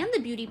women and the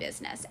beauty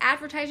business,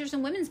 advertisers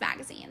and women's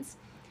magazines.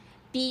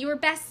 Be your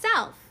best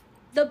self,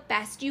 the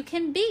best you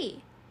can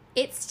be.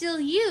 It's still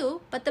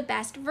you, but the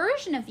best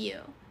version of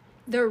you,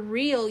 the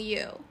real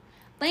you.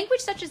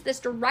 Language such as this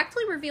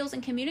directly reveals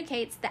and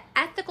communicates the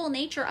ethical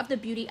nature of the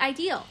beauty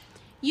ideal.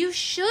 You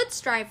should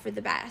strive for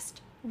the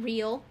best,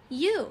 real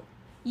you.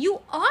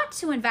 You ought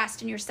to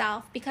invest in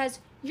yourself because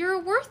you're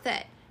worth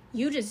it.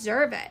 You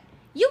deserve it.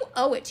 You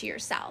owe it to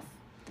yourself.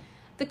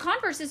 The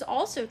converse is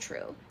also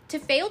true. To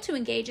fail to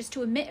engage is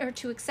to admit or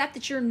to accept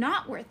that you're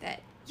not worth it.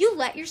 You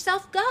let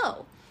yourself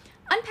go.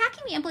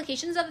 Unpacking the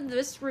implications of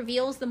this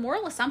reveals the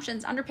moral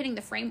assumptions underpinning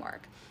the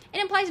framework. It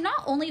implies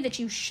not only that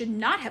you should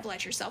not have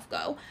let yourself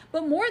go,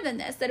 but more than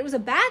this, that it was a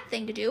bad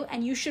thing to do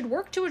and you should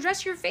work to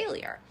address your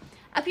failure.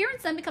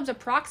 Appearance then becomes a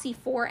proxy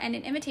for and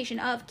an imitation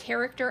of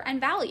character and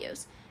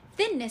values.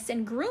 Thinness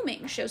and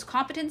grooming shows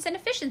competence and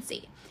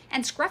efficiency,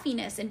 and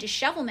scruffiness and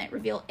dishevelment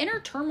reveal inner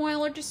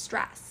turmoil or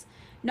distress.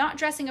 Not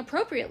dressing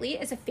appropriately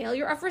is a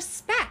failure of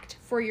respect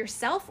for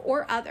yourself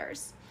or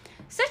others.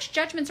 Such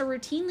judgments are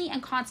routinely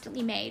and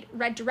constantly made,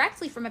 read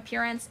directly from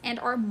appearance, and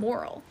are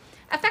moral.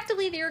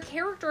 Effectively, they are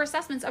character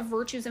assessments of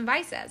virtues and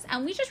vices,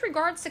 and we just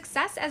regard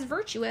success as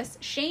virtuous,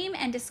 shame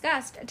and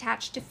disgust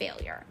attached to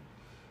failure.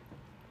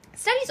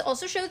 Studies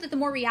also show that the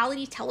more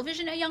reality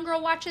television a young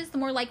girl watches, the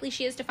more likely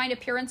she is to find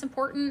appearance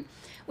important,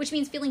 which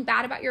means feeling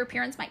bad about your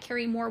appearance might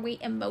carry more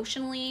weight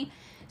emotionally.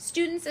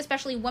 Students,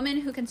 especially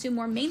women who consume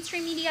more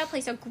mainstream media,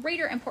 place a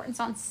greater importance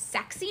on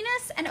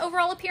sexiness and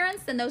overall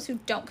appearance than those who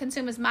don't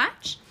consume as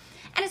much.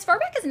 And as far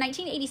back as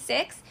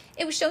 1986,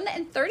 it was shown that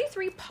in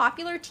 33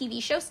 popular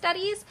TV show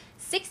studies,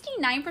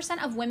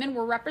 69% of women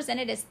were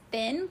represented as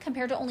thin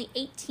compared to only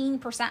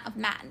 18% of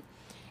men.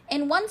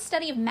 In one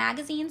study of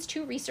magazines,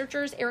 two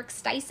researchers, Eric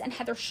Stice and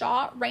Heather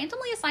Shaw,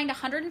 randomly assigned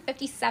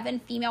 157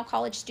 female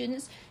college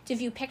students to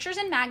view pictures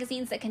in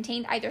magazines that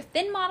contained either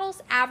thin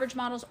models, average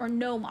models, or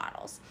no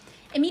models.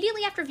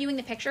 Immediately after viewing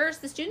the pictures,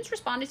 the students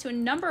responded to a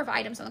number of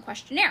items on the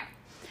questionnaire.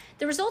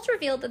 The results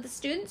revealed that the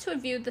students who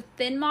had viewed the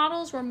thin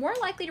models were more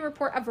likely to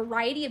report a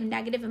variety of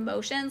negative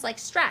emotions like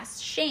stress,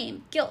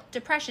 shame, guilt,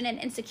 depression, and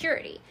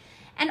insecurity,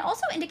 and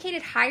also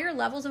indicated higher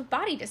levels of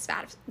body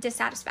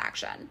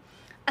dissatisfaction.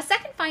 A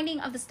second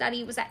finding of the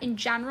study was that in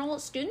general,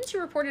 students who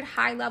reported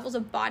high levels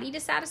of body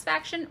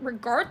dissatisfaction,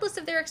 regardless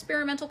of their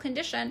experimental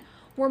condition,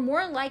 were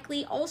more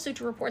likely also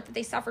to report that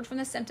they suffered from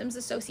the symptoms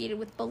associated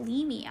with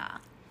bulimia.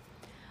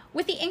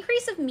 With the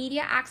increase of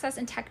media access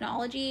and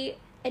technology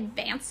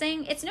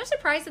advancing, it's no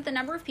surprise that the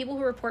number of people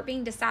who report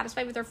being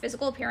dissatisfied with their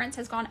physical appearance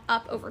has gone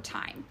up over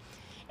time.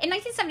 In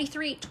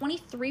 1973,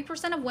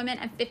 23% of women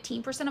and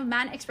 15% of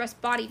men expressed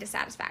body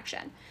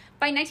dissatisfaction.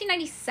 By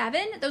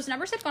 1997, those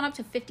numbers had gone up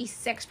to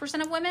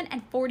 56% of women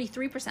and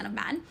 43% of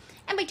men.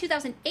 And by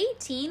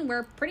 2018,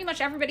 where pretty much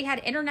everybody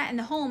had internet in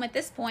the home at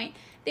this point,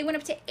 they went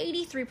up to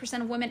 83%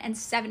 of women and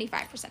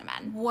 75% of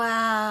men.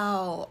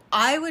 Wow.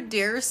 I would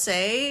dare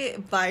say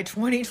by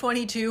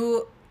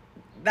 2022,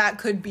 that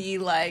could be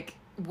like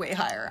way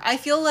higher. I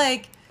feel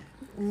like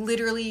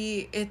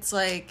literally it's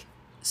like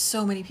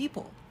so many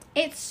people.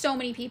 It's so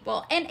many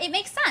people. And it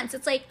makes sense.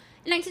 It's like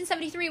in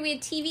 1973, we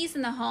had TVs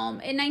in the home.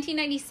 In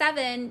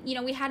 1997,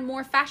 we had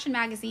more fashion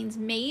magazines,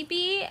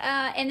 maybe.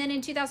 And then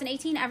in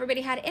 2018, everybody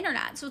had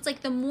internet. So it's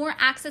like the more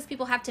access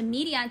people have to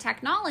media and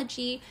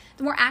technology,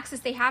 the more access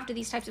they have to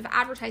these types of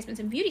advertisements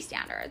and beauty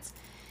standards.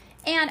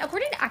 And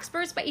according to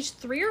experts, by age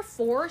 3 or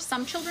 4,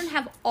 some children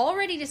have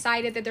already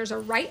decided that there's a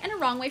right and a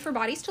wrong way for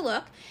bodies to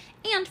look.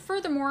 And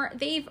furthermore,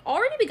 they've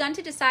already begun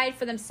to decide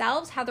for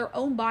themselves how their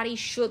own body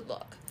should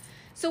look.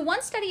 So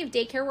one study of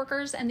daycare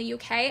workers in the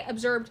UK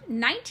observed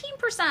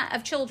 19%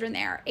 of children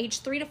there,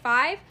 aged 3 to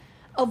 5,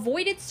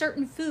 avoided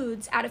certain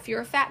foods out of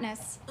fear of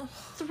fatness.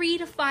 3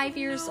 to 5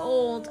 years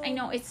old. I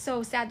know, it's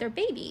so sad. They're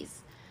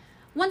babies.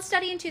 One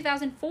study in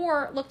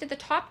 2004 looked at the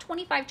top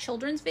 25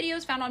 children's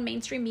videos found on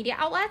mainstream media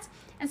outlets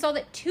and saw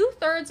that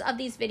 2/3 of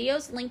these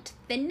videos linked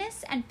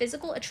thinness and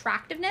physical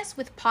attractiveness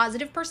with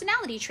positive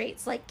personality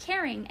traits like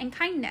caring and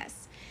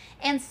kindness.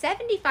 And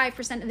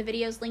 75% of the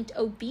videos linked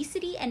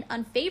obesity and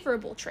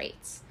unfavorable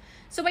traits.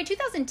 So by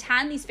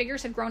 2010, these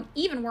figures had grown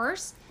even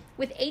worse,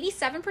 with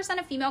 87%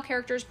 of female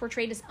characters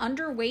portrayed as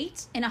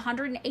underweight in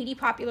 180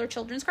 popular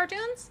children's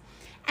cartoons.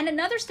 And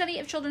another study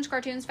of children's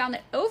cartoons found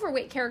that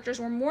overweight characters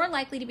were more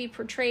likely to be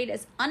portrayed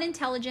as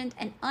unintelligent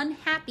and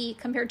unhappy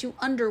compared to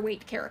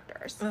underweight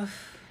characters. Ugh.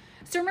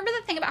 So remember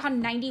the thing about how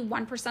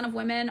 91% of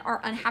women are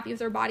unhappy with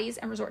their bodies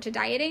and resort to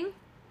dieting?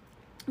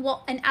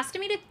 Well, an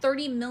estimated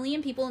 30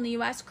 million people in the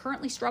U.S.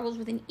 currently struggles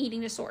with an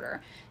eating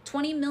disorder,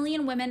 20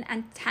 million women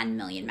and 10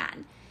 million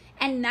men.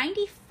 and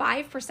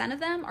 95% of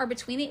them are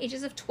between the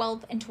ages of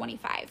 12 and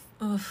 25.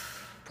 Ugh.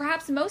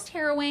 Perhaps most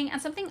harrowing,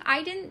 and something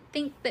I didn't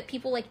think that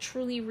people like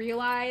truly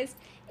realized,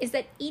 is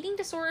that eating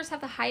disorders have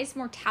the highest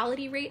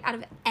mortality rate out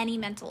of any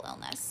mental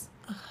illness.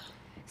 Ugh.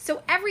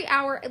 So every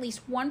hour, at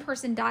least one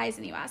person dies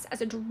in the US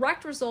as a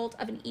direct result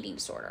of an eating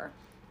disorder.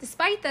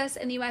 Despite this,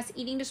 in the US,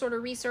 eating disorder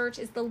research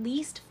is the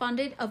least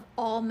funded of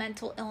all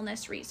mental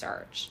illness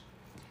research.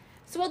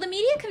 So while the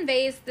media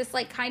conveys this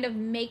like kind of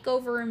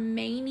makeover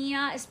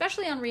mania,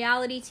 especially on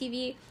reality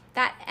TV,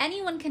 that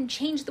anyone can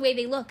change the way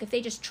they look if they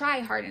just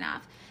try hard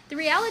enough, the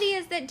reality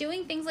is that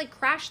doing things like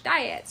crash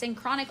diets and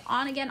chronic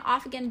on-again,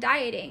 off-again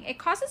dieting, it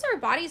causes our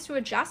bodies to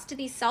adjust to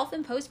these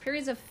self-imposed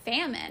periods of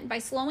famine by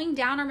slowing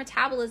down our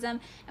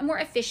metabolism and more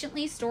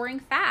efficiently storing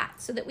fat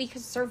so that we can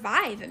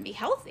survive and be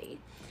healthy.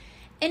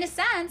 In a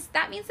sense,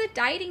 that means that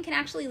dieting can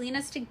actually lead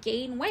us to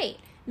gain weight,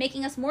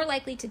 making us more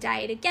likely to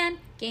diet again,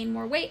 gain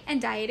more weight, and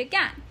diet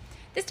again.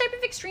 This type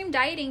of extreme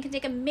dieting can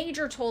take a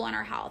major toll on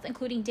our health,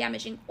 including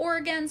damaging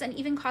organs and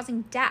even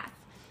causing death.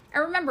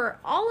 And remember,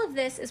 all of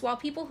this is while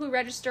people who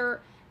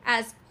register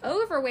as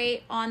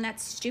overweight on that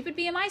stupid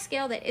BMI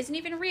scale that isn't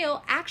even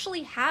real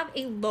actually have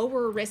a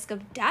lower risk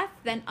of death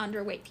than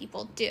underweight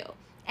people do.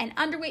 And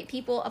underweight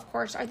people, of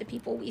course, are the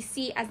people we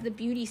see as the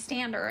beauty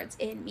standards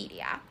in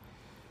media.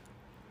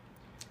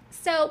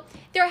 So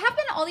there have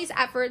been all these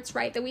efforts,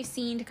 right, that we've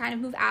seen to kind of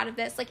move out of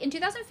this. Like in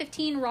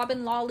 2015,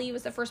 Robin Lawley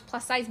was the first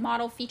plus-size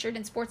model featured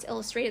in Sports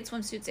Illustrated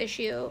swimsuits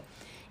issue.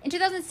 In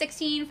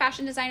 2016,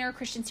 fashion designer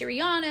Christian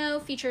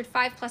Siriano featured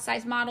 5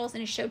 plus-size models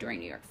in a show during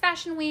New York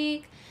Fashion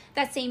Week.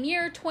 That same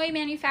year, toy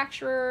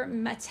manufacturer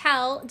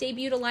Mattel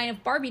debuted a line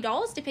of Barbie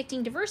dolls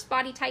depicting diverse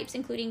body types,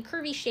 including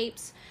curvy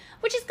shapes,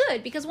 which is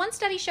good because one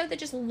study showed that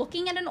just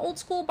looking at an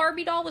old-school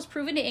Barbie doll was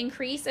proven to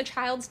increase a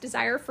child's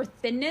desire for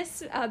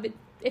thinness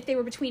if they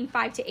were between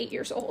 5 to 8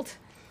 years old.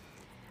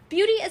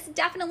 Beauty is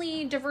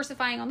definitely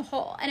diversifying on the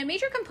whole, and a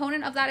major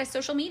component of that is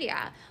social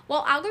media.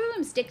 While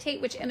algorithms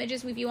dictate which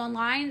images we view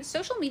online,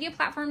 social media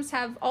platforms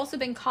have also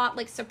been caught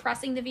like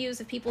suppressing the views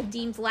of people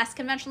deemed less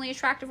conventionally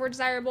attractive or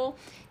desirable.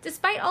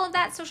 Despite all of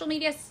that, social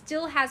media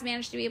still has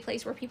managed to be a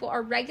place where people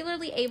are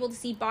regularly able to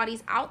see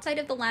bodies outside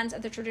of the lens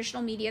of the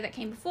traditional media that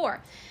came before,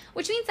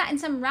 which means that in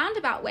some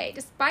roundabout way,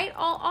 despite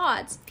all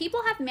odds,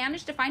 people have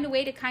managed to find a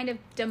way to kind of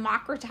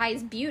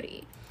democratize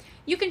beauty.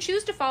 You can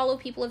choose to follow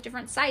people of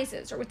different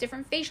sizes or with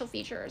different facial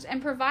features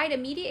and provide a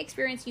media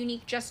experience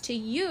unique just to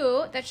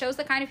you that shows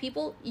the kind of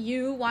people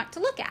you want to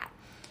look at.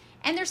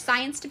 And there's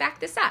science to back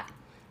this up.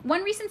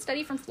 One recent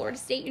study from Florida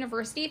State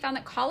University found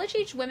that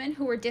college-age women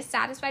who were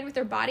dissatisfied with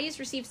their bodies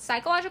received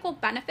psychological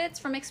benefits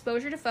from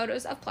exposure to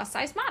photos of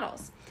plus-size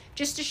models.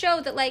 Just to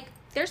show that, like,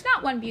 there's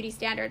not one beauty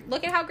standard.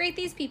 Look at how great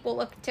these people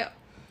look, too.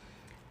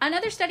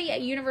 Another study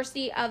at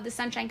University of the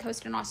Sunshine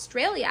Coast in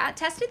Australia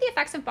tested the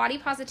effects of body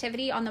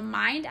positivity on the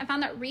mind and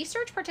found that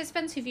research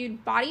participants who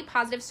viewed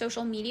body-positive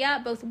social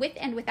media, both with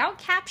and without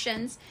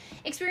captions,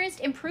 experienced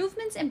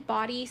improvements in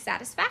body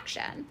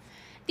satisfaction.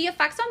 The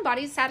effects on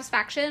body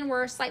satisfaction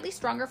were slightly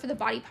stronger for the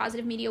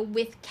body-positive media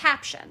with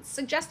captions,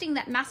 suggesting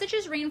that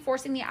messages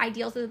reinforcing the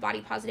ideals of the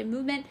body-positive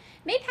movement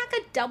may pack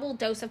a double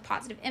dose of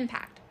positive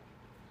impact.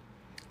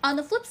 On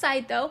the flip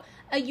side, though,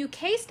 a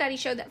UK study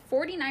showed that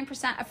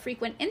 49% of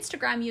frequent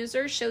Instagram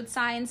users showed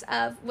signs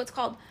of what's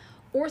called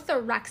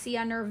orthorexia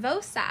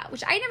nervosa,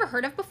 which I never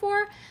heard of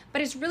before,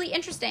 but it's really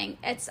interesting.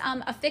 It's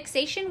a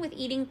fixation with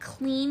eating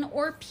clean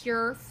or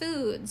pure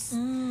foods,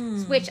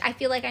 which I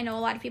feel like I know a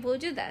lot of people who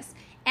do this.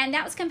 And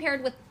that was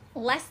compared with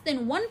less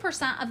than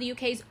 1% of the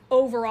UK's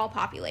overall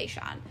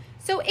population.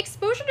 So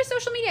exposure to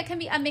social media can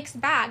be a mixed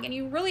bag, and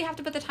you really have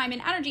to put the time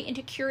and energy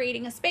into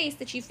curating a space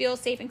that you feel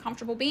safe and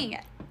comfortable being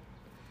in.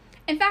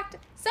 In fact,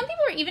 some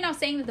people are even now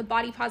saying that the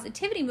body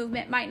positivity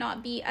movement might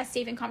not be a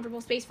safe and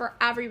comfortable space for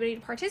everybody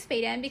to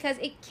participate in because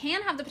it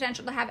can have the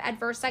potential to have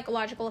adverse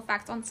psychological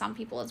effects on some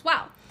people as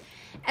well.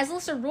 As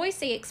Alyssa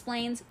Royce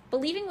explains,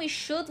 believing we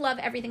should love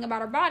everything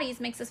about our bodies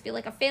makes us feel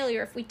like a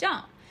failure if we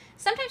don't.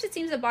 Sometimes it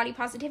seems that body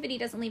positivity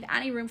doesn't leave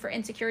any room for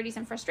insecurities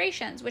and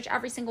frustrations, which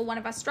every single one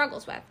of us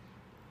struggles with.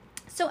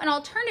 So an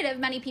alternative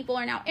many people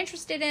are now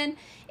interested in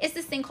is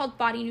this thing called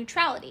body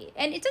neutrality.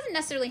 And it doesn't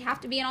necessarily have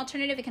to be an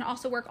alternative. It can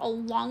also work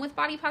along with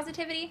body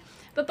positivity.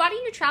 But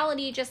body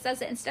neutrality just says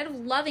that instead of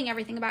loving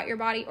everything about your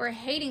body or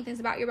hating things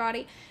about your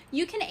body,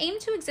 you can aim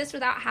to exist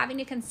without having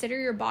to consider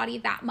your body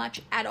that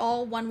much at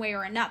all, one way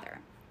or another.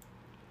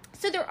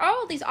 So there are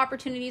all these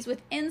opportunities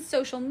within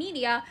social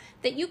media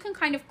that you can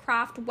kind of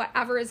craft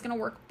whatever is going to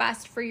work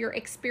best for your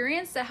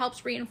experience that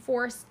helps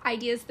reinforce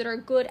ideas that are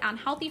good and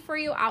healthy for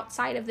you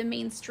outside of the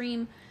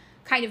mainstream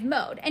kind of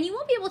mode. And you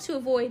won't be able to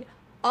avoid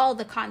all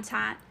the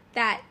content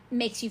that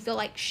makes you feel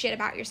like shit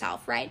about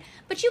yourself, right?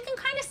 But you can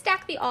kind of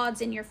stack the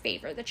odds in your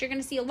favor that you're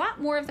going to see a lot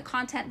more of the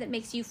content that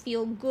makes you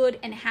feel good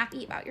and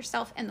happy about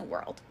yourself and the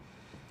world.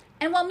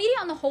 And while media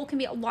on the whole can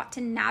be a lot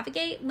to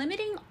navigate,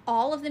 limiting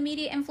all of the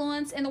media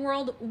influence in the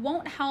world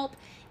won't help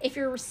if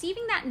you're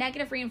receiving that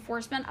negative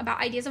reinforcement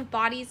about ideas of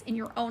bodies in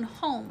your own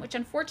home, which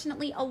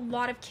unfortunately a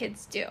lot of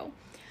kids do.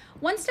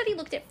 One study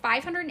looked at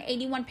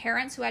 581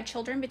 parents who had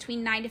children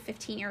between 9 to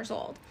 15 years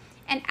old.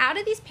 And out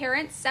of these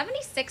parents,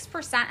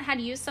 76%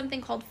 had used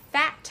something called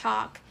fat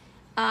talk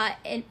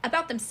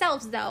about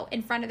themselves, though,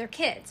 in front of their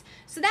kids.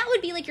 So that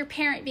would be like your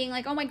parent being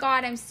like, oh my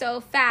God, I'm so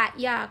fat,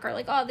 yuck. Or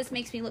like, oh, this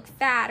makes me look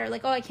fat. Or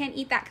like, oh, I can't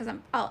eat that because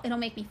it'll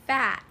make me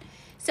fat.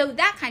 So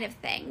that kind of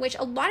thing, which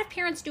a lot of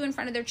parents do in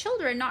front of their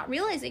children, not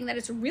realizing that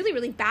it's really,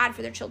 really bad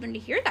for their children to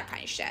hear that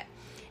kind of shit.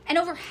 And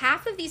over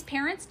half of these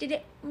parents did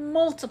it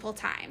multiple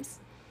times.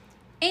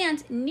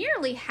 And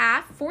nearly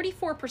half,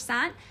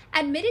 44%,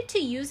 admitted to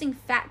using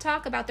fat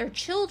talk about their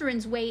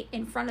children's weight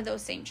in front of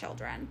those same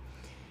children.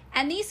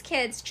 And these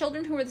kids,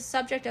 children who were the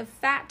subject of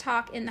fat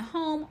talk in the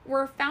home,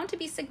 were found to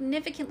be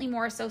significantly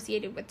more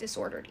associated with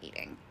disordered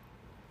eating.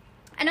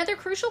 Another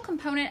crucial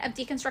component of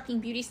deconstructing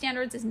beauty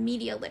standards is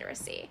media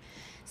literacy.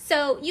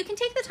 So you can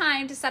take the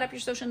time to set up your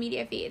social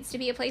media feeds to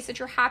be a place that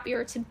you're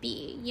happier to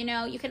be. You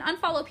know, you can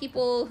unfollow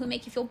people who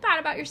make you feel bad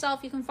about yourself.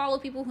 You can follow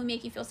people who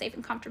make you feel safe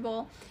and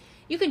comfortable.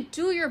 You can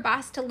do your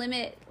best to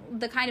limit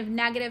the kind of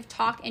negative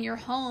talk in your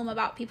home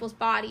about people's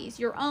bodies,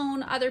 your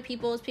own, other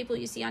people's, people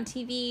you see on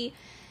TV.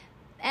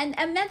 And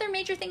another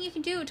major thing you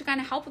can do to kind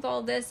of help with all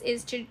of this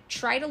is to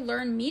try to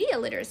learn media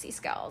literacy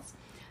skills.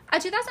 A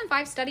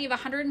 2005 study of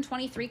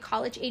 123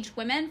 college-aged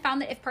women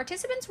found that if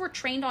participants were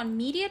trained on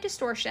media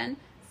distortion,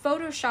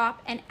 Photoshop,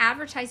 and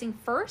advertising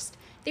first,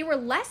 they were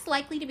less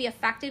likely to be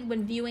affected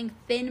when viewing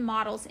thin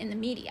models in the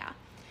media.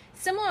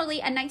 Similarly,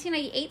 a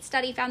 1998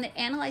 study found that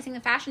analyzing the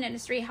fashion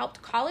industry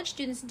helped college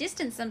students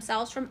distance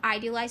themselves from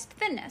idealized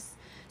thinness.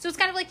 So it's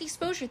kind of like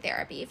exposure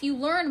therapy. If you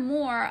learn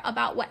more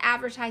about what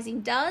advertising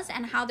does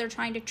and how they're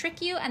trying to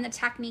trick you and the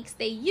techniques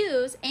they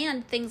use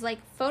and things like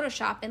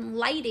Photoshop and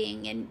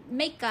lighting and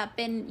makeup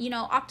and,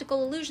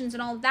 optical illusions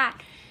and all of that,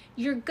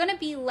 you're going to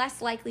be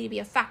less likely to be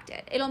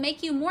affected. It'll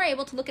make you more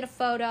able to look at a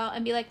photo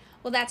and be like,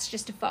 well, that's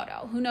just a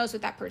photo. Who knows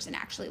what that person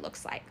actually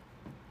looks like?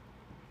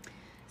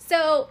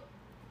 So,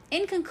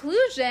 in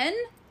conclusion,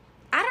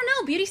 I don't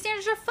know, beauty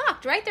standards are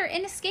fucked, right? They're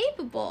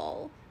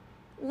inescapable.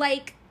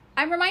 Like,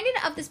 I'm reminded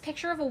of this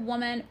picture of a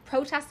woman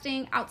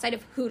protesting outside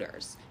of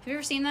Hooters. Have you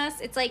ever seen this?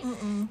 It's like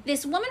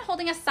this woman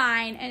holding a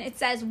sign and it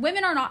says,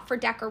 women are not for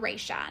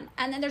decoration.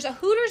 And then there's a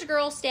Hooters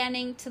girl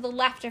standing to the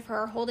left of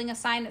her holding a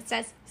sign that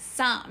says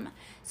some.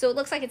 So it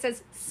looks like it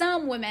says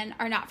some women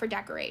are not for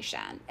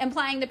decoration,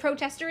 implying the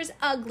protester is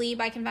ugly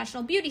by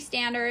conventional beauty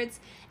standards,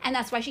 and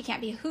that's why she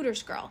can't be a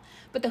Hooters girl.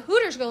 But the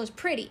Hooters girl is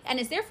pretty and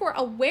is therefore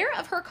aware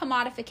of her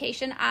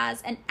commodification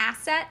as an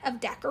asset of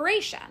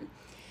decoration.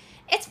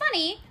 It's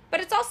funny, but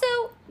it's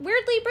also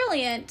weirdly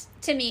brilliant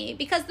to me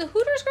because the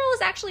Hooters girl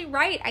is actually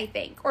right, I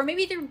think. Or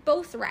maybe they're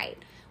both right.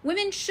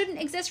 Women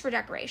shouldn't exist for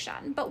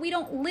decoration, but we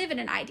don't live in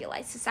an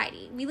idealized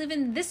society. We live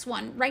in this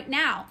one right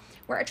now,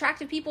 where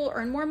attractive people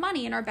earn more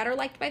money and are better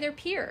liked by their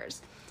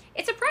peers.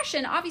 It's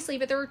oppression, obviously,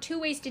 but there are two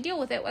ways to deal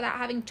with it without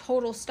having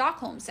total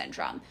Stockholm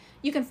syndrome.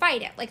 You can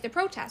fight it, like the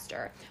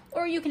protester,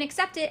 or you can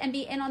accept it and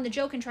be in on the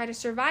joke and try to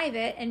survive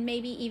it and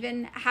maybe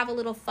even have a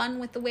little fun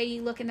with the way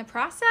you look in the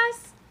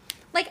process.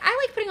 Like, I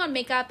like putting on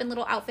makeup and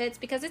little outfits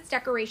because it's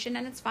decoration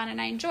and it's fun and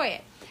I enjoy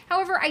it.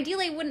 However,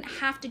 ideally, I wouldn't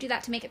have to do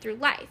that to make it through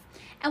life.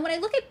 And when I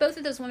look at both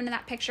of those women in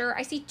that picture,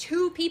 I see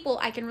two people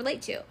I can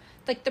relate to.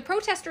 Like, the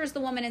protester is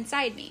the woman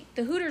inside me.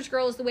 The Hooters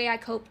girl is the way I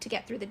cope to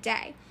get through the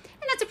day.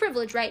 And that's a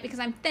privilege, right? Because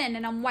I'm thin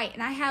and I'm white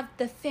and I have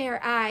the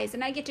fair eyes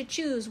and I get to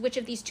choose which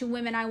of these two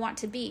women I want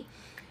to be.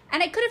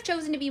 And I could have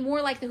chosen to be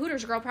more like the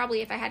Hooters girl probably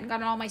if I hadn't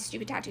gotten all my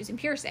stupid tattoos and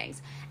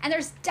piercings. And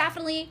there's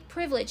definitely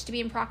privilege to be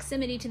in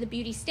proximity to the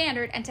beauty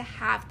standard and to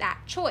have that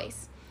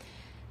choice.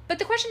 But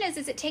the question is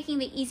it taking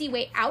the easy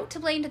way out to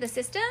play into the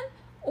system?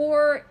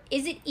 Or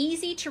is it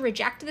easy to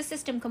reject the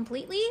system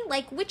completely?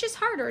 Like, which is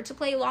harder, to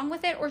play along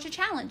with it or to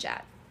challenge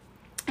it?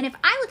 And if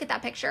I look at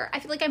that picture,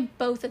 I feel like I'm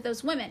both of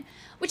those women,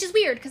 which is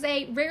weird because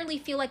I rarely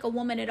feel like a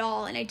woman at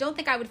all. And I don't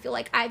think I would feel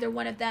like either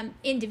one of them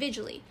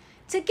individually.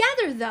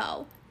 Together,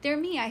 though, they're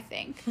me, I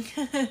think.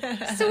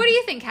 So what do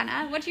you think,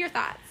 Hannah? What are your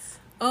thoughts?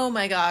 Oh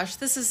my gosh,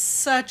 this is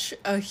such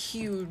a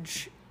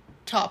huge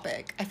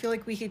topic. I feel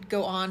like we could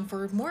go on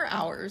for more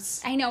hours.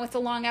 I know, it's a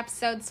long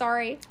episode,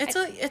 sorry.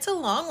 It's a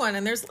long one,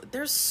 and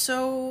there's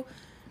so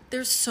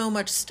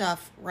much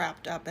stuff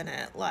wrapped up in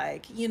it.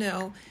 Like,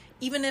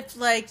 even if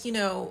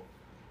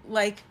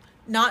like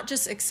not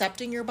just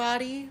accepting your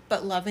body,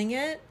 but loving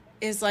it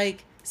is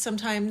like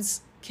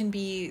sometimes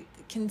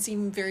can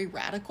seem very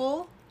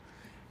radical.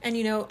 And,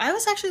 I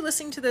was actually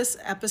listening to this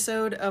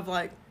episode of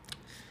like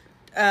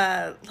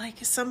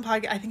some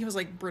podcast, I think it was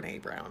like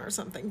Brene Brown or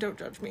something. Don't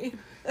judge me.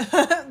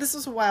 This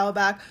was a while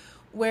back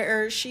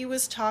where she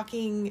was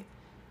talking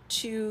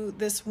to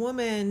this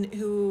woman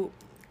who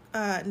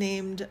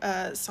named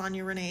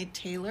Sonia Renee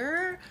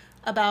Taylor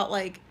about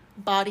like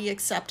body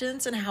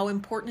acceptance and how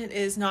important it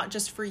is not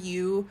just for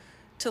you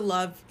to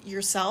love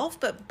yourself,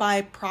 but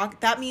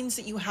that means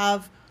that you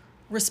have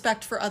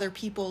respect for other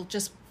people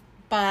just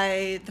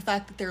by the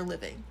fact that they're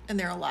living and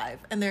they're alive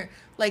and they're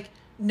like,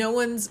 no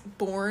one's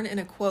born in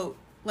a quote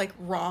like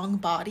wrong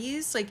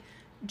bodies. Like,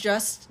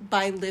 just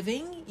by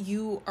living,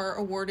 you are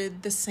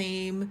awarded the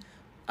same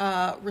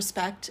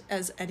respect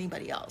as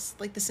anybody else,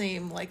 like the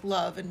same, like,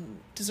 love and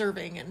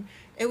deserving. And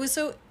it was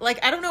so,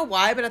 like, I don't know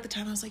why, but at the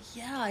time I was like,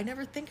 yeah, I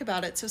never think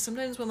about it. So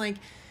sometimes when, like,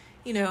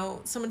 you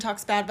know, someone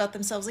talks bad about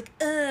themselves, like,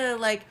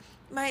 like,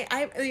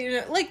 you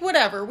know, like,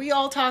 whatever, we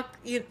all talk,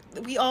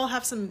 we all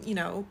have some, you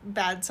know,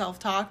 bad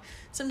self-talk.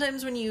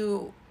 Sometimes when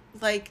you,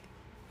 like,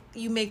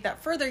 you make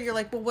that further, you're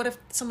like, well, what if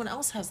someone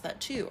else has that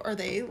too? Are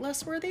they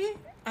less worthy?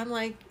 I'm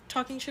like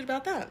talking shit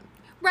about them.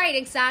 Right,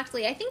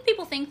 exactly. I think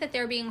people think that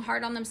they're being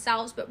hard on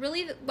themselves, but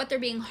really what they're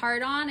being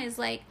hard on is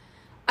like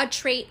a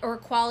trait or a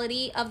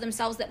quality of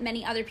themselves that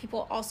many other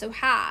people also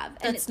have.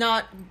 And it's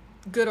not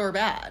good or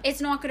bad. It's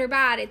not good or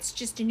bad. It's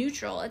just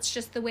neutral. It's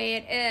just the way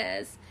it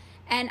is.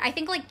 And I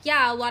think, like,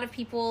 yeah, a lot of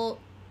people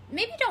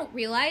maybe don't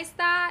realize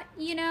that,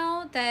 you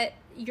know, that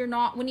you're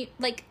not, when you,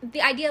 like,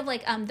 the idea of,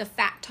 like, the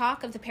fat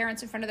talk of the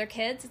parents in front of their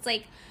kids, it's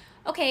like,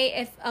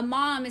 okay, if a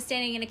mom is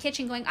standing in a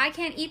kitchen going, I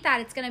can't eat that,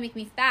 it's going to make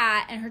me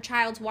fat, and her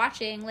child's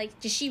watching, like,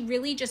 does she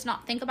really just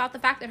not think about the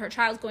fact that her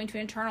child's going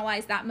to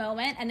internalize that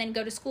moment and then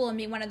go to school and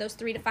be one of those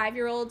 3 to 5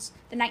 year olds,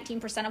 the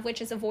 19% of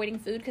which is avoiding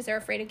food because they're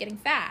afraid of getting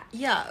fat?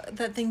 Yeah,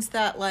 that thinks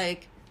that,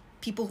 like,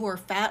 people who are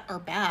fat are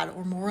bad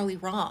or morally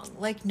wrong.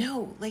 Like,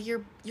 no, like,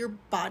 your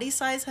body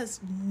size has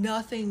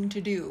nothing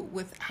to do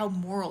with how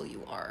moral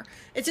you are.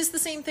 It's just the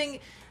same thing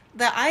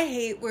that I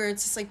hate, where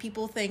it's just like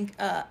people think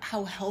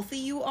how healthy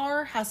you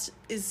are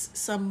is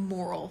some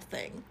moral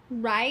thing.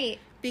 Right.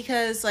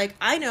 Because, like,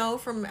 I know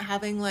from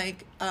having,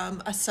 like,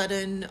 a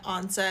sudden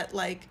onset,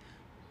 like,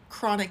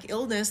 chronic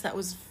illness that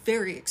was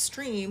very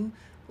extreme,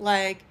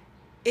 like,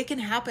 it can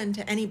happen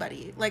to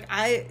anybody. Like,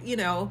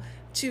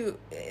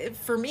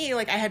 for me,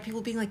 like, I had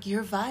people being like,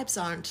 your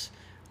vibes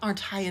aren't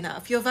high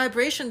enough. Your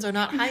vibrations are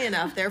not high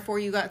enough. Therefore,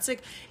 you got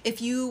sick.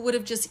 If you would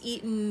have just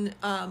eaten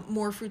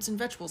more fruits and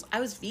vegetables.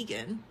 I was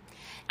vegan.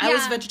 Yeah. I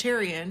was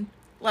vegetarian.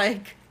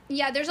 Like,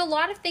 yeah, there's a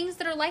lot of things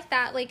that are like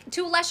that, like,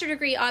 to a lesser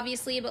degree,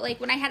 obviously, but, like,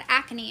 when I had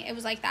acne, it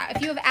was like that.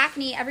 If you have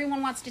acne,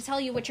 everyone wants to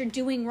tell you what you're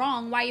doing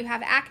wrong, why you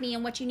have acne,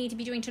 and what you need to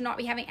be doing to not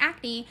be having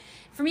acne.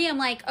 For me, I'm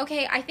like,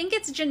 okay, I think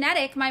it's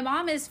genetic. My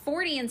mom is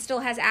 40 and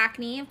still has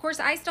acne. Of course,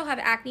 I still have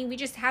acne. We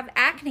just have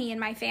acne in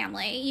my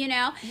family, you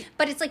know?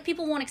 But it's like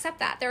people won't accept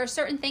that. There are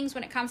certain things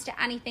when it comes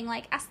to anything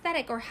like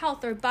aesthetic or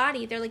health or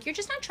body, they're like, you're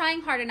just not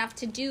trying hard enough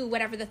to do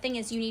whatever the thing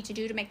is you need to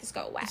do to make this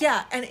go away.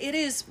 Yeah, and it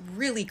is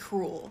really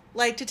cruel.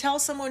 Like, to tell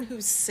someone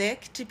who's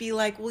sick to be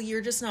like, well, you're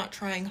just not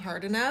trying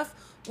hard enough,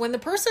 when the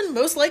person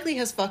most likely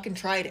has fucking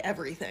tried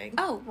everything.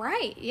 Oh,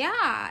 right.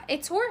 Yeah.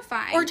 It's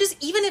horrifying. Or just,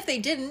 even if they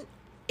didn't,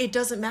 it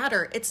doesn't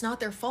matter. It's not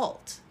their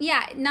fault.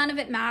 Yeah, none of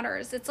it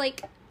matters. It's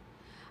like,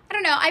 I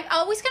don't know. I've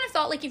always kind of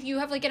thought, like, if you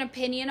have, like, an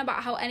opinion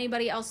about how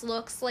anybody else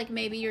looks, like,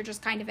 maybe you're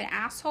just kind of an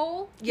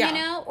asshole, you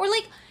know? Or,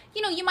 like,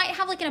 you know, you might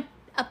have, like, an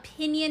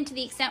opinion to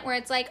the extent where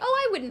it's like,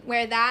 oh, I wouldn't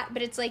wear that,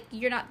 but it's like,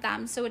 you're not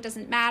them, so it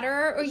doesn't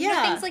matter. Or, you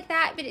know, things like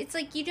that. But it's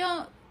like, you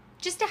don't,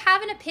 just to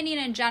have an opinion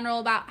in general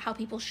about how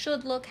people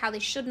should look, how they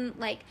shouldn't,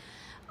 like,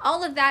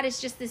 all of that is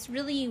just this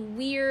really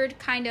weird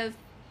kind of,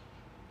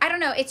 I don't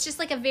know, it's just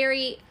like a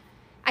very,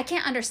 I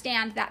can't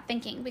understand that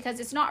thinking because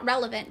it's not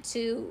relevant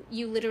to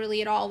you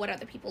literally at all what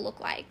other people look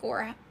like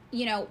or,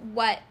 you know,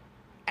 what,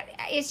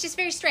 it's just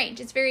very strange.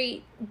 It's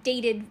very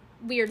dated,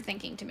 weird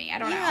thinking to me. I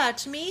don't know. Yeah,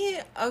 to me,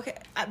 okay,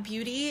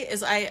 beauty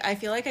is, I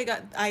feel like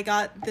I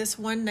got this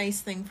one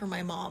nice thing from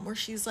my mom where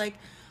she's like,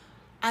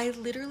 I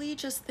literally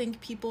just think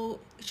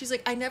she's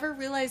like, I never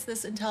realized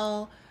this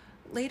until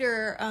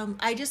later.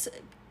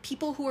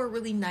 People who are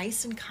really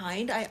nice and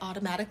kind, I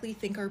automatically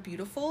think are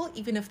beautiful,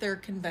 even if they're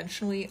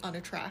conventionally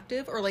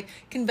unattractive or, like,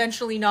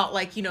 conventionally not,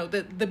 like, you know,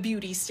 the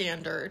beauty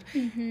standard.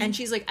 Mm-hmm. And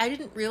she's like, I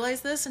didn't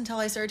realize this until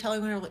I started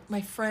telling her, like,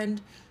 my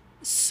friend,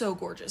 so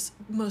gorgeous,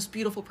 most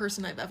beautiful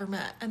person I've ever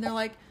met. And they're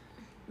like,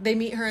 they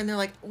meet her and they're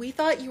like, we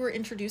thought you were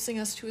introducing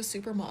us to a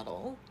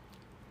supermodel.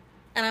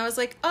 And I was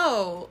like,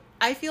 oh,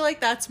 I feel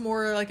like that's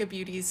more like a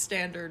beauty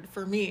standard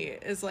for me,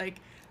 is like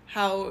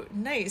how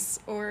nice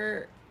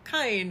or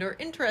kind or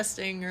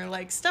interesting or,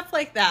 like, stuff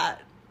like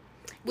that,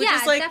 which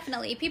is, like,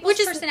 definitely people's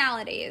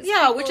personalities,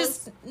 which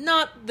is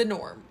not the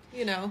norm,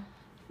 you know.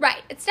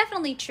 Right, it's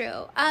definitely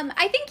true.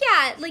 I think,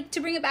 like, to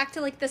bring it back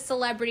to, like, the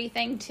celebrity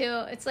thing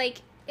too, it's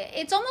like,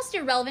 it's almost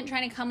irrelevant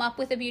trying to come up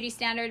with a beauty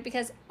standard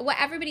because what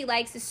everybody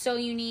likes is so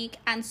unique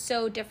and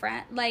so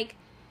different. Like,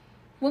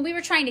 when we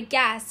were trying to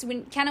guess,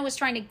 when Kenna was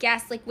trying to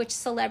guess, like, which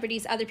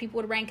celebrities other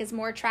people would rank as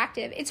more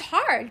attractive, it's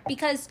hard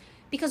because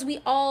we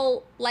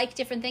all like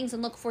different things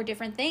and look for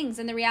different things.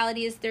 And the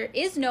reality is there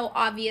is no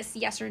obvious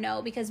yes or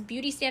no, because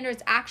beauty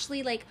standards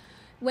actually, like,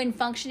 when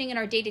functioning in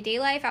our day-to-day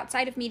life,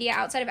 outside of media,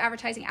 outside of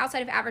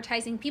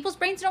advertising, people's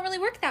brains don't really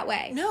work that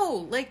way.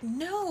 No.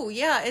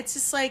 Yeah. It's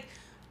just like,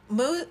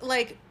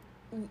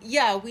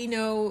 we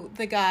know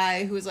the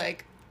guy who was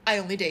like, I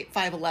only date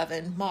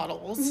 5'11"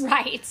 models.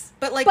 Right.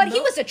 But, like, he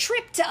was a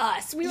trip to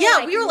us. We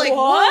were like,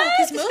 whoa,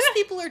 because most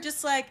people are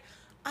just like,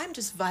 I'm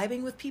just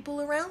vibing with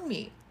people around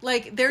me.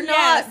 Like, they're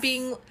not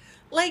being,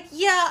 like,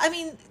 I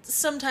mean,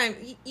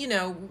 sometimes, you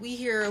know, we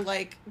hear,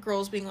 like,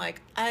 girls being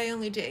like, I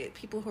only date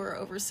people who are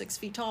over 6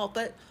 feet tall,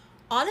 but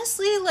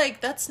honestly,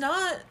 like, that's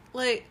not,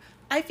 like,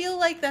 I feel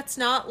like that's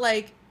not,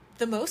 like,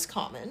 the most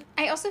common.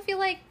 I also feel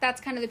like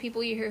that's kind of the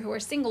people you hear who are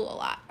single a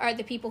lot, are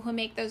the people who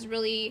make those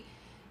really,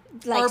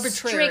 like,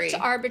 strict,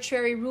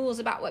 arbitrary rules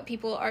about what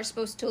people are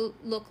supposed to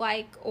look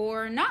like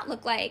or not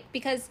look like.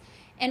 Because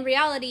in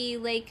reality,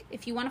 like,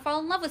 if you want to fall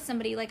in love with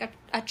somebody, like,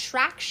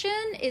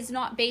 attraction is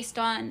not based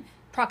on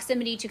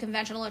proximity to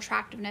conventional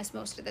attractiveness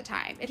most of the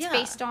time. It's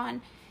based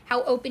on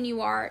how open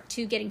you are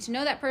to getting to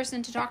know that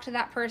person, to talk to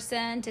that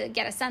person, to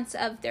get a sense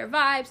of their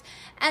vibes.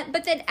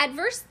 But the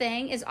adverse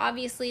thing is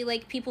obviously,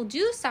 like, people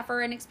do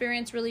suffer and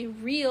experience really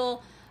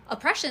real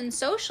oppression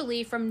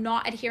socially from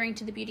not adhering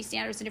to the beauty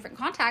standards in different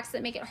contexts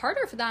that make it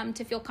harder for them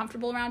to feel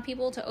comfortable around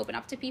people, to open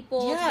up to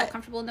people, to feel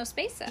comfortable in those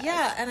spaces.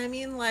 Yeah, and I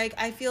mean, like,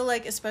 I feel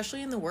like,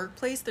 especially in the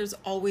workplace, there's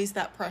always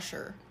that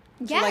pressure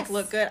to, like,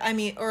 look good. I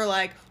mean, or,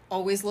 like,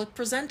 always look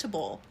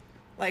presentable.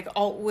 Like,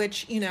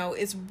 which, you know,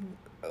 is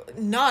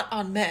not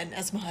on men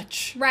as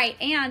much. Right,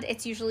 and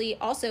it's usually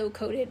also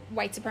coded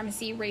white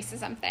supremacy,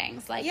 racism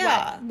things. Like,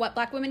 what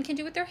Black women can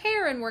do with their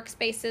hair in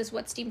workspaces,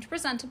 what's deemed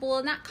presentable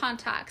in that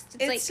context.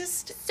 It's like,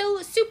 just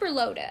so super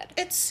loaded.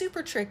 It's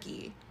super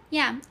tricky.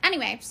 Yeah.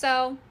 Anyway,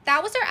 so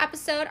that was our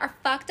episode, our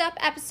fucked up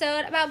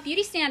episode about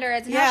beauty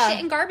standards and how shit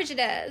and garbage it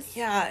is.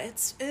 Yeah,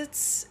 it's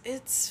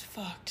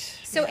fucked.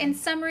 So in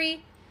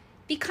summary,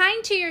 be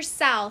kind to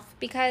yourself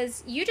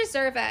because you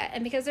deserve it,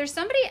 and because there's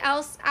somebody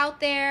else out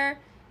there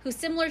who's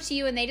similar to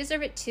you and they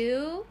deserve it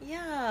too.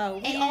 Yeah,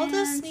 we all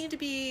just need to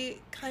be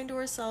kind to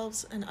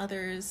ourselves and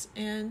others.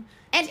 And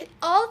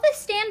all the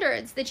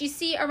standards that you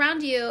see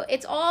around you,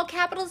 it's all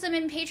capitalism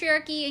and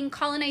patriarchy and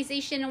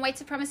colonization and white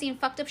supremacy and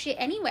fucked up shit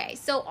anyway.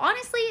 So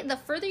honestly, the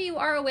further you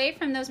are away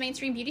from those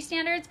mainstream beauty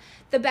standards,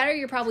 the better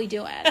you're probably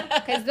doing.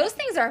 Because those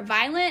things are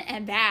violent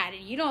and bad,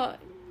 and you don't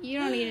need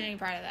any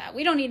part of that.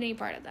 We don't need any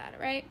part of that,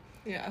 right?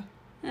 Yeah.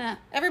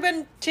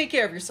 Everyone take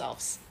care of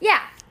yourselves. Yeah.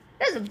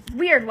 That was a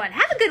weird one.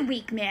 Have a good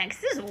week, man,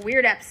 because this is a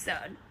weird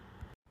episode.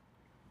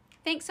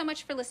 Thanks so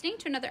much for listening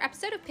to another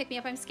episode of Pick Me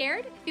Up, I'm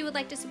Scared. If you would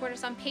like to support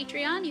us on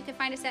Patreon, you can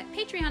find us at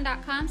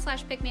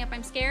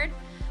patreon.com/pickmeupimscared.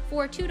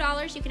 For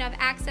 $2, you can have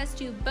access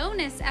to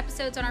bonus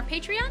episodes on our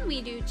Patreon.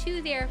 We do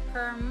 2 there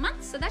per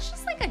month, so that's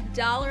just like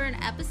 $1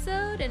 an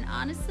episode, and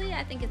honestly,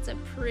 I think it's a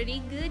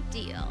pretty good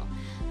deal.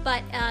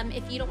 But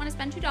if you don't want to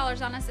spend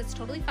 $2 on us, it's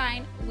totally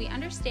fine. We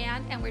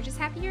understand, and we're just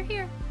happy you're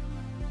here.